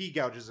right away. He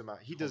gouges them out.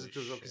 He does it to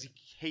himself because he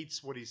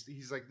hates what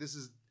he's like. This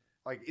is.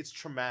 Like it's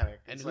traumatic.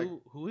 And it's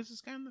who is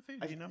this guy in the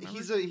fable? Do you know?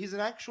 He's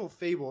an actual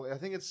fable. I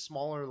think it's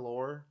smaller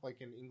lore,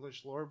 like in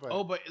English lore.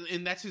 But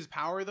and that's his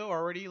power though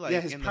already. Like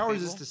his power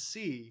is to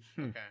see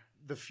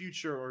the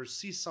future or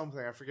see something.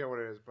 I forget what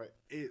it is, but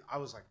I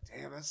was like,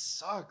 damn, that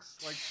sucks.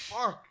 Like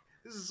fuck,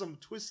 this is some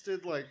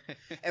twisted like,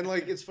 and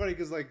like it's funny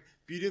because like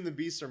Beauty and the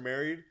Beast are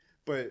married,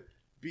 but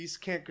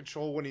Beast can't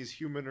control when he's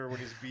human or when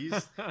he's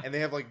Beast, and they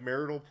have like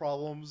marital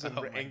problems and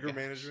anger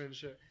management and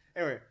shit.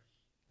 Anyway.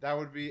 That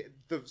would be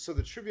the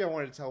trivia I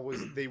wanted to tell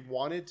was they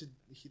wanted to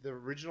the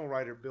original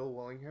writer Bill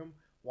Willingham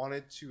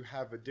wanted to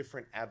have a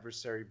different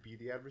adversary be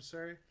the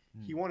adversary.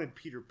 He wanted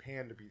Peter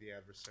Pan to be the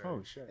adversary.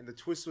 Oh shit! And the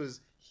twist was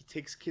he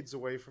takes kids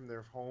away from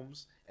their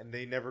homes and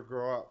they never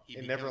grow up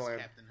in Neverland.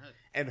 Captain Hook.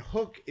 And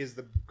Hook is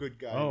the good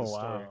guy in the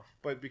story.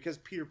 But because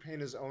Peter Pan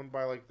is owned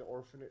by like the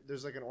orphanage,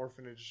 there's like an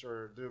orphanage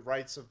or the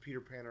rights of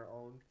Peter Pan are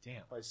owned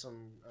by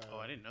some.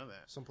 I didn't know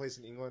that. Someplace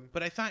in England.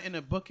 But I thought in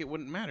a book it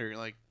wouldn't matter.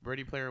 Like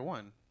Ready Player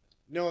One.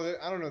 No,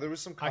 I don't know. There was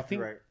some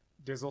copyright. I think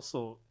there's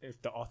also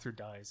if the author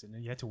dies, and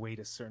then you have to wait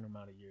a certain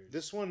amount of years.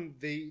 This one,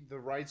 the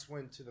rights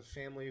went to the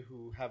family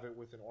who have it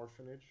with an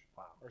orphanage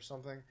or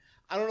something.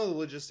 I don't know the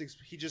logistics.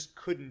 He just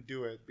couldn't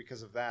do it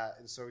because of that,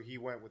 and so he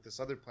went with this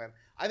other plan.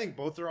 I think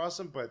both are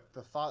awesome, but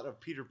the thought of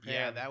Peter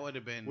Pan, that would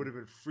have been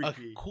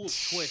freaky, a cool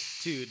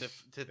twist too. To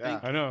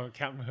think, I know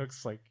Captain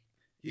Hook's like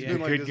he's been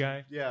like good this,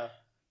 guy. Yeah,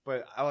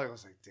 but I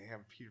was like,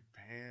 damn, Peter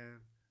Pan,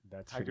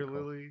 that's Tiger cool.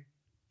 Lily.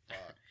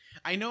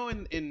 I know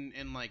in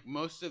like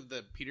most of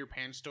the Peter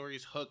Pan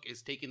stories, Hook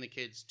is taking the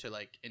kids to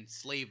like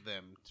enslave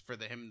them for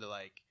him to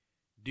like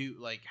do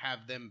like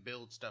have them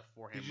build stuff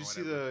for him. Did you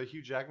see the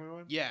Hugh Jackman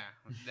one? Yeah,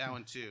 that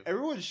one too.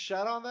 Everyone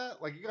shot on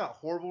that. Like it got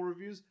horrible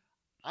reviews.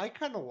 I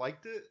kind of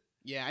liked it.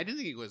 Yeah, I didn't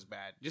think it was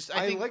bad.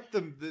 I liked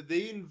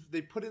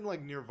they put in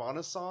like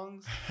Nirvana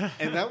songs,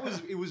 and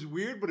it was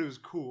weird, but it was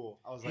cool.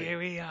 I was like, here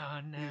we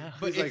are now.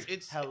 But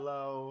it's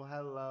hello.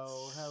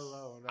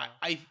 Now.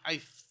 I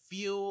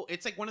feel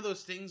it's like one of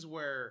those things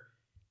where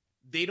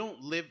they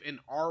don't live in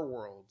our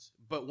world,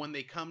 but when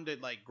they come to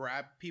like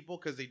grab people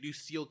because they do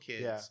steal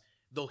kids,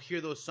 they'll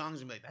hear those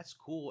songs and be like, "That's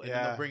cool," and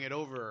then they'll bring it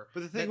over.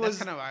 But the thing that's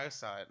kind of how I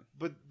saw it.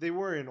 But they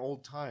were in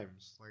old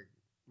times, like.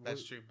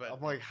 That's true, but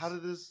I'm like, how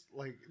did this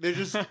like? They're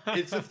just.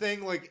 It's a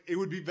thing. Like, it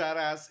would be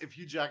badass if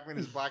Hugh Jackman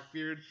is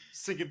Blackbeard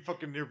singing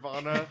fucking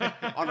Nirvana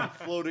on a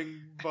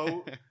floating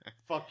boat.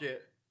 Fuck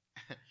it.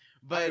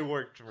 But it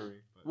worked for me.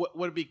 What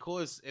would be cool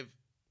is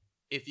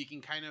if you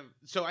can kind of.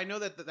 So I know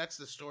that that's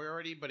the story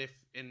already, but if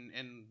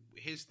in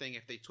his thing,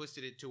 if they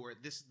twisted it to where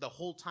this the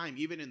whole time,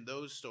 even in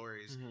those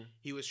stories,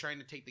 he was trying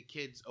to take the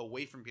kids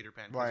away from Peter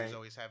Pan because he's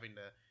always having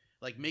to.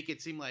 Like, make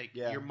it seem like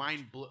your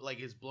mind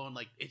is blown.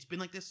 Like, it's been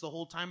like this the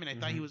whole time, and I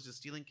thought he was just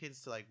stealing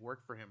kids to like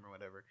work for him or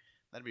whatever.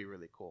 That'd be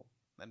really cool.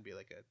 That'd be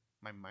like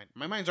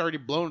my mind's already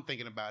blown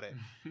thinking about it.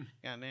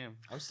 God damn.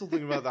 I'm still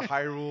thinking about the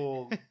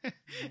Hyrule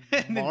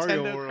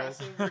Mario World,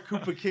 the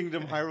Koopa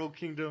Kingdom, Hyrule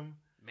Kingdom.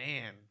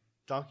 Man,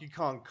 Donkey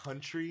Kong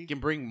Country. You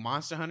can bring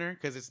Monster Hunter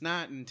because it's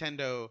not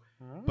Nintendo,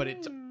 but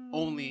it's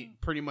only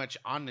pretty much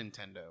on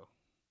Nintendo.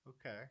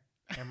 Okay.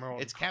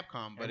 It's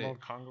Capcom, but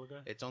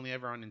it's only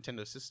ever on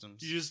Nintendo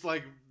systems. You just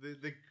like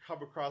they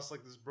come across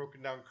like this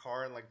broken down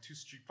car and like two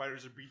Street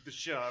Fighters are beating the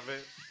shit out of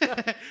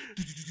it.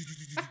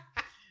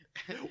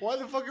 Why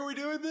the fuck are we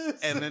doing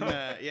this? And then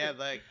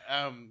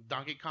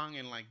Donkey Kong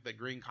and like the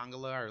Green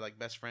Kongala are like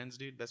best friends,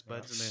 dude. Best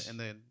buds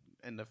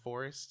in the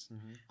forest.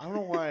 I don't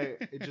know why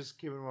it just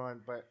came in my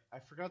mind, but I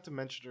forgot to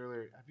mention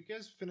earlier. Have you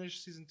guys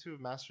finished season 2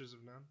 of Masters of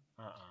None?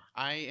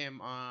 I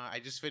am. I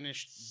just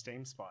finished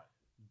same spot.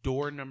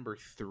 Door number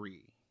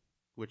 3,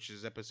 which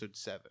is episode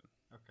 7.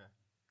 Okay.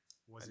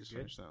 Was it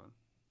good? That one.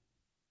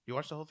 You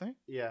watched the whole thing?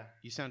 Yeah.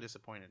 You sound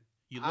disappointed.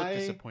 You look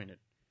disappointed.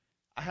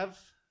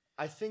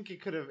 I think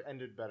it could have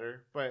ended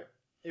better, but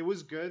it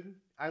was good.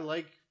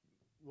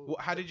 Well,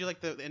 how did you like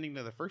the ending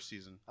of the first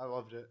season? I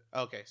loved it.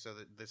 Okay, so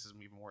this is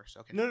even worse.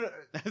 Okay. No.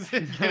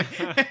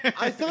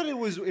 I thought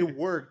it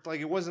worked.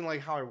 Like, it wasn't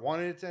like how I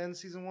wanted it to end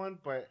season 1,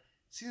 but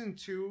season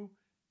 2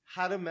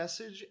 had a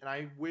message, and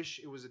I wish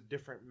it was a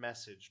different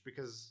message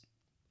because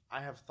I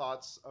have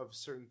thoughts of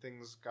certain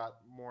things got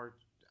more.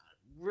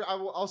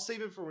 I'll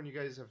save it for when you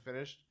guys have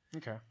finished.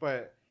 Okay.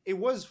 But it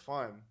was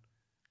fun.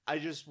 I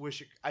just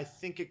wish I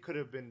think it could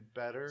have been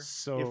better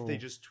if they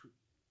just.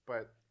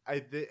 But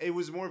it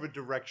was more of a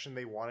direction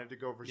they wanted to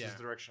go versus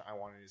the direction I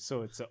wanted to.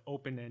 So it's an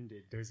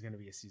open-ended. There's going to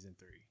be a season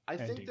 3. I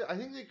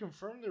think they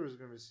confirmed there was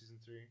going to be a season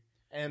 3,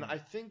 and I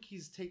think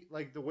he's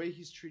the way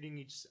he's treating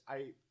each.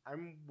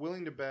 I'm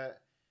willing to bet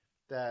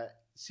that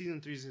season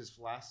 3 is his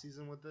last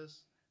season with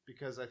this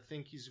because I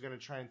think he's going to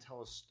try and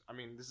tell us. I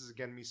mean, this is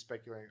again me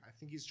speculating. I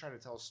think he's trying to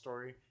tell a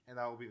story, and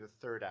that will be the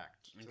third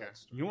act. Okay.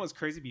 You know what's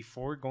crazy?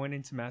 Before going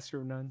into Master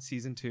of None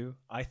season 2,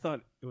 I thought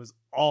it was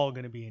all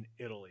going to be in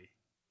Italy.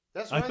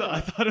 That's what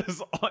I thought it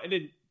was all. And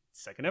then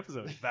second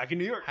episode back in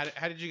New York.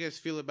 How did you guys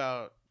feel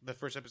about the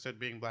first episode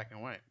being black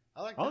and white?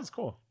 I like. Oh, it's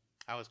cool.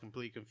 I was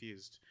completely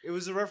confused. It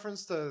was a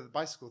reference to the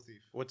Bicycle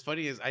Thief. What's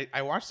funny is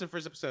I watched the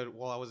first episode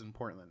while I was in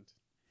Portland.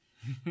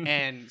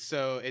 And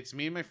so it's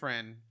me and my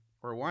friend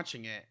were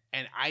watching it,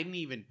 and I didn't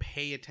even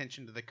pay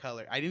attention to the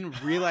color. I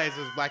didn't realize it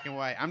was black and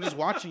white. I'm just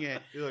watching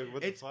it. You're like,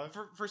 what the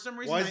fuck? For some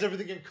reason, why is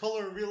everything in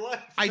color in real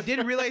life? I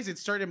did realize it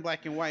started in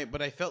black and white,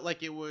 but I felt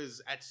like it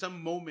was at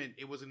some moment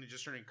it was going to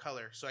just turn in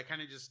color. So I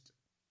kind of just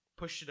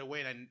pushed it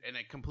away, and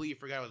I completely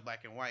forgot it was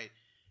black and white.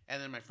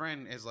 And then my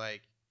friend is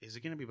like, is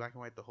it going to be black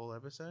and white the whole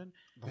episode?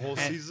 The whole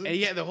season?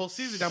 And the whole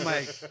season. I'm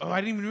like, oh,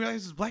 I didn't even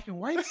realize it was black and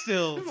white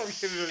still.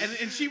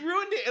 and she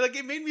ruined it. Like,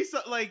 it made me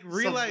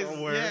realize.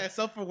 Self-aware.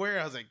 Self-aware.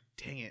 I was like,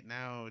 dang it,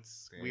 now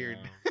it's weird.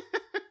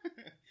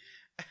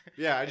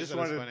 Yeah, I just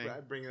wanted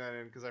to bring that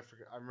in because I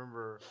forgot. I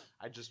remember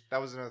that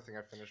was another thing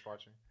I finished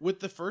watching. With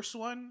the first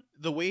one,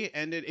 the way it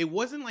ended, it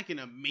wasn't like an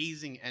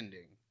amazing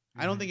ending.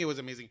 I don't think it was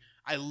amazing.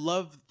 I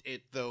loved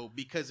it, though,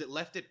 because it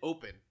left it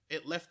open.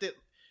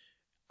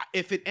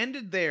 If it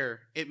ended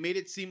there, it made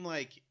it seem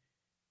like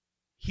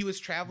he was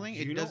traveling.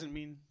 It doesn't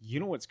mean... You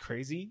know what's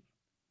crazy?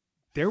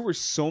 There were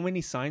so many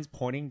signs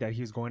pointing that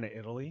he was going to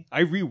Italy.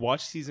 I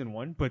rewatched season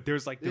 1, but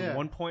there's like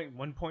one point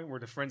where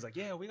the friend's like,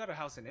 yeah, we got a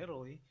house in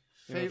Italy.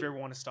 If you ever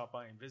want to stop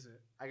by and visit.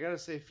 I gotta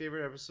say,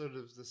 favorite episode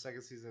of the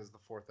second season is the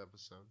 4th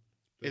episode.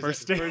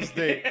 First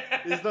date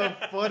is the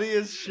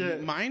funniest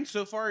shit. Mine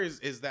so far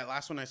is that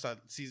last one I saw,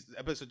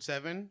 episode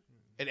 7.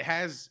 It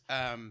has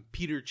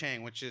Peter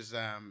Chang, which is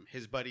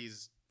his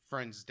buddy's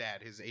friend's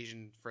dad, his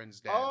Asian friend's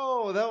dad.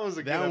 Oh, that was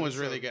that one was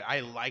really good. I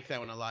like that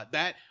one a lot.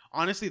 That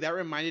honestly, that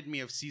reminded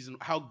me of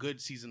how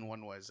good season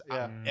 1 was.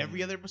 Yeah.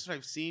 Every other episode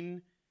I've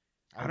seen,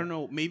 I don't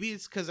know. Maybe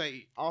it's because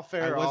I'll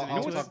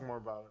talk more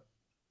about it.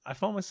 I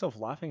found myself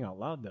laughing out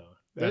loud though.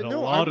 At a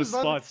lot of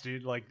spots,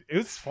 dude. Like, it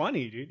was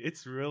funny, dude.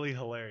 It's really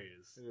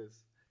hilarious. It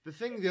is.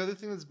 The other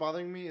thing that's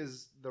bothering me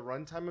is the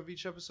runtime of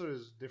each episode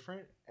is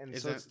different, and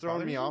so it's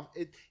throwing me off.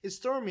 It's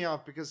throwing me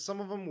off because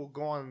some of them will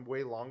go on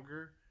way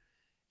longer,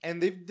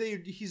 and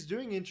he's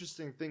doing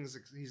interesting things.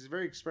 He's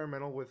very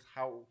experimental with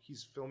how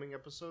he's filming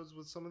episodes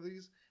with some of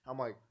these. I'm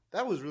like,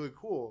 that was really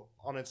cool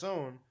on its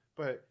own,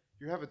 but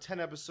you have a 10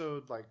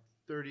 episode, like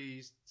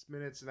 30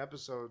 minutes an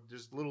episode,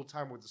 there's little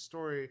time with the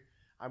story.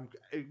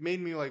 It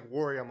made me like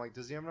worry. I'm like,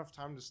 does he have enough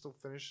time to still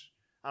finish?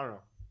 I don't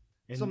know.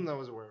 Something that I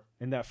was aware of.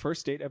 In that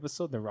first date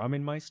episode, the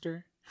Ramen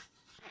Meister.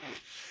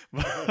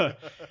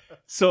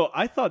 So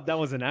I thought that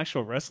was an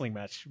actual wrestling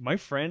match. My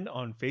friend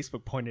on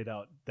Facebook pointed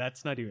out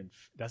that's not even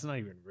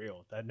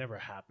real. That never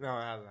happened. No,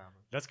 it hasn't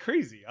happened. That's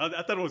crazy.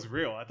 I thought it was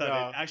real. I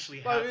thought it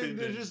actually happened. I mean,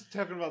 they're just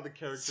talking about the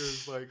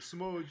characters like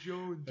Samoa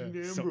Joe and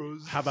Dean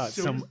Ambrose. How about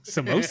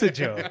Samosa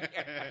Joe?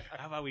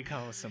 How about we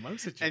call him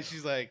Samosa Joe? And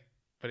she's like,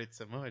 but it's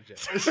Samoa Joe.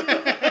 She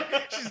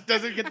just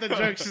doesn't get the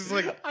joke. She's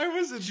like, I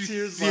was in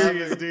tears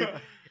serious, laughing.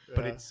 dude.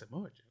 But it's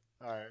Samoa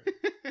Joe. All right.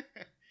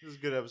 This is a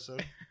good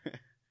episode.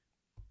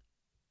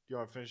 You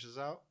want to finish this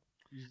out?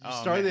 You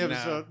started the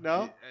episode.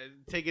 No?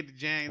 Take it to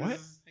Jang. What? I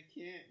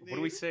can't. What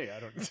do we say? I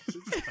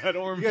don't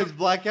remember. You guys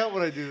black out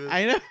when I do this.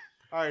 I know.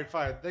 All right,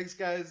 fine. Thanks,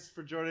 guys,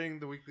 for joining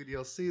the weekly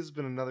DLC. It's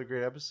been another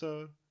great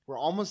episode. We're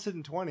almost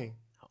hitting 20.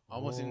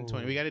 Almost in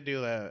 20. We got to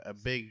do a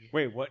big.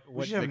 Wait, what?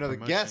 We should have another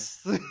promotion.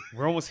 guest.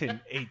 We're almost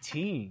hitting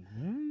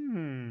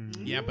 18.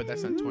 Yeah, but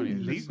that's not 20.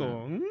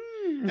 Legal.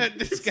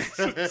 This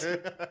guy's.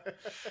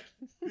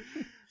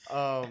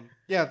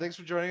 Yeah, thanks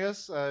for joining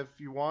us. If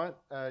you want,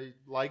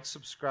 like,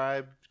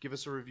 subscribe, give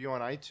us a review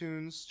on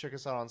iTunes. Check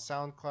us out on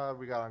SoundCloud.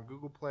 We got on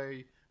Google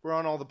Play. We're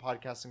on all the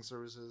podcasting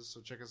services, so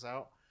check us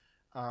out.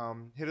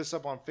 Hit us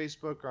up on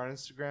Facebook or on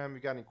Instagram. If you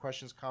got any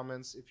questions,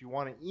 comments. If you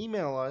want to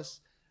email us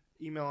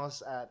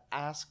at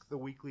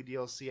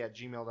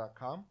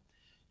asktheweeklydlc@gmail.com.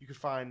 You can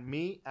find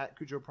me at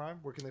Cujo Prime.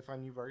 Where can they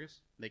find you,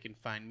 Vargas? They can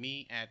find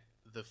me at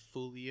the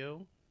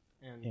Folio.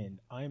 And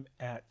I'm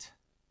at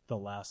The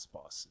Last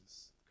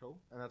Bosses. Cool.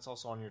 And that's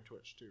also on your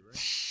Twitch too, right?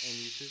 And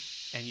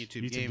YouTube. And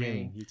YouTube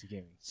Gaming. YouTube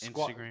Gaming.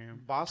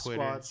 Instagram. Boss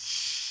Twitter.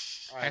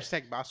 Squad. All right.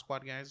 Hashtag Boss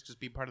Squad, guys. Just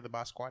be part of the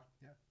Boss Squad.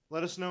 Yeah.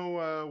 Let us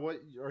know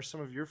what are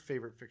some of your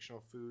favorite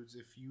fictional foods.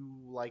 If you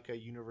like a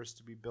universe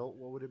to be built,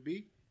 what would it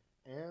be?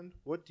 And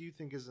what do you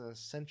think is an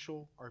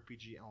essential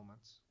RPG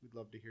element? We'd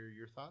love to hear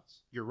your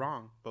thoughts. You're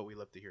wrong, but we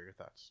love to hear your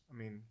thoughts. I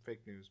mean,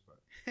 fake news, but.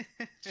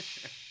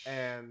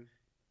 And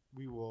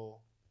we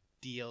will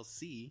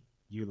DLC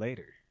you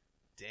later.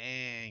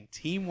 Dang.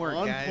 Teamwork,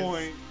 on guys.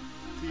 point.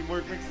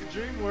 Teamwork makes the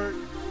dream work.